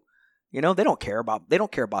fuck you. You know, they don't care about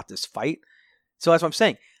this fight. So that's what I'm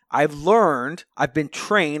saying. I've been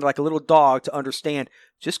trained like a little dog to understand.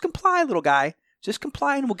 Just comply, little guy. Just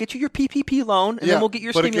comply, and we'll get you your PPP loan, and then we'll get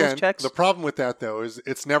your stimulus checks. The problem with that, though, is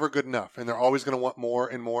it's never good enough, and they're always going to want more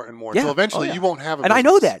and more and more. Yeah. Until eventually, you won't have a And business. I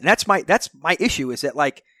know that. And that's my issue is that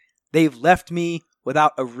like they've left me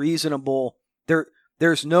without a reasonable.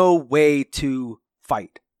 There's no way to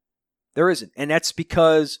fight. There isn't, and that's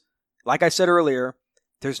because, like I said earlier,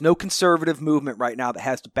 there's no conservative movement right now that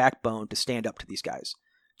has the backbone to stand up to these guys.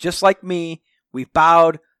 Just like me, we've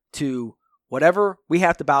bowed to whatever we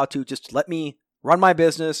have to bow to. Just let me run my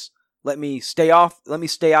business. Let me stay out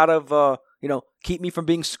of, keep me from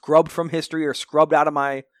being scrubbed from history or scrubbed out of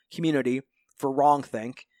my community for wrong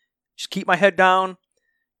think. Just keep my head down,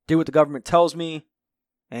 do what the government tells me,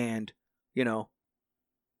 and,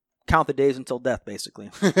 count the days until death, basically.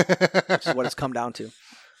 Which is what it's come down to.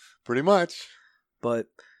 Pretty much. But,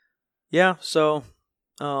 yeah, so,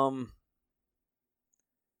 man,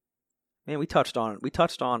 we touched on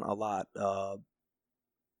a lot,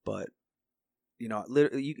 but,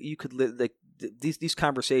 you could like these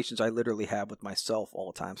conversations I literally have with myself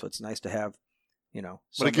all the time. So it's nice to have,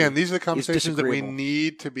 But again, these are the conversations that we disagreeable.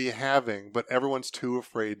 need to be having, but everyone's too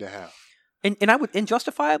afraid to have. And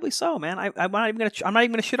justifiably so, man. I'm not even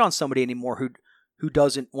gonna shit on somebody anymore who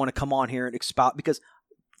doesn't want to come on here and expound, because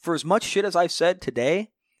for as much shit as I've said today,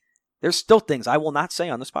 there's still things I will not say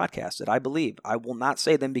on this podcast that I believe. I will not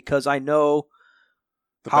say them because I know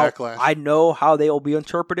Backlash. I know how they will be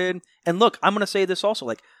interpreted. And look, I'm going to say this also.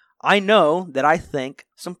 Like, I know that I think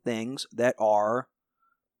some things that are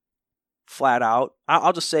flat out,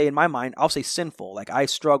 I'll just say in my mind, I'll say sinful. Like, I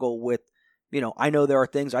struggle with, I know there are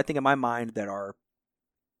things I think in my mind that are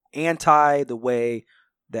anti the way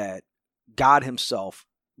that God himself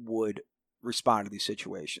would respond to these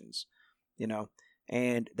situations,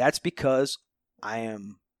 and that's because I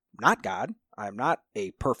am not God. I am not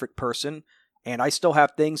a perfect person. And I still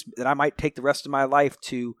have things that I might take the rest of my life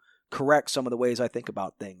to correct some of the ways I think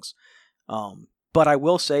about things. But I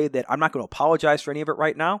will say that I'm not going to apologize for any of it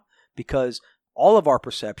right now, because all of our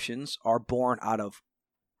perceptions are born out of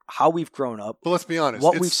how we've grown up. But let's be honest.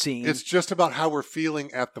 What we've seen. It's just about how we're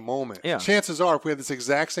feeling at the moment. Yeah. Chances are, if we had this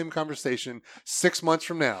exact same conversation 6 months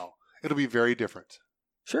from now, it'll be very different.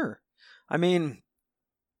 Sure. I mean,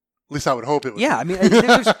 at least I would hope it would. Yeah, I mean,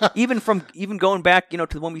 there's, even going back,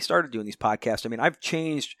 to when we started doing these podcasts. I mean, I've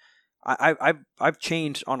changed. I've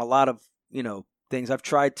changed on a lot of things. I've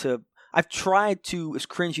tried to, as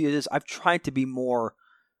cringy as it is, I've tried to be more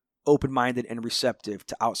open-minded and receptive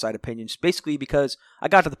to outside opinions. Basically, because I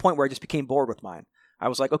got to the point where I just became bored with mine. I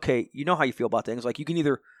was like, okay, you know how you feel about things. Like, you can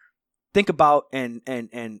either think about and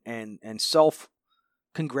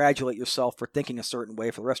self-congratulate yourself for thinking a certain way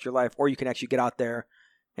for the rest of your life, or you can actually get out there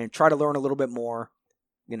and try to learn a little bit more,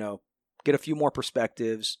 get a few more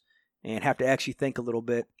perspectives, and have to actually think a little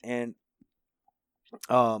bit. And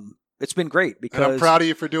it's been great because and I'm proud of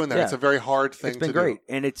you for doing that. Yeah, it's a very hard thing to do. It's been great.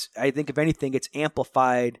 And I think if anything, it's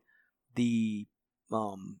amplified the,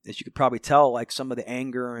 as you could probably tell, like some of the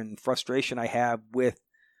anger and frustration I have with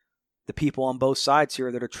the people on both sides here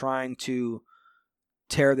that are trying to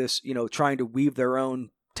tear this, trying to weave their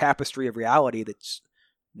own tapestry of reality that's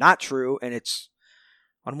not true. And it's,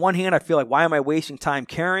 on one hand, I feel like, why am I wasting time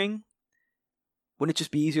caring? Wouldn't it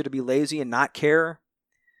just be easier to be lazy and not care?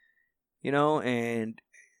 And,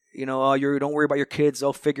 oh, don't worry about your kids.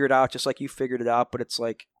 They'll figure it out just like you figured it out. But it's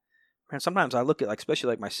like, man, sometimes I look at, like, especially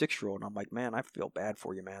like my 6-year-old, and I'm like, man, I feel bad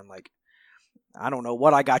for you, man. Like, I don't know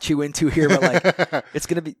what I got you into here, but like, it's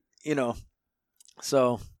going to be,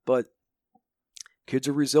 so, but kids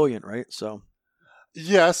are resilient, right? So.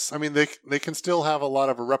 Yes, I mean they can still have a lot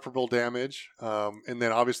of irreparable damage, and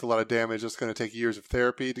then obviously a lot of damage that's going to take years of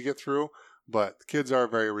therapy to get through. But kids are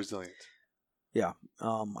very resilient. Yeah,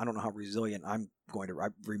 I don't know how resilient I'm going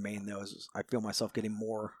to remain though. As I feel myself getting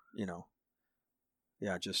more,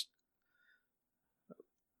 just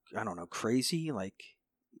I don't know, crazy. Like,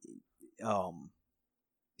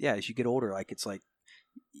 as you get older, like it's like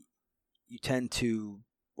you tend to,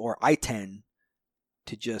 or I tend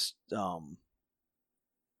to just kind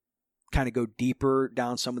of go deeper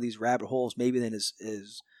down some of these rabbit holes, maybe than is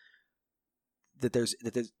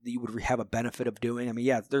that you would have a benefit of doing. I mean,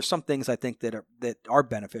 yeah, there's some things I think that are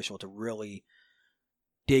beneficial to really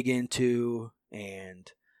dig into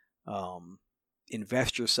and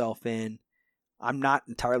invest yourself in. I'm not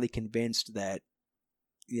entirely convinced that,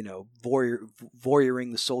 you know,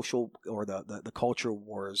 voyeuring the social or the culture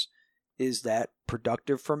wars is that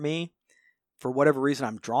productive for me. For whatever reason,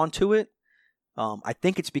 I'm drawn to it. I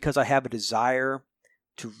think it's because I have a desire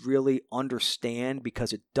to really understand,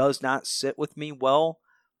 because it does not sit with me well,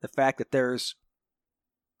 the fact that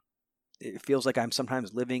it feels like I'm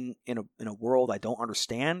sometimes living in a world I don't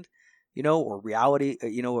understand, you know, or reality,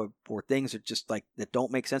 you know, or things that just like that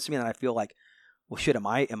don't make sense to me, and I feel like, well, shit, am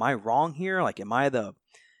I wrong here? Like, am I the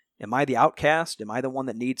outcast? Am I the one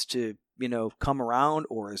that needs to, you know, come around,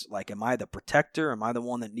 or am I the protector? Am I the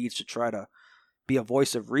one that needs to try to be a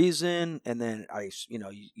voice of reason? And then you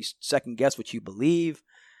second guess what you believe,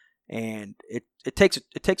 and it takes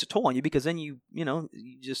a toll on you, because then you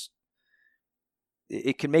just,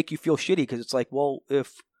 it can make you feel shitty, because it's like, well,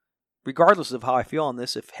 if regardless of how I feel on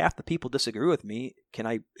this, if half the people disagree with me,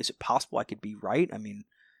 is it possible I could be right? I mean,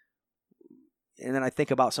 and then I think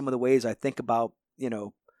about some of the ways I think about, you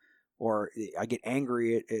know, or I get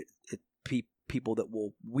angry at people that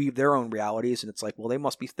will weave their own realities, and it's like, well, they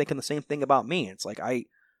must be thinking the same thing about me. And it's like, I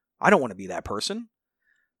don't want to be that person.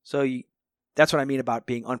 So that's what I mean about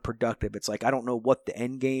being unproductive. It's like, I don't know what the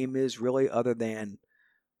end game is really, other than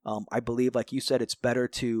I believe, like you said, it's better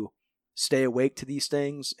to stay awake to these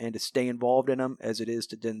things and to stay involved in them as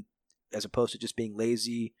opposed to just being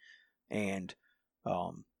lazy and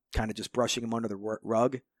kind of just brushing them under the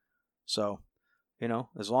rug. So, you know,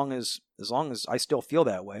 as long as I still feel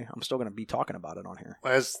that way, I'm still going to be talking about it on here.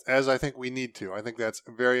 As I think we need to. I think that's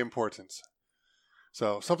very important.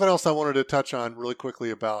 So something else I wanted to touch on really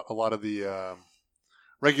quickly about a lot of the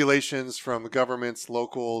regulations from the governments,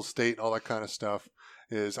 local, state, all that kind of stuff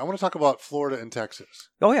is I want to talk about Florida and Texas.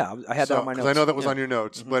 Oh, yeah. I had that on my notes. Because I know that was on your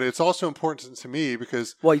notes. Mm-hmm. But it's also important to me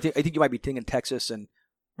because... Well, I think you might be thinking Texas and...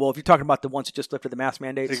 Well, if you're talking about the ones that just lifted the mask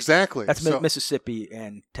mandates. Exactly. That's Mississippi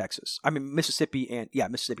and Texas. I mean, Mississippi and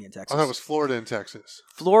Texas. I thought it was Florida and Texas.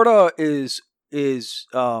 Florida is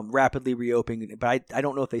rapidly reopening, but I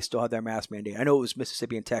don't know if they still have their mask mandate. I know it was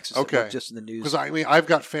Mississippi and Texas. Okay. Just in the news. Because I mean, I've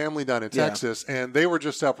got family down in Texas, and they were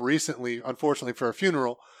just up recently, unfortunately, for a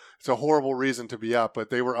funeral. It's a horrible reason to be up,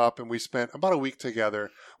 but they were up, and we spent about a week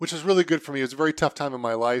together, which was really good for me. It was a very tough time in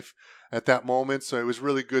my life at that moment, so it was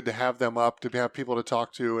really good to have them up, to have people to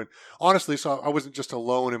talk to, and honestly, so I wasn't just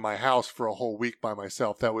alone in my house for a whole week by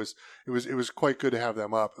myself. It was quite good to have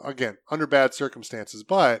them up, again, under bad circumstances,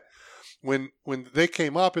 but when they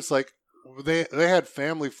came up, it's like they had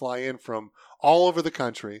family fly in from all over the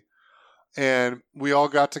country, and we all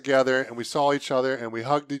got together and we saw each other and we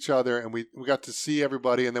hugged each other and we got to see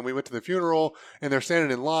everybody. And then we went to the funeral and they're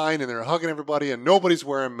standing in line and they're hugging everybody and nobody's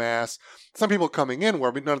wearing masks. Some people coming in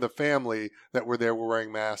were, but none of the family that were there were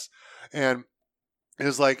wearing masks. And it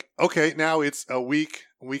was like, okay, now it's a week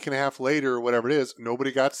and a half later or whatever it is.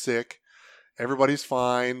 Nobody got sick. Everybody's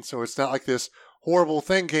fine. So it's not like this horrible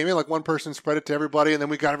thing came in, like one person spread it to everybody and then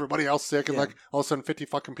we got everybody else sick and like all of a sudden 50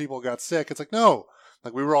 fucking people got sick. It's like, no.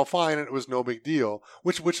 Like, we were all fine and it was no big deal,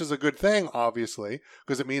 which is a good thing, obviously,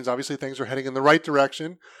 because it means obviously things are heading in the right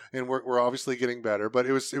direction and we're obviously getting better. But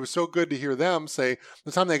it was so good to hear them say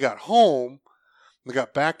the time they got home, they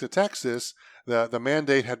got back to Texas, the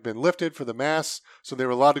mandate had been lifted for the masks, so they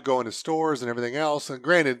were allowed to go into stores and everything else. And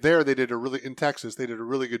granted, in Texas, they did a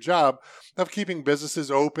really good job of keeping businesses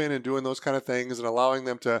open and doing those kind of things and allowing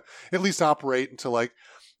them to at least operate until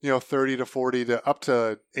 30 to 40 to up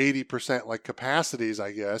to 80% like capacities,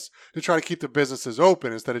 I guess, to try to keep the businesses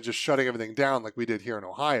open instead of just shutting everything down like we did here in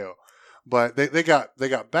Ohio. But they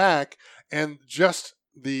got back, and just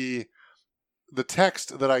the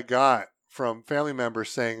text that I got from family members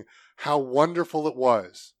saying how wonderful it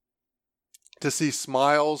was to see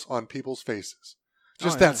smiles on people's faces.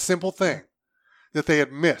 Just that simple thing that they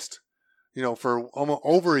had missed, for almost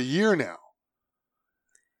over a year now.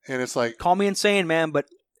 And it's like, call me insane, man, but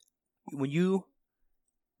when you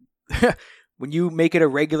make it a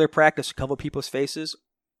regular practice to cover people's faces,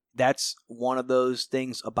 that's one of those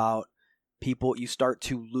things about people. You start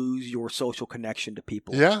to lose your social connection to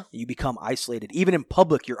people. Yeah. You become isolated. Even in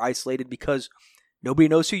public, you're isolated because nobody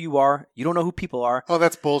knows who you are. You don't know who people are. Oh,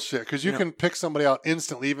 that's bullshit. Because you can pick somebody out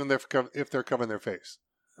instantly, even if they're covering their face.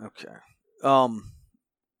 Okay.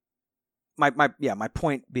 My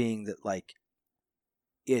point being that, like,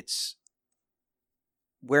 it's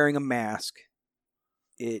wearing a mask.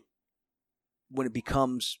 It when it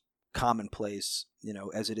becomes commonplace,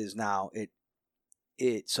 as it is now,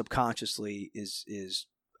 it subconsciously is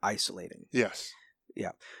isolating. Yes.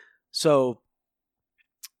 Yeah. So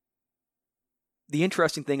the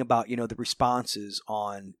interesting thing about, the responses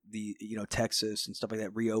on the, Texas and stuff like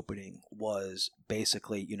that reopening was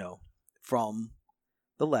basically, from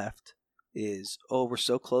the left is, oh, we're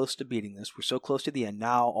so close to beating this. We're so close to the end.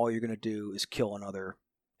 Now all you're going to do is kill another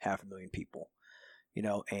 500,000 people,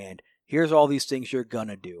 and here's all these things you're going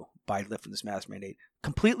to do by lifting this mask mandate,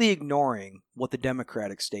 completely ignoring what the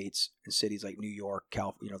Democratic states and cities like New York,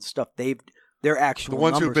 California, the stuff their actual the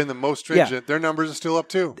ones numbers, who've been the most stringent, their numbers are still up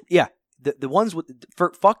too. Yeah. The ones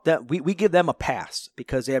fuck that, we give them a pass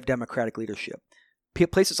because they have Democratic leadership.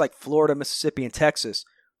 Places like Florida, Mississippi, and Texas,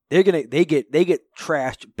 they get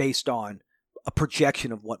trashed based on a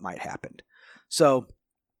projection of what might happen. So,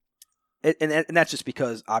 and that's just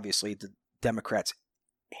because obviously the Democrats,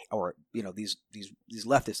 or these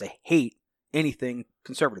leftists, they hate anything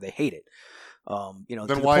conservative. They hate it.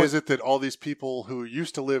 Then why is it that all these people who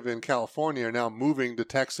used to live in California are now moving to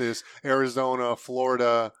Texas, Arizona,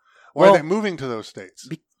 Florida? Why are they moving to those states?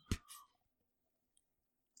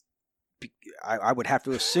 I would have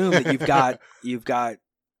to assume that you've got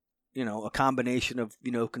a combination of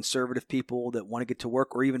conservative people that want to get to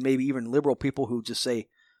work, or maybe even liberal people who just say,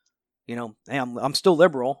 hey, I'm still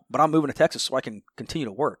liberal, but I'm moving to Texas so I can continue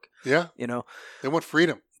to work. Yeah, they want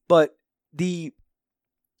freedom. But this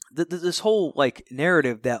whole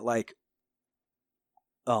narrative that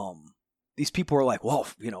these people are like, well,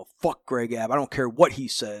 fuck Greg Abbott. I don't care what he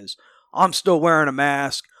says. I'm still wearing a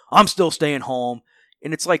mask. I'm still staying home.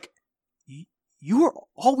 And it's like, you are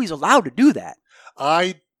always allowed to do that.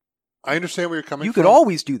 I understand where you're coming from. You could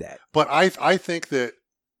always do that. But I think that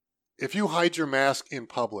if you hide your mask in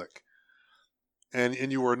public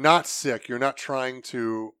and you are not sick, you're not trying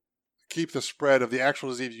to keep the spread of the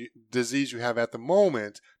actual disease you have at the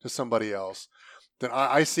moment to somebody else, then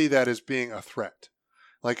I see that as being a threat.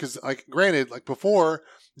 Because granted, before,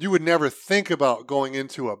 you would never think about going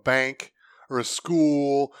into a bank or a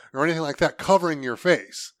school or anything like that covering your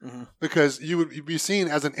face, because you'd be seen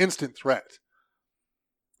as an instant threat.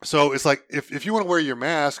 So it's like, if you want to wear your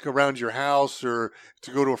mask around your house or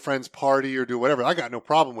to go to a friend's party or do whatever, I got no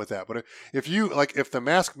problem with that. But if the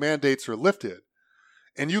mask mandates are lifted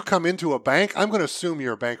and you come into a bank, I'm going to assume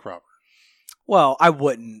you're a bank robber. Well, I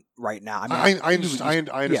wouldn't right now. I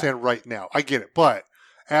understand right now. I get it. But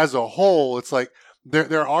as a whole, it's like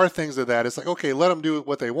there are things of that. It's like, okay, let them do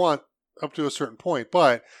what they want up to a certain point.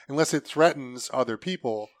 But unless it threatens other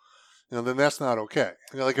people, then that's not okay.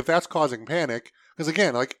 If that's causing panic, because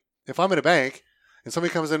again, if I'm in a bank and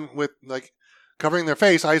somebody comes in with covering their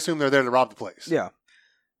face, I assume they're there to rob the place. Yeah.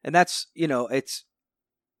 And that's, it's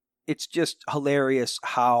just hilarious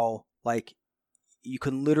how you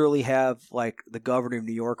can literally have the governor of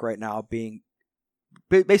New York right now being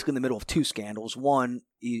basically in the middle of two scandals. One,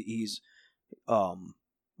 he's I'm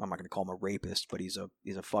not going to call him a rapist, but he's a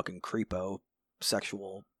fucking creepo,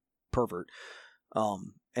 sexual pervert.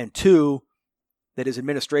 And two, that his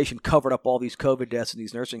administration covered up all these COVID deaths in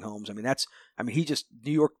these nursing homes. New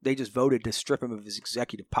York, they just voted to strip him of his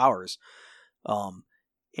executive powers.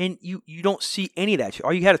 And you don't see any of that shit.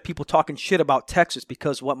 All you had is people talking shit about Texas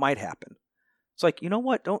because what might happen. It's like, you know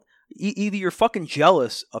what? Either you're fucking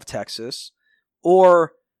jealous of Texas,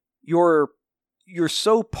 or you're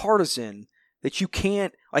so partisan that you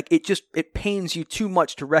can't, it pains you too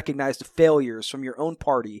much to recognize the failures from your own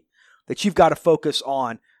party that you've got to focus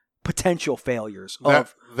on potential failures.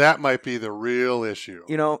 That might be the real issue.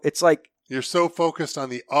 It's like you're so focused on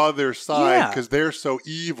the other side because they're so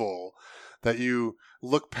evil that you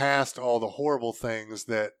look past all the horrible things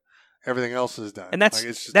that everything else has done. And that's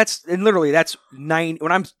 90.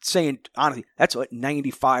 When I'm saying honestly, that's what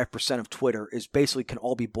 95% of Twitter is basically can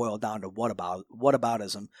all be boiled down to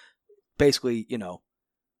whataboutism. Basically,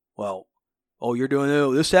 well, oh, you're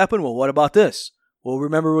doing this happened. Well, what about this? Well,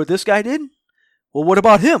 remember what this guy did? Well, what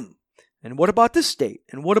about him? And what about this state?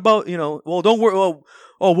 And what about, well, don't worry.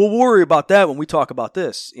 We'll worry about that when we talk about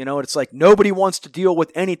this. It's like nobody wants to deal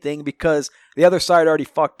with anything because the other side already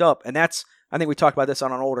fucked up. And I think we talked about this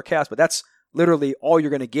on an older cast, but that's literally all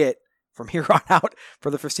you're going to get from here on out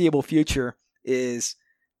for the foreseeable future is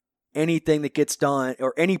anything that gets done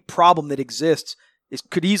or any problem that exists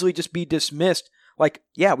could easily just be dismissed.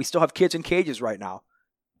 We still have kids in cages right now.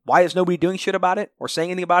 Why is nobody doing shit about it or saying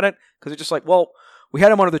anything about it? Because it's just like, well, we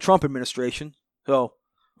had him under the Trump administration. So,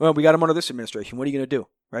 well, we got him under this administration. What are you going to do?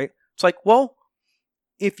 Right? It's like, well,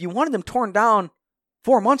 if you wanted them torn down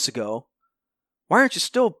 4 months ago, why aren't you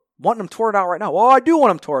still wanting them torn down right now? Well, I do want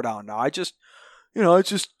them torn down now.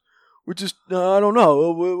 we're just I don't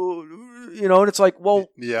know, you know, and it's like, well,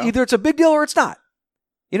 either it's a big deal or it's not.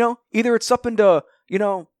 You know, either it's something to, you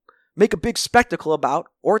know, make a big spectacle about,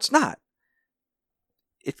 or it's not.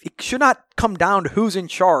 It should not come down to who's in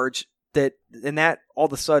charge and that all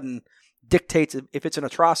of a sudden dictates if it's an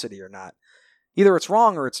atrocity or not. Either it's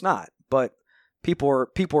wrong or it's not. But people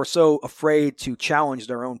are so afraid to challenge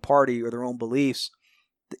their own party or their own beliefs,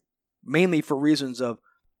 mainly for reasons of,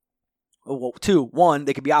 well, one,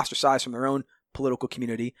 they could be ostracized from their own political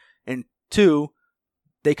community, and two,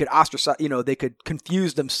 they could ostracize, you know, they could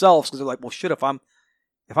confuse themselves because they're like, well, shit, if I'm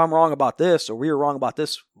wrong about this or we're wrong about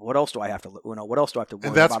this, what else do I have to, you know, what else do I have to worry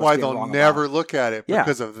about? And that's why they'll never look at it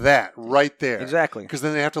because of that right there. Exactly. Because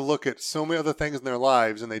then they have to look at so many other things in their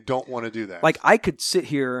lives and they don't want to do that. Like, I could sit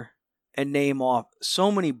here and name off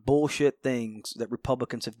so many bullshit things that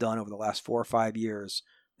Republicans have done over the last 4 or 5 years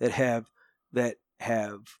that have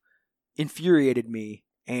infuriated me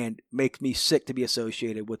and make me sick to be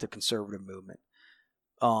associated with the conservative movement.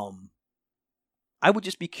 I would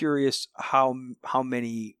just be curious how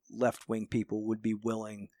many left-wing people would be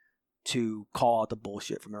willing to call out the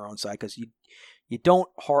bullshit from their own side, because you don't,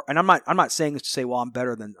 and I'm not saying this to say, well,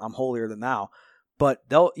 I'm holier than thou, but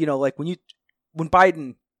they'll, you know, like when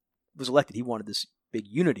Biden was elected, he wanted this big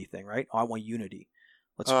unity thing, right? Oh, I want unity.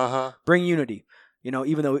 Let's bring unity. You know,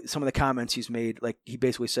 even though some of the comments he's made, like he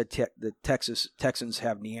basically said the Texans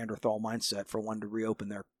have Neanderthal mindset for wanting to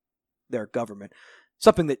reopen their government.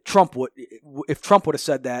 Something that Trump would, if Trump would have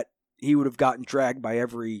said that, he would have gotten dragged by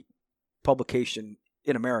every publication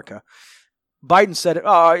in America. Biden said it,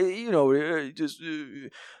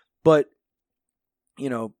 but you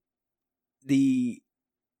know,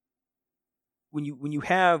 when you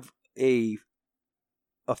have a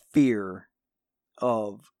fear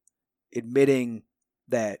of admitting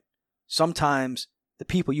that sometimes the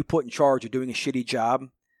people you put in charge are doing a shitty job,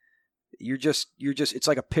 you're just it's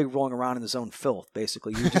like a pig rolling around in his own filth,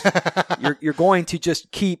 basically. You're going to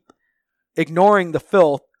just keep ignoring the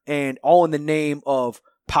filth, and all in the name of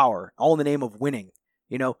power, all in the name of winning.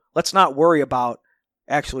 You know, let's not worry about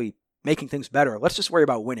actually making things better. Let's just worry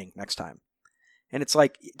about winning next time. And it's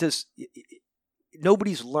like,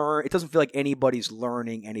 nobody's learned. It doesn't feel like anybody's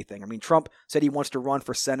learning anything. I mean, Trump said he wants to run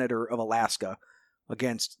for senator of Alaska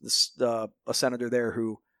against a senator there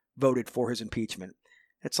who voted for his impeachment.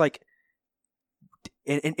 It's like,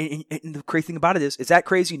 and the crazy thing about it is that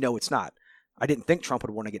crazy? No, it's not. I didn't think Trump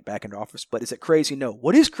would want to get back into office, but is it crazy? No.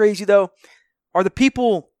 What is crazy, though, are the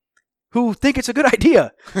people who think it's a good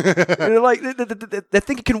idea. They're like, they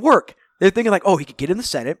think it can work. They're thinking like, oh, he could get in the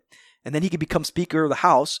Senate, and then he could become Speaker of the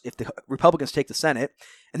House if the Republicans take the Senate,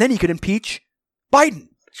 and then he could impeach Biden.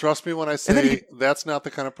 Trust me when I say that's not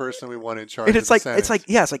the kind of person we want in charge. And it's of like, the Senate. it's like,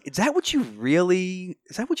 yeah, it's like, is that what you really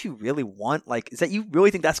want? Like, is that you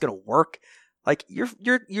really think that's going to work? Like,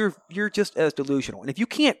 you're just as delusional. And if you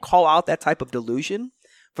can't call out that type of delusion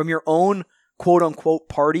from your own quote unquote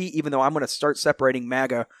party, even though I'm going to start separating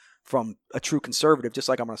MAGA from a true conservative, just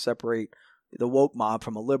like I'm going to separate the woke mob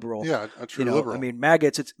from a liberal. Yeah, a true liberal. I mean,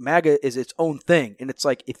 MAGA is its own thing, and it's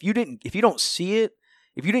like if you don't see it,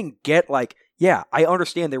 if you didn't get like, yeah, I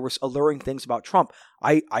understand there was alluring things about Trump.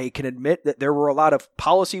 I can admit that there were a lot of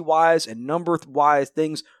policy-wise and number-wise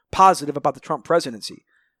things positive about the Trump presidency,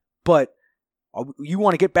 but you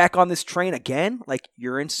want to get back on this train again? Like,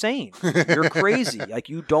 you're insane. You're crazy. Like,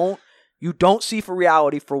 you don't see for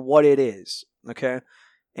reality for what it is. Okay,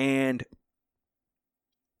 and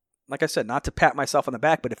like I said, not to pat myself on the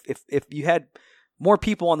back, but if you had more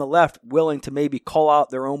people on the left willing to maybe call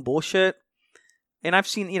out their own bullshit, and I've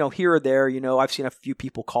seen, here or there, I've seen a few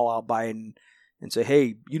people call out Biden and say,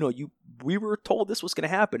 hey, we were told this was going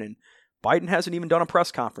to happen, and Biden hasn't even done a press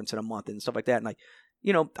conference in a month and stuff like that. And like,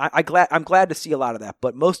 I'm glad to see a lot of that,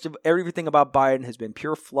 but most of everything about Biden has been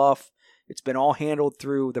pure fluff. It's been all handled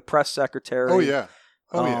through the press secretary. Oh yeah.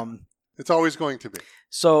 Yeah. It's always going to be.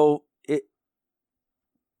 So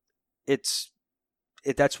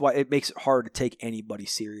that's why it makes it hard to take anybody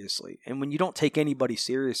seriously. And when you don't take anybody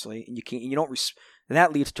seriously, and and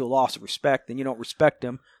that leads to a loss of respect. Then you don't respect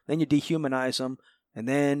them. Then you dehumanize them, and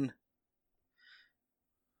then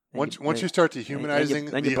once you start dehumanizing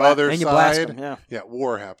the other side,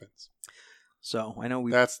 war happens. So I know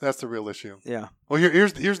that's the real issue. Yeah. Well,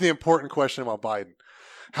 here's the important question about Biden.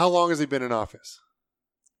 How long has he been in office?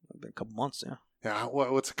 Been a couple months, yeah. Yeah,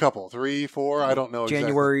 what's a couple? 3, 4? I don't know.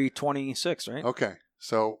 January 26th, right? Okay,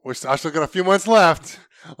 so I still got a few months left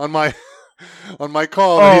on my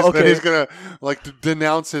call. That he's gonna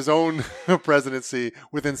denounce his own presidency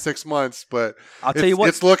within 6 months. But I'll tell you what,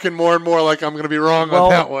 it's looking more and more like I'm gonna be wrong on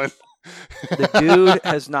that one. The dude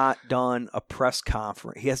has not done a press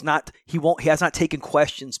conference. He has not taken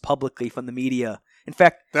questions publicly from the media. In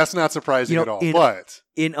fact, that's not surprising at all. But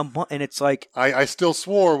in a month, and it's like I still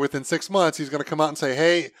swore within 6 months he's going to come out and say,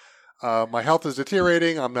 "Hey, my health is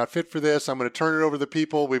deteriorating. I'm not fit for this. I'm going to turn it over to the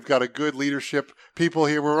people. We've got a good leadership people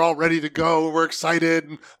here. We're all ready to go. We're excited."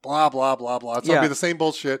 And blah blah blah blah. It's going to be the same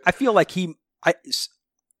bullshit. I feel like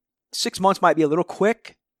 6 months might be a little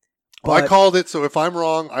quick. Well, I called it, so if I'm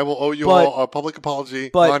wrong, I will owe you all a public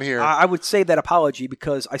apology on here. I would say that apology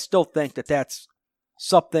because I still think that that's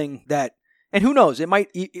something that, and who knows, it might,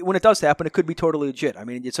 when it does happen, it could be totally legit. I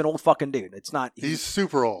mean, it's an old fucking dude. It's not. He's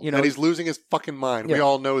super old, and he's losing his fucking mind. Yeah. We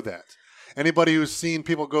all know that. Anybody who's seen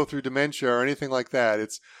people go through dementia or anything like that,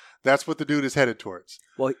 that's what the dude is headed towards.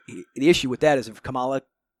 Well, the issue with that is if Kamala,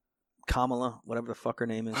 whatever the fuck her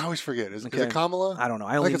name is. I always forget. Is it Kamala? I don't know.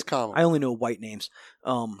 I think it's Kamala. I only know white names.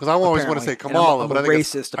 Because I always want to say Kamala, but I think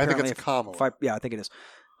racist. I think it's Kamala. I think it is.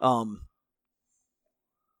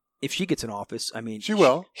 If she gets in office, I mean, she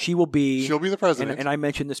will. She will be. She'll be the president. And I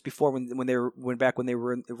mentioned this before when they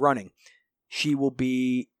were running. She will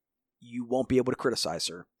be. You won't be able to criticize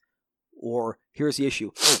her. Or here's the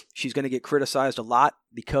issue: she's going to get criticized a lot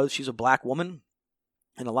because she's a black woman.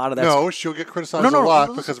 And a lot of that. No, she'll get criticized a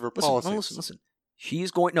lot because of her policies. Listen.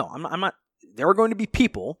 She's going. No, I'm not. There are going to be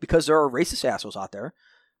people because there are racist assholes out there.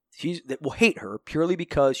 That will hate her purely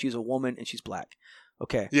because she's a woman and she's black.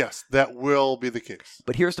 Okay. Yes, that will be the case.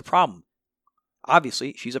 But here's the problem.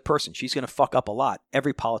 Obviously, she's a person. She's going to fuck up a lot.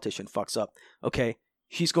 Every politician fucks up. Okay.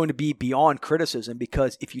 She's going to be beyond criticism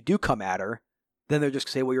because if you do come at her, then they're just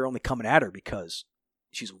going to say, well, you're only coming at her because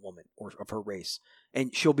she's a woman or of her race,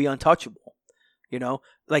 and she'll be untouchable. You know,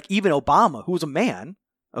 like even Obama, who was a man,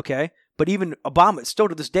 okay? But even Obama, still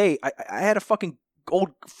to this day, I had a fucking old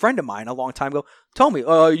friend of mine a long time ago told me,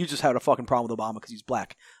 "Oh, you just had a fucking problem with Obama because he's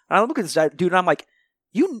black." And I look at this dude and I'm like,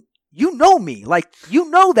 you know me. Like, you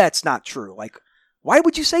know that's not true. Like, why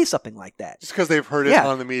would you say something like that? Just because they've heard it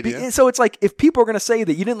on the media. And so it's like, if people are going to say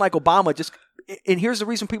that you didn't like Obama, and here's the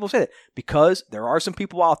reason people say that. Because there are some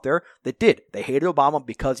people out there that did. They hated Obama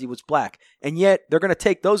because he was black. And yet, they're going to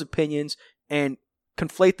take those opinions and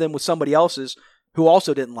conflate them with somebody else's who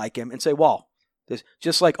also didn't like him and say, well,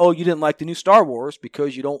 just like, oh, you didn't like the new Star Wars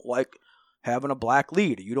because you don't like having a black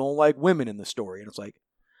lead. Or you don't like women in the story. And it's like,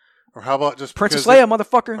 or how about just Princess Leia,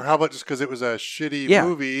 motherfucker? Or how about just because it was a shitty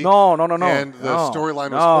movie? No. And the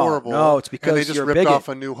storyline was horrible. No, it's because and they just ripped off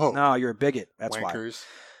A New Hope. No, you're a bigot. That's Wankers.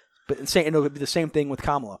 Why. But it'll be the same thing with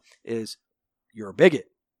Kamala. Is you're a bigot.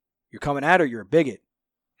 You're coming at her. You're a bigot.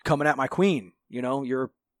 You're coming at my queen. You know,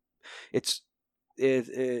 it's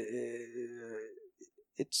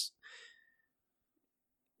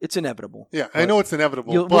inevitable. Yeah, I know it's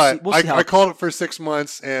inevitable, but I called it for 6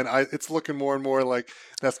 months, and it's looking more and more like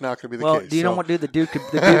that's not going to be the case. Well, do you know what, dude? The dude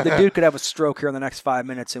could have a stroke here in the next 5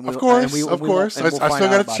 minutes, and of course, I still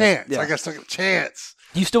got a chance. Yeah. I still got a chance.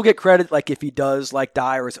 Do you still get credit, like if he does like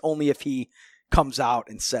die, or it's only if he comes out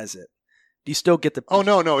and says it? Do you still get the? Oh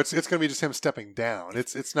no, it's going to be just him stepping down.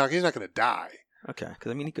 It's not. He's not going to die. Okay,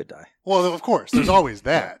 because I mean he could die. Well, of course, there's always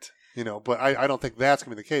that, you know. But I don't think that's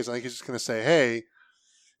going to be the case. I think he's just going to say, hey.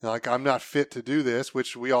 Like, I'm not fit to do this,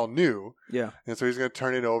 which we all knew. Yeah. And so he's going to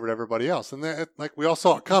turn it over to everybody else. And that, like, we all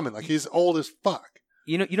saw it coming. Like, he's old as fuck.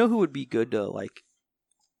 You know who would be good to, like,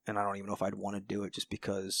 and I don't even know if I'd want to do it just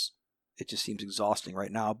because it just seems exhausting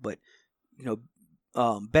right now. But, you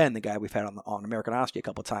know, Ben, the guy we've had on American Honesty a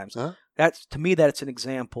couple of times, that's, to me, that's an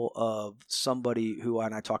example of somebody who,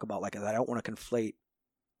 and I talk about, like, I don't want to conflate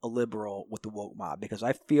a liberal with the woke mob because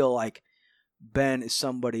I feel like Ben is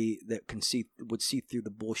somebody that would see through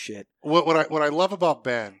the bullshit. What I love about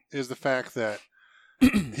Ben is the fact that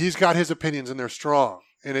he's got his opinions and they're strong,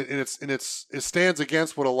 and it stands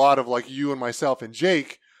against what a lot of like you and myself and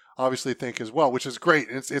Jake obviously think as well, which is great.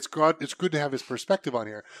 And it's good to have his perspective on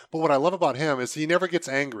here. But what I love about him is he never gets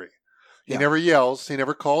angry, he never yells, he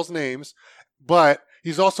never calls names, but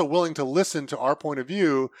he's also willing to listen to our point of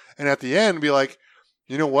view, and at the end be like,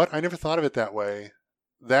 you know what, I never thought of it that way.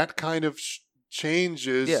 That kind of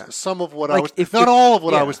changes some of what I was not all of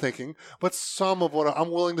what I was thinking, but some of what I'm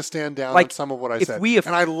willing to stand down on some of what I said.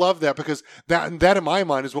 And I love that because that in my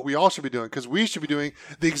mind is what we all should be doing, because we should be doing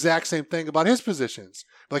the exact same thing about his positions.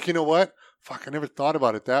 Like, you know what? Fuck, I never thought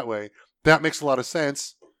about it that way. That makes a lot of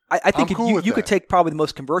sense. I think you could take probably the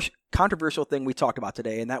most controversial thing we talked about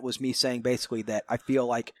today, and that was me saying basically that I feel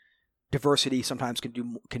like diversity sometimes can do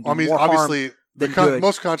more obviously, harm than good.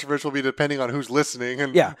 Most controversial will be depending on who's listening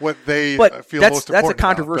and what they feel most important. That's a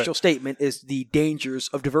controversial statement, is the dangers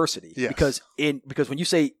of diversity. Yes. Because when you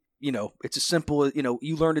say it's as simple as,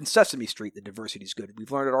 you learned in Sesame Street that diversity is good.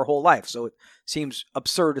 We've learned it our whole life. So it seems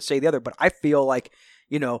absurd to say the other. But I feel like,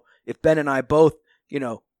 if Ben and I both,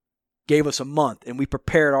 gave us a month and we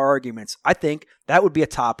prepared our arguments, I think that would be a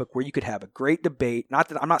topic where you could have a great debate. Not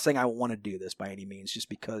that I'm not saying I want to do this by any means, just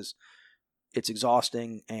because it's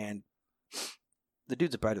exhausting and the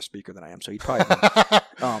dude's a better speaker than I am. So he'd probably,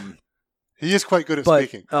 he is quite good at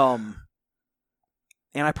speaking.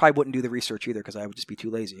 And I probably wouldn't do the research either because I would just be too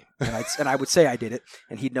lazy. And I would say I did it,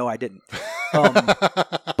 and he'd know I didn't.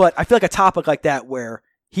 But I feel like a topic like that where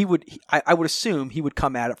I would assume he would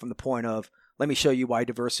come at it from the point of, let me show you why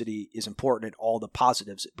diversity is important and all the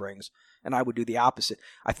positives it brings. And I would do the opposite.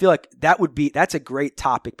 I feel like that's a great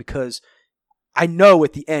topic because I know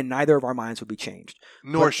at the end, neither of our minds would be changed.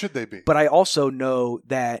 Nor should they be. But I also know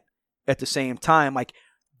that at the same time, like,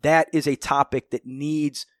 that is a topic that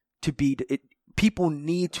needs to be, people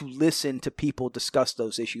need to listen to people discuss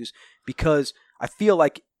those issues because I feel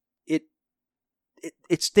like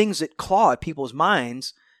it's things that claw at people's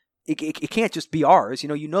minds. It can't just be ours.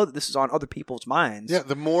 That this is on other people's minds. Yeah,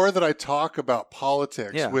 the more that I talk about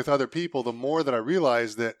politics with other people, the more that I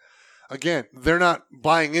realize that, again, they're not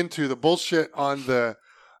buying into the bullshit on the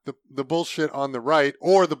bullshit on the right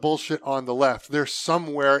or the bullshit on the left. They're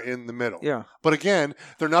somewhere in the middle. Yeah. But again,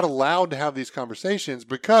 they're not allowed to have these conversations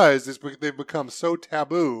because they've become so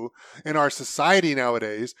taboo in our society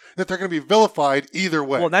nowadays that they're going to be vilified either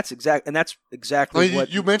way. Well, that's exactly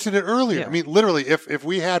what you mentioned it earlier. Yeah. I mean, literally, if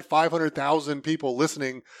we had 500,000 people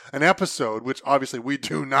listening an episode, which obviously we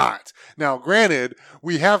do not. Now, granted,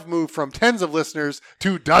 we have moved from tens of listeners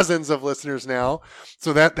to dozens of listeners now,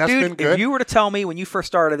 so that's been good. If you were to tell me when you first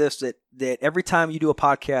started this that every time you do a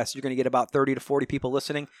podcast you're going to get about 30 to 40 people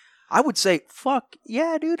listening, I would say, fuck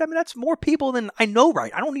yeah, dude. I mean, that's more people than I know,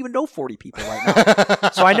 right? I don't even know 40 people right now.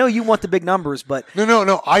 So I know you want the big numbers, but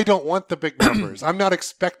no, I don't want the big numbers. I'm not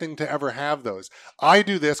expecting to ever have those. I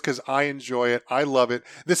do this because I enjoy it. I love it.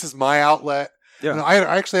 This is my outlet. Yeah. And I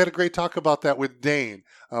actually had a great talk about that with Dane,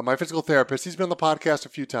 my physical therapist. He's been on the podcast a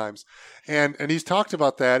few times, and he's talked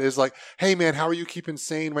about that. Is like, hey man, how are you keeping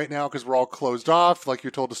sane right now? Because we're all closed off. Like, you're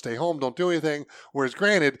told to stay home, don't do anything. Whereas,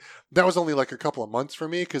 granted, that was only like a couple of months for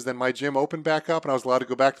me because then my gym opened back up and I was allowed to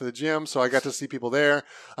go back to the gym, so I got to see people there.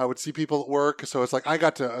 I would see people at work, so it's like I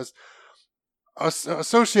got to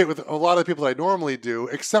associate with a lot of the people that I normally do,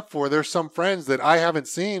 except for there's some friends that I haven't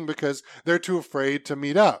seen because they're too afraid to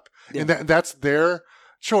meet up. Yeah. And that's their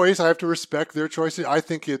choice. I have to respect their choices. I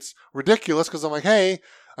think it's ridiculous because I'm like, hey,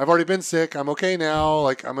 I've already been sick. I'm okay now.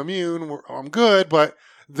 Like, I'm immune. I'm good. But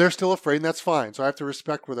they're still afraid, and that's fine. So I have to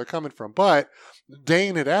respect where they're coming from. But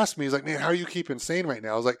Dane had asked me, he's like, man, how are you keeping sane right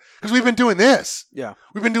now? I was like, because we've been doing this. Yeah.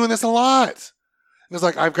 We've been doing this a lot. And it's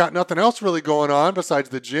like, I've got nothing else really going on besides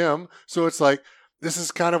the gym. So it's like, this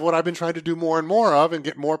is kind of what I've been trying to do more and more of, and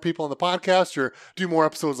get more people on the podcast or do more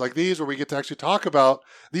episodes like these where we get to actually talk about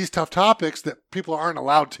these tough topics that people aren't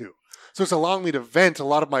allowed to. So it's allowing me to vent a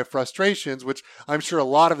lot of my frustrations, which I'm sure a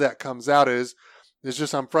lot of that comes out is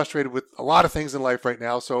just I'm frustrated with a lot of things in life right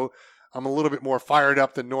now. So I'm a little bit more fired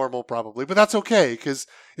up than normal probably, but that's okay because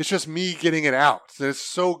it's just me getting it out. And it's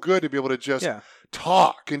so good to be able to just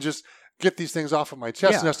talk and just get these things off of my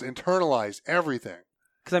chest and just internalize everything.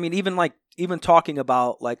 Because I mean, even talking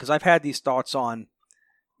about, like, because I've had these thoughts on,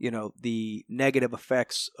 the negative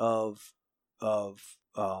effects of what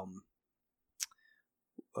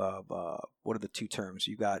are the two terms?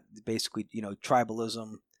 You got basically,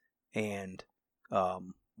 tribalism and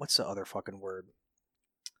what's the other fucking word?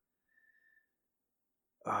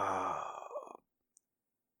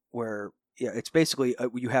 Where it's basically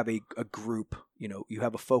you have a group. You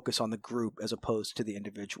have a focus on the group as opposed to the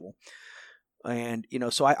individual. And,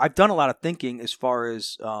 so I've done a lot of thinking as far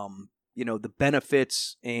as, the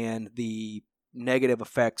benefits and the negative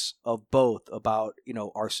effects of both about,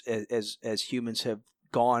 as humans have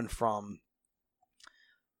gone from,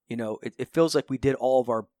 it feels like we did all of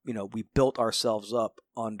our, we built ourselves up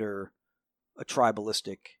under a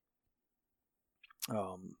tribalistic,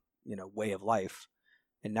 way of life.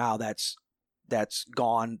 And now that's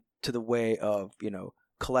gone to the way of,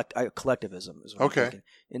 collectivism is what I'm thinking.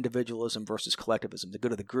 Individualism versus collectivism, the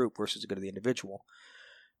good of the group versus the good of the individual.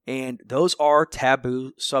 And those are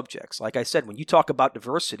taboo subjects. Like I said, when you talk about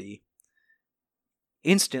diversity,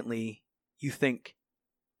 instantly you think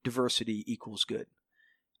diversity equals good.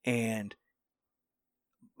 And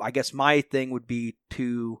I guess my thing would be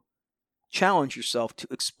to challenge yourself to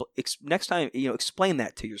next time, explain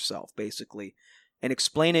that to yourself, basically. And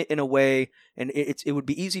explain it in a way, and it would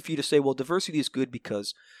be easy for you to say, well, diversity is good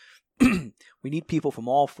because We need people from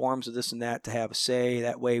all forms of this and that to have a say.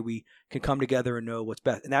 That way we can come together and know what's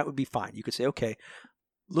best. And that would be fine. You could say, okay,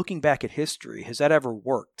 looking back at history, has that ever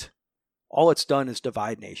worked? All it's done is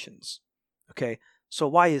divide nations. Okay, so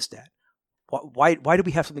why is that? Why do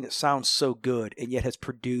we have something that sounds so good and yet has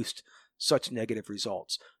produced such negative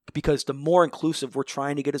results? Because the more inclusive we're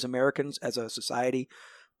trying to get as Americans, as a society,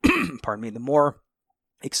 pardon me, the more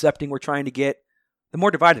accepting we're trying to get, the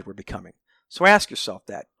more divided we're becoming. So ask yourself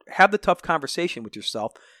that. Have the tough conversation with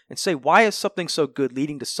yourself and say, why is something so good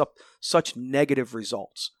leading to such negative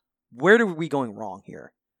results? Where are we going wrong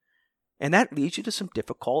here? And that leads you to some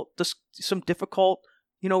difficult,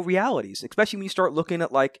 realities, especially when you start looking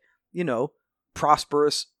at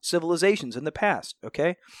prosperous civilizations in the past.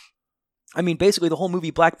 Okay, I mean, basically the whole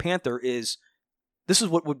movie Black Panther is this is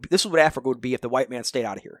what Africa would be if the white man stayed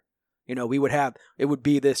out of here. It would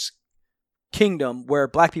be this kingdom where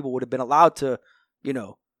black people would have been allowed to,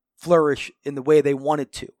 flourish in the way they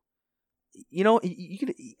wanted to. You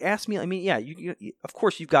could ask me. I mean, yeah, you of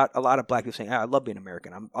course you've got a lot of black people saying, I love being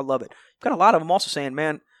American. I love it. You've got a lot of them also saying,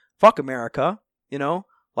 man, fuck America.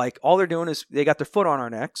 Like all they're doing is they got their foot on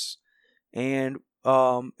our necks, and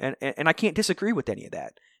I can't disagree with any of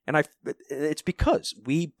that. And it's because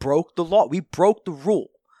we broke the law, we broke the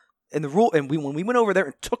rule, and when we went over there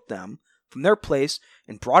and took them from their place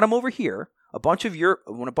and brought them over here, when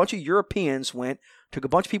a bunch of Europeans took a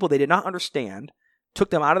bunch of people they did not understand, took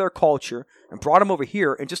them out of their culture and brought them over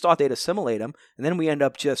here and just thought they'd assimilate them, and then we end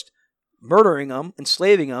up just murdering them,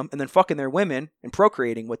 enslaving them, and then fucking their women and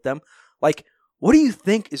procreating with them. Like, what do you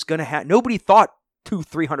think is going to happen? Nobody thought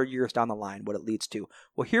 200-300 years down the line what it leads to.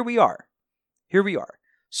 Well, here we are.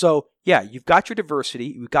 So, yeah, you've got your diversity.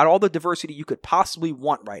 You've got all the diversity you could possibly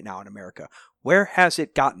want right now in America. Where has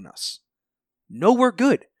it gotten us? Nowhere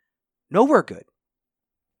good.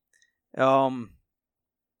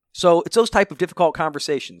 So it's those type of difficult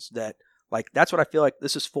conversations that, that's what I feel like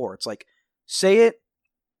this is for. It's like, say it,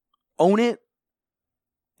 own it,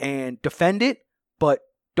 and defend it, but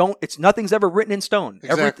nothing's ever written in stone.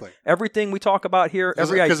 Exactly. Everything we talk about here,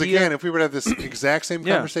 every idea. Because again, if we were to have this exact same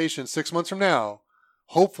conversation 6 months from now,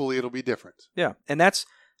 hopefully it'll be different. Yeah. And that's,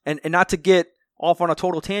 and not to get off on a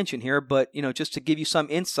total tangent here, but, just to give you some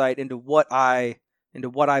insight into what I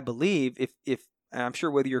believe, if and I'm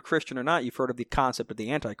sure whether you're Christian or not, you've heard of the concept of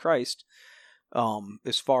the Antichrist,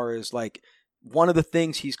 as far as one of the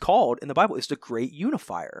things he's called in the Bible is the great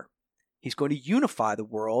unifier. He's going to unify the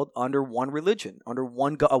world under one religion, under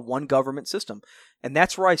one government system. And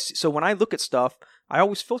that's where so when I look at stuff, I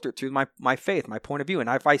always filter it through my faith, my point of view. And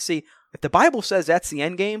if the Bible says that's the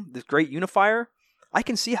end game, this great unifier, I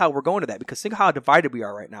can see how we're going to that, because think how divided we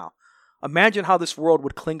are right now. Imagine how this world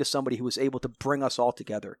would cling to somebody who was able to bring us all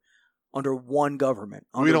together under one government.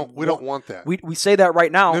 We don't want that. We say that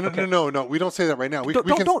right now. No. We don't say that right now.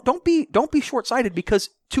 Don't be short-sighted, because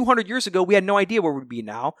 200 years ago we had no idea where we'd be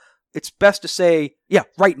now. It's best to say, yeah,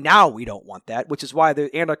 right now we don't want that, which is why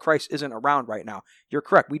the Antichrist isn't around right now. You're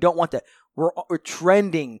correct. We don't want that. We're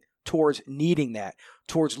trending towards needing that,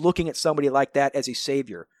 towards looking at somebody like that as a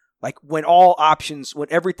savior. Like when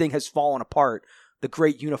everything has fallen apart, the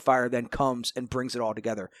great unifier then comes and brings it all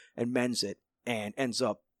together and mends it and ends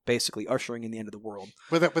up basically ushering in the end of the world.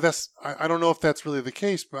 But that's I don't know if that's really the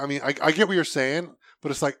case. But I mean, I get what you're saying,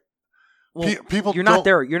 but it's like, well, people. You're not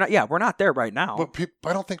there. You're not. Yeah, we're not there right now. But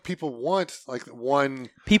I don't think people want one.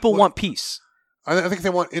 People want peace. I think they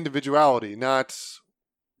want individuality, not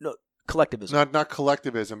collectivism. Not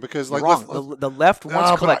collectivism, because you're wrong. The left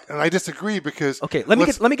wants collectivism. I disagree because let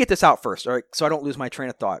me get this out first, all right? So I don't lose my train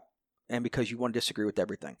of thought, and because you want to disagree with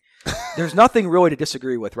everything. There's nothing really to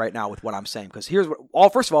disagree with right now with what I'm saying, because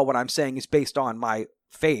first of all, what I'm saying is based on my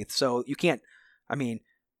faith. So you can't. I mean,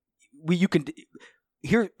 you can.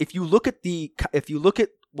 Here, if you look at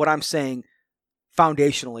what I'm saying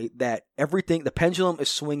foundationally, that everything, the pendulum is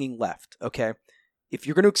swinging left. Okay, if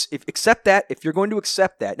you're going to accept that,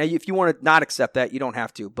 now if you want to not accept that, you don't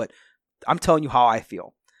have to. But I'm telling you how I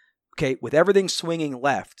feel. Okay, with everything swinging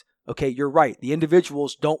left. Okay, you're right. The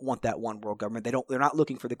individuals don't want that one world government. They're not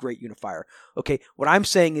looking for the great unifier. Okay, what I'm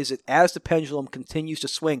saying is that as the pendulum continues to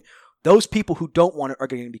swing, those people who don't want it are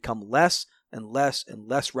going to become less and less and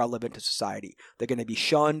less relevant to society. They're going to be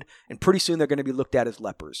shunned, and pretty soon they're going to be looked at as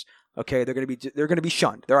lepers. Okay, they're going to be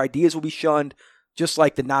shunned. Their ideas will be shunned, just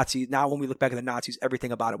like the Nazis. Now, when we look back at the Nazis,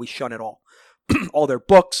 everything about it, we shun it all. All their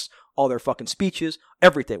books, all their fucking speeches,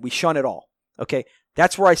 everything. We shun it all. Okay,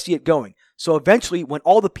 that's where I see it going. So eventually, when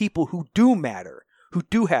all the people who do matter, who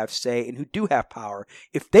do have say, and who do have power,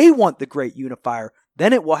 if they want the great unifier,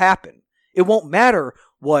 then it will happen. It won't matter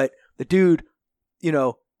what the dude,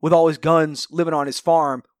 with all his guns, living on his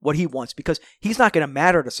farm, what he wants, because he's not going to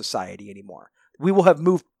matter to society anymore. We will have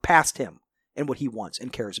moved past him and what he wants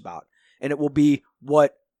and cares about. And it will be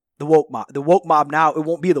what the woke mob now, it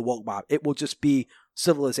won't be the woke mob. It will just be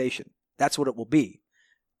civilization. That's what it will be.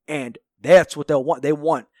 And that's what they'll want. They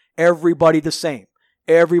want everybody the same.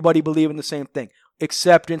 Everybody believing the same thing.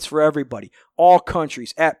 Acceptance for everybody. All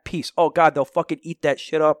countries at peace. Oh God, they'll fucking eat that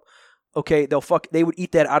shit up. Okay, they would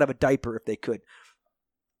eat that out of a diaper if they could.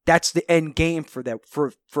 That's the end game for that,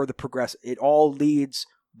 for the progressive. It all leads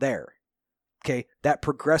there. Okay, that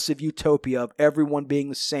progressive utopia of everyone being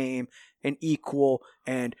the same and equal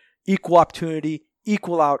opportunity,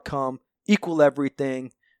 equal outcome, equal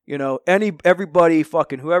everything. You know, everybody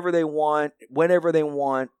fucking whoever they want, whenever they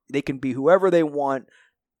want, they can be whoever they want,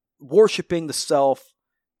 worshiping the self,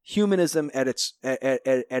 humanism at its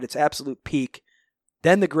absolute peak.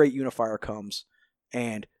 Then the great unifier comes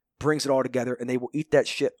and brings it all together, and they will eat that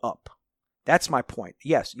shit up. That's my point.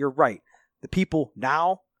 Yes, you're right. The people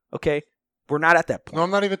now, okay, we're not at that point. No,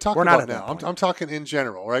 I'm not even talking about now. I'm talking in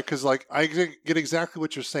general, right? Because like I get exactly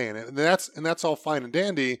what you're saying, and that's all fine and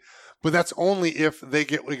dandy, but that's only if they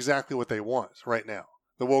get exactly what they want right now.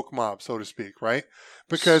 The woke mob, so to speak, right?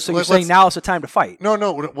 Because so you're saying now is the time to fight. No.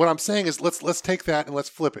 What I'm saying is let's take that and let's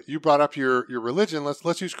flip it. You brought up your religion.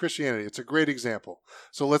 Let's use Christianity. It's a great example.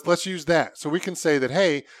 So let's use that. So we can say that,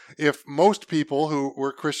 hey, if most people who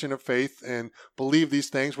were Christian of faith and believe these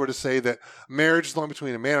things were to say that marriage is only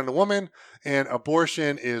between a man and a woman and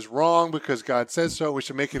abortion is wrong because God says so, we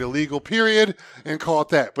should make it illegal, period, and call it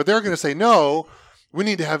that. But they're going to say, no, we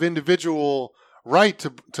need to have individual right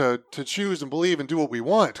to choose and believe and do what we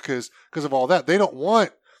want because of all that. They don't want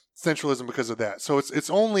centralism because of that. So it's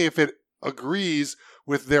only if it agrees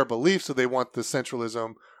with their beliefs that they want the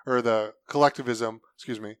centralism or the collectivism,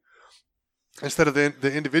 instead of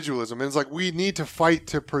the individualism. And it's like we need to fight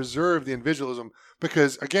to preserve the individualism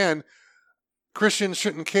because, again, Christians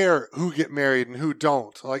shouldn't care who get married and who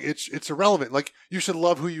don't. Like it's irrelevant. Like you should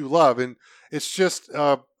love who you love, and it's just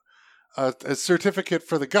a certificate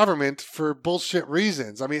for the government for bullshit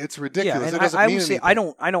reasons. I mean, it's ridiculous. Yeah, and it doesn't mean anything. I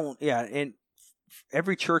don't. Yeah, and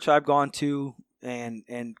every church I've gone to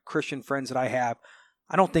and Christian friends that I have,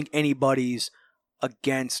 I don't think anybody's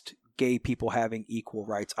against gay people having equal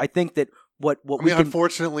rights. I think that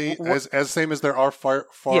unfortunately, as same as there are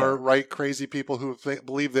far right crazy people who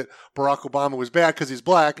believe that Barack Obama was bad because he's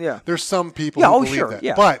black. Yeah. There's some people who believe that.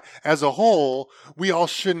 Yeah. But as a whole, we all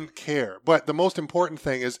shouldn't care. But the most important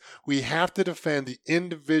thing is we have to defend the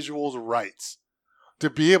individual's rights to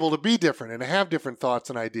be able to be different and to have different thoughts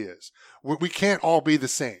and ideas. We can't all be the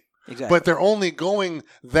same. Exactly. But they're only going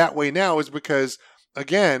that way now is because,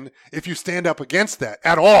 again, if you stand up against that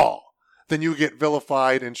at all, then you get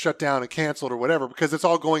vilified and shut down and canceled or whatever because it's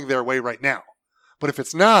all going their way right now. But if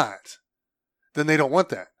it's not, then they don't want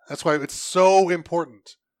that. That's why it's so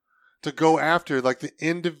important to go after like the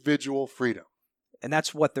individual freedom. And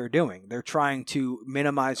that's what they're doing. They're trying to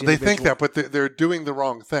minimize the They think that, but they're doing the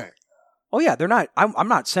wrong thing. Oh, yeah. They're not. I'm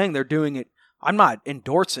not saying they're doing it. I'm not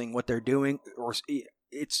endorsing what they're doing.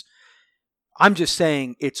 I'm just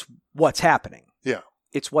saying it's what's happening. Yeah.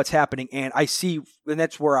 It's what's happening, and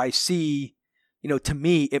that's where I see, to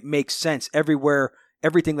me, it makes sense everywhere,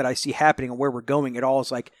 everything that I see happening and where we're going, it all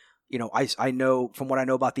is like, I know from what I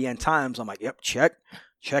know about the end times, I'm like, yep, check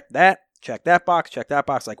that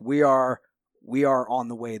box, like we are on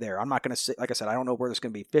the way there. I'm not going to say, like I said, I don't know where this is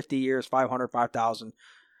going to be, 50 years, 500, 5,000,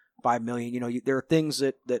 5 million, there are things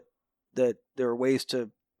that there are ways to,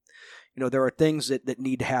 there are things that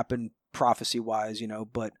need to happen prophecy wise,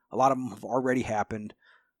 but a lot of them have already happened.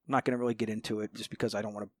 I'm not going to really get into it just because I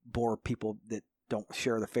don't want to bore people that don't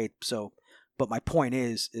share the faith. So, but my point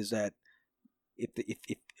is that if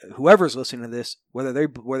whoever's listening to this, whether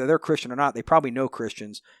they're Christian or not, they probably know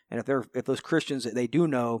Christians. And if those Christians that they do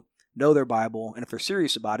know their Bible, and if they're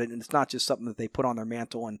serious about it, and it's not just something that they put on their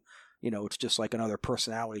mantle and, it's just like another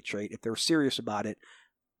personality trait. If they're serious about it,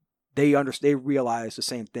 they realize the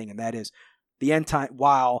same thing. And that is the end time.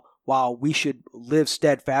 While we should live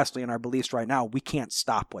steadfastly in our beliefs right now, we can't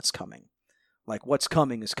stop what's coming. Like what's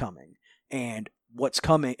coming is coming, and what's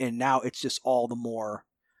coming, and now it's just all the more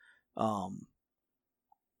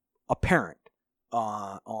apparent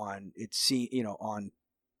on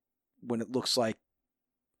when it looks like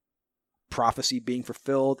prophecy being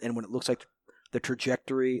fulfilled, and when it looks like the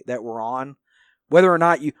trajectory that we're on. Whether or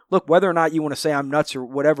not you want to say I'm nuts or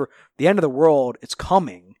whatever, the end of the world, it's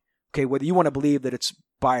coming. Okay, whether you want to believe that it's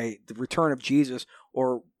by the return of Jesus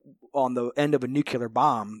or on the end of a nuclear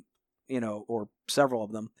bomb, or several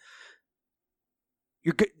of them,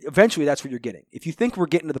 eventually that's what you're getting. If you think we're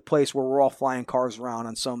getting to the place where we're all flying cars around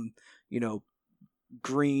on some,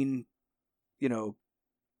 green,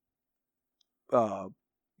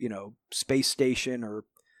 space station or,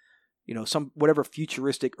 some whatever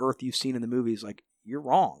futuristic Earth you've seen in the movies, like, you're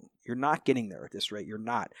wrong. You're not getting there at this rate. You're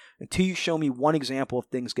not. Until you show me one example of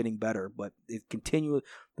things getting better. But it continues,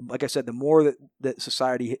 like I said, the more that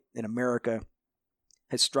society in America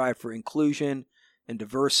has strived for inclusion and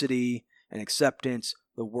diversity and acceptance,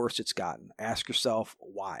 the worse it's gotten. Ask yourself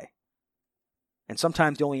why. And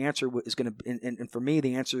sometimes the only answer is going to, and for me,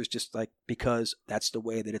 the answer is just like, because that's the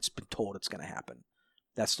way that it's been told it's going to happen.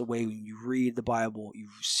 That's the way when you read the Bible, you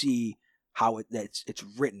see how it's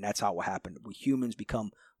written. That's how it happened. We humans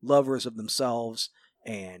become lovers of themselves,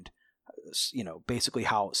 and basically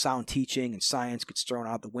how sound teaching and science gets thrown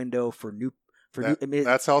out the window for new.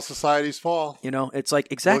 That's how societies fall. It's like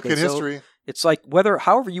exactly. Look at history. It's like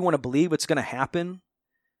however you want to believe it's going to happen.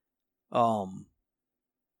 I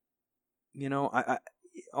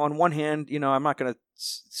on one hand, I'm not going to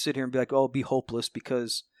sit here and be like, oh, be hopeless,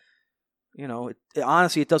 because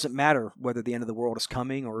honestly, it doesn't matter whether the end of the world is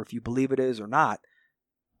coming or if you believe it is or not.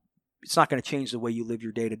 It's not going to change the way you live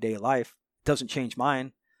your day-to-day life. It doesn't change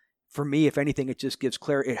mine. For me, if anything, it just gives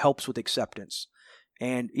clarity. It helps with acceptance.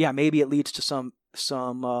 And yeah, maybe it leads to some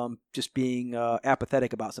just being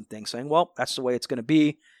apathetic about some things, saying, well, that's the way it's going to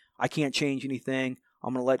be. I can't change anything.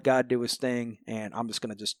 I'm going to let God do his thing, and I'm just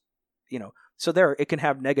going to just, So it can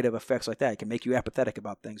have negative effects like that. It can make you apathetic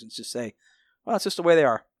about things and just say, well, it's just the way they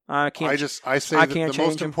are. I say that the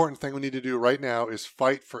most important thing we need to do right now is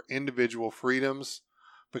fight for individual freedoms,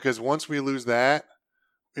 because once we lose that,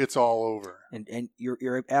 it's all over. And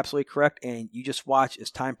you're absolutely correct. And you just watch as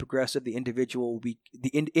time progresses, the individual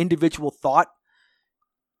thought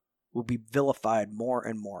will be vilified more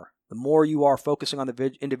and more. The more you are focusing on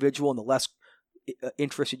the individual and the less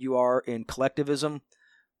interested you are in collectivism,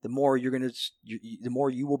 the more the more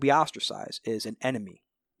you will be ostracized as an enemy.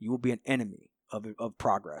 You will be an enemy of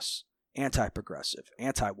progress, anti-progressive,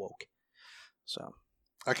 anti-woke. So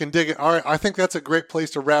I can dig it. All right, I think that's a great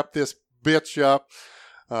place to wrap this bitch up.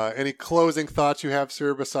 Any closing thoughts you have,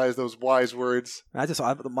 sir, besides those wise words? My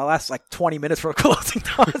last 20 minutes for closing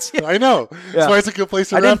thoughts. Yeah. I know. Yeah. That's why it's a good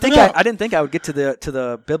place to wrap it up. I didn't think I would get to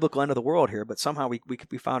the biblical end of the world here, but somehow we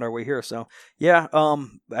found our way here. So yeah,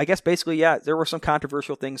 I guess basically, there were some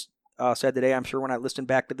controversial things said today. I'm sure when I listen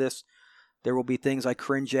back to this, there will be things I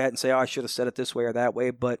cringe at and say, "Oh, I should have said it this way or that way."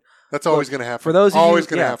 But that's always going to happen. For those of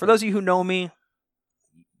for those of you who know me,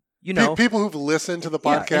 people who've listened to the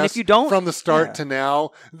podcast, and if you don't, from the start to now,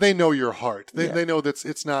 they know your heart. They know that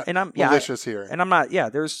it's not malicious here. And I'm not. Yeah,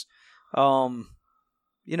 there's, and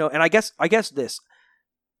I guess this.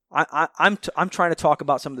 I'm trying to talk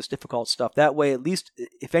about some of this difficult stuff. That way, at least,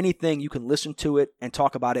 if anything, you can listen to it and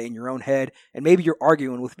talk about it in your own head. And maybe you're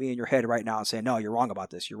arguing with me in your head right now and saying, no, you're wrong about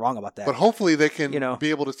this. You're wrong about that. But hopefully they can be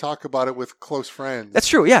able to talk about it with close friends. That's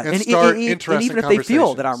true, yeah. And start interesting and even if they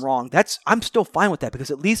feel that I'm wrong, I'm still fine with that,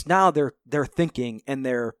 because at least now they're thinking and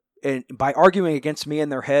by arguing against me in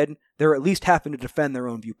their head, they're at least having to defend their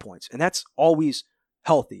own viewpoints. And that's always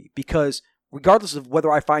healthy, because regardless of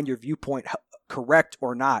whether I find your viewpoint correct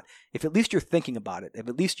or not, if at least you're thinking about it, if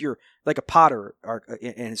at least you're like a potter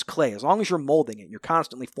and it's clay, as long as you're molding it, you're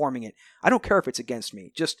constantly forming it, I don't care if it's against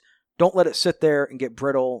me. Just don't let it sit there and get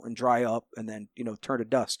brittle and dry up and then turn to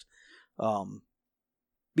dust.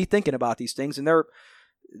 Be thinking about these things, and they're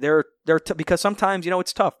because sometimes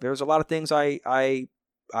it's tough. There's a lot of things I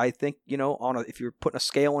think if you're putting a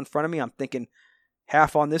scale in front of me, I'm thinking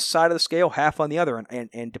half on this side of the scale, half on the other,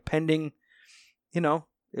 and depending,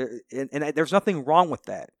 And there's nothing wrong with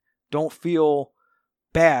that. Don't feel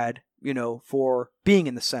bad, for being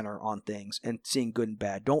in the center on things and seeing good and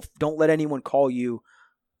bad. Don't let anyone call you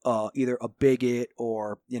either a bigot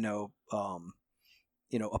or a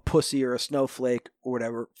pussy or a snowflake or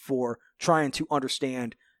whatever for trying to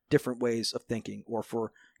understand different ways of thinking, or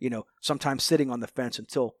for sometimes sitting on the fence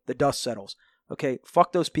until the dust settles. Okay,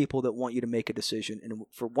 fuck those people that want you to make a decision and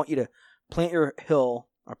want you to plant your hill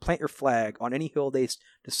or plant your flag on any hill they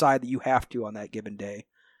decide that you have to on that given day.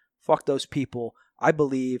 Fuck those people. I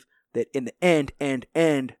believe that in the end,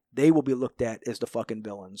 they will be looked at as the fucking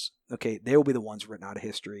villains. Okay, they will be the ones written out of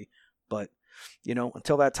history. But,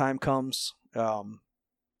 until that time comes,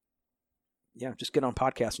 just get on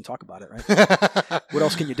podcasts and talk about it, right? What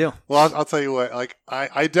else can you do? Well, I'll tell you what,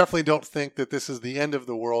 I definitely don't think that this is the end of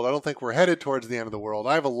the world. I don't think we're headed towards the end of the world.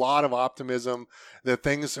 I have a lot of optimism that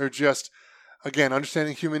things are just, again,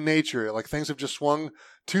 understanding human nature, things have just swung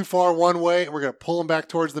too far one way, and we're going to pull them back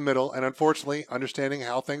towards the middle. And unfortunately, understanding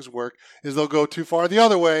how things work is they'll go too far the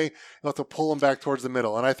other way, and they'll have to pull them back towards the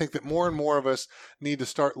middle. And I think that more and more of us need to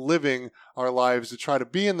start living our lives to try to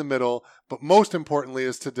be in the middle, but most importantly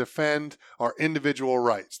is to defend our individual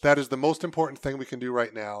rights. That is the most important thing we can do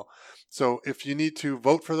right now. So if you need to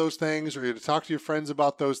vote for those things or you need to talk to your friends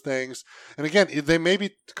about those things, and again, they may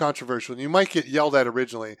be controversial, and you might get yelled at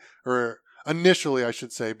originally, or initially, I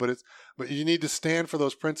should say, but you need to stand for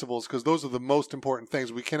those principles because those are the most important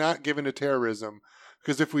things. We cannot give in to terrorism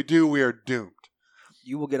because if we do, we are doomed.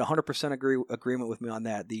 You will get 100% agreement with me on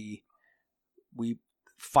that. We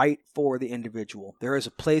fight for the individual. There is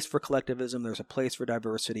a place for collectivism. There's a place for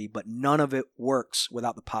diversity, but none of it works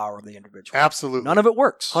without the power of the individual. Absolutely, none of it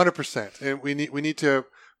works. 100%, and we need to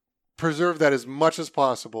preserve that as much as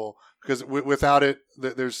possible because without it,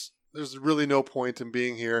 there's really no point in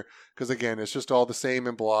being here because, again, it's just all the same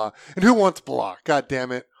and blah. And who wants blah? God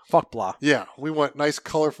damn it. Fuck blah. Yeah, we want nice,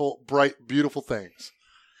 colorful, bright, beautiful things.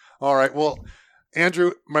 All right, well,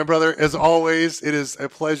 Andrew, my brother, as always, it is a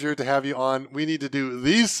pleasure to have you on. We need to do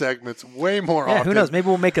these segments way more often. Who knows? Maybe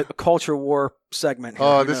we'll make a culture war segment here.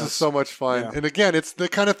 Oh, this is so much fun. Yeah. And again, it's the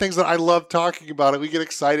kind of things that I love talking about. We get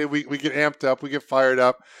excited. We get amped up. We get fired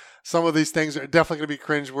up. Some of these things are definitely going to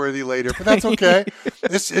be cringeworthy later, but that's okay.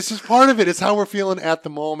 It's just part of it. It's how we're feeling at the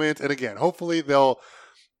moment. And again, hopefully they'll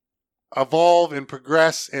evolve and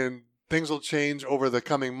progress and things will change over the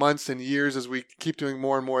coming months and years as we keep doing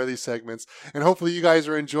more and more of these segments. And hopefully you guys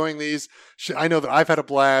are enjoying these. I know that I've had a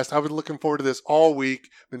blast. I've been looking forward to this all week.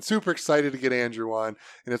 Been super excited to get Andrew on.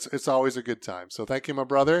 And it's always a good time. So thank you, my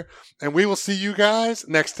brother. And we will see you guys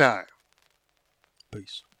next time.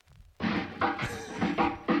 Peace.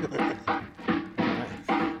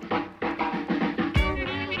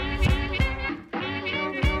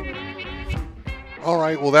 All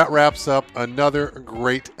right, well, that wraps up another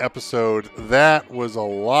great episode. That was a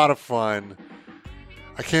lot of fun.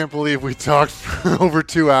 I can't believe we talked for over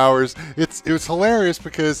 2 hours. It was hilarious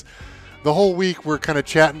because the whole week we're kind of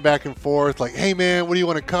chatting back and forth, like, hey, man, what do you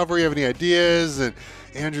want to cover? You have any ideas? And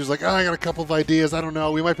Andrew's like, I got a couple of ideas. I don't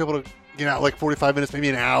know. We might be able to get out like 45 minutes, maybe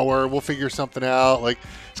an hour. We'll figure something out. Like,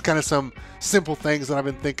 it's kind of some simple things that I've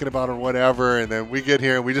been thinking about or whatever. And then we get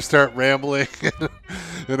here and we just start rambling.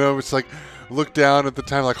 It's like, look down at the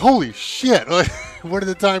time like, holy shit, where did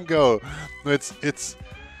the time go? It's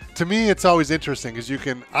to me, it's always interesting because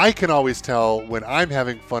I can always tell when I'm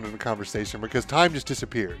having fun in a conversation because time just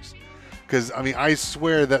disappears. Because, I mean, I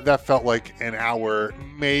swear that felt like an hour,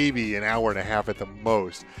 maybe an hour and a half at the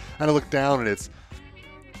most. And I look down and it's,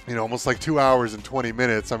 almost like 2 hours and 20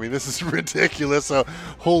 minutes. I mean, this is ridiculous. So,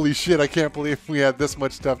 holy shit, I can't believe we had this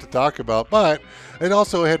much stuff to talk about. But it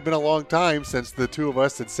also had been a long time since the two of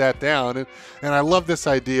us had sat down. And I love this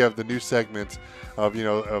idea of the new segment of,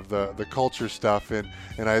 of the culture stuff. And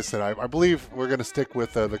I said, I believe we're going to stick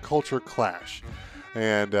with the culture clash.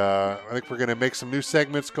 And I think we're going to make some new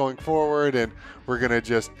segments going forward, and we're going to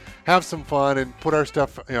just have some fun and put our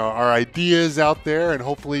stuff, our ideas out there, and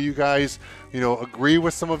hopefully you guys, agree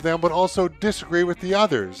with some of them, but also disagree with the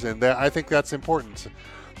others. And I think that's important.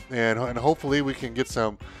 And hopefully we can get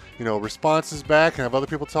some, responses back and have other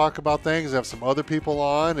people talk about things, have some other people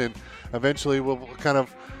on, and eventually we'll kind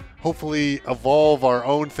of hopefully evolve our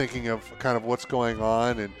own thinking of kind of what's going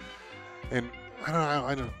on. And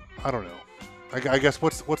I don't know. I guess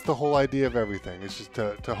what's the whole idea of everything? It's just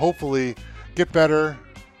to hopefully get better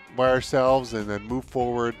by ourselves and then move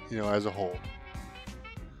forward, as a whole.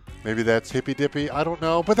 Maybe that's hippy-dippy. I don't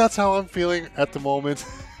know. But that's how I'm feeling at the moment.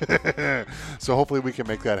 So hopefully we can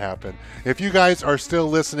make that happen. If you guys are still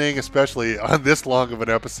listening, especially on this long of an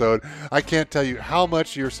episode, I can't tell you how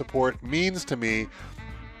much your support means to me.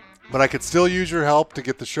 But I could still use your help to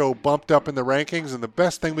get the show bumped up in the rankings. And the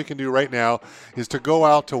best thing we can do right now is to go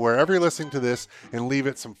out to wherever you're listening to this and leave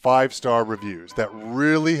it some 5-star reviews. That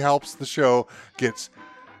really helps the show get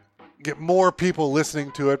more people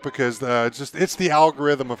listening to it because it's the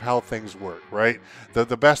algorithm of how things work, right?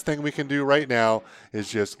 The best thing we can do right now is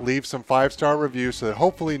just leave some 5-star reviews so that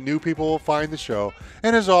hopefully new people will find the show.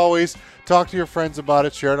 And as always, talk to your friends about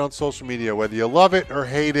it, share it on social media, whether you love it or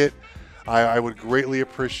hate it. I would greatly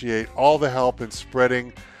appreciate all the help in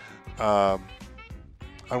spreading, I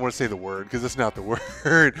don't want to say the word because it's not the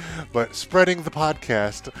word, but spreading the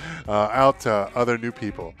podcast out to other new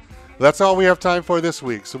people. That's all we have time for this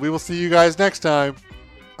week. So we will see you guys next time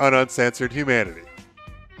on Uncensored Humanity.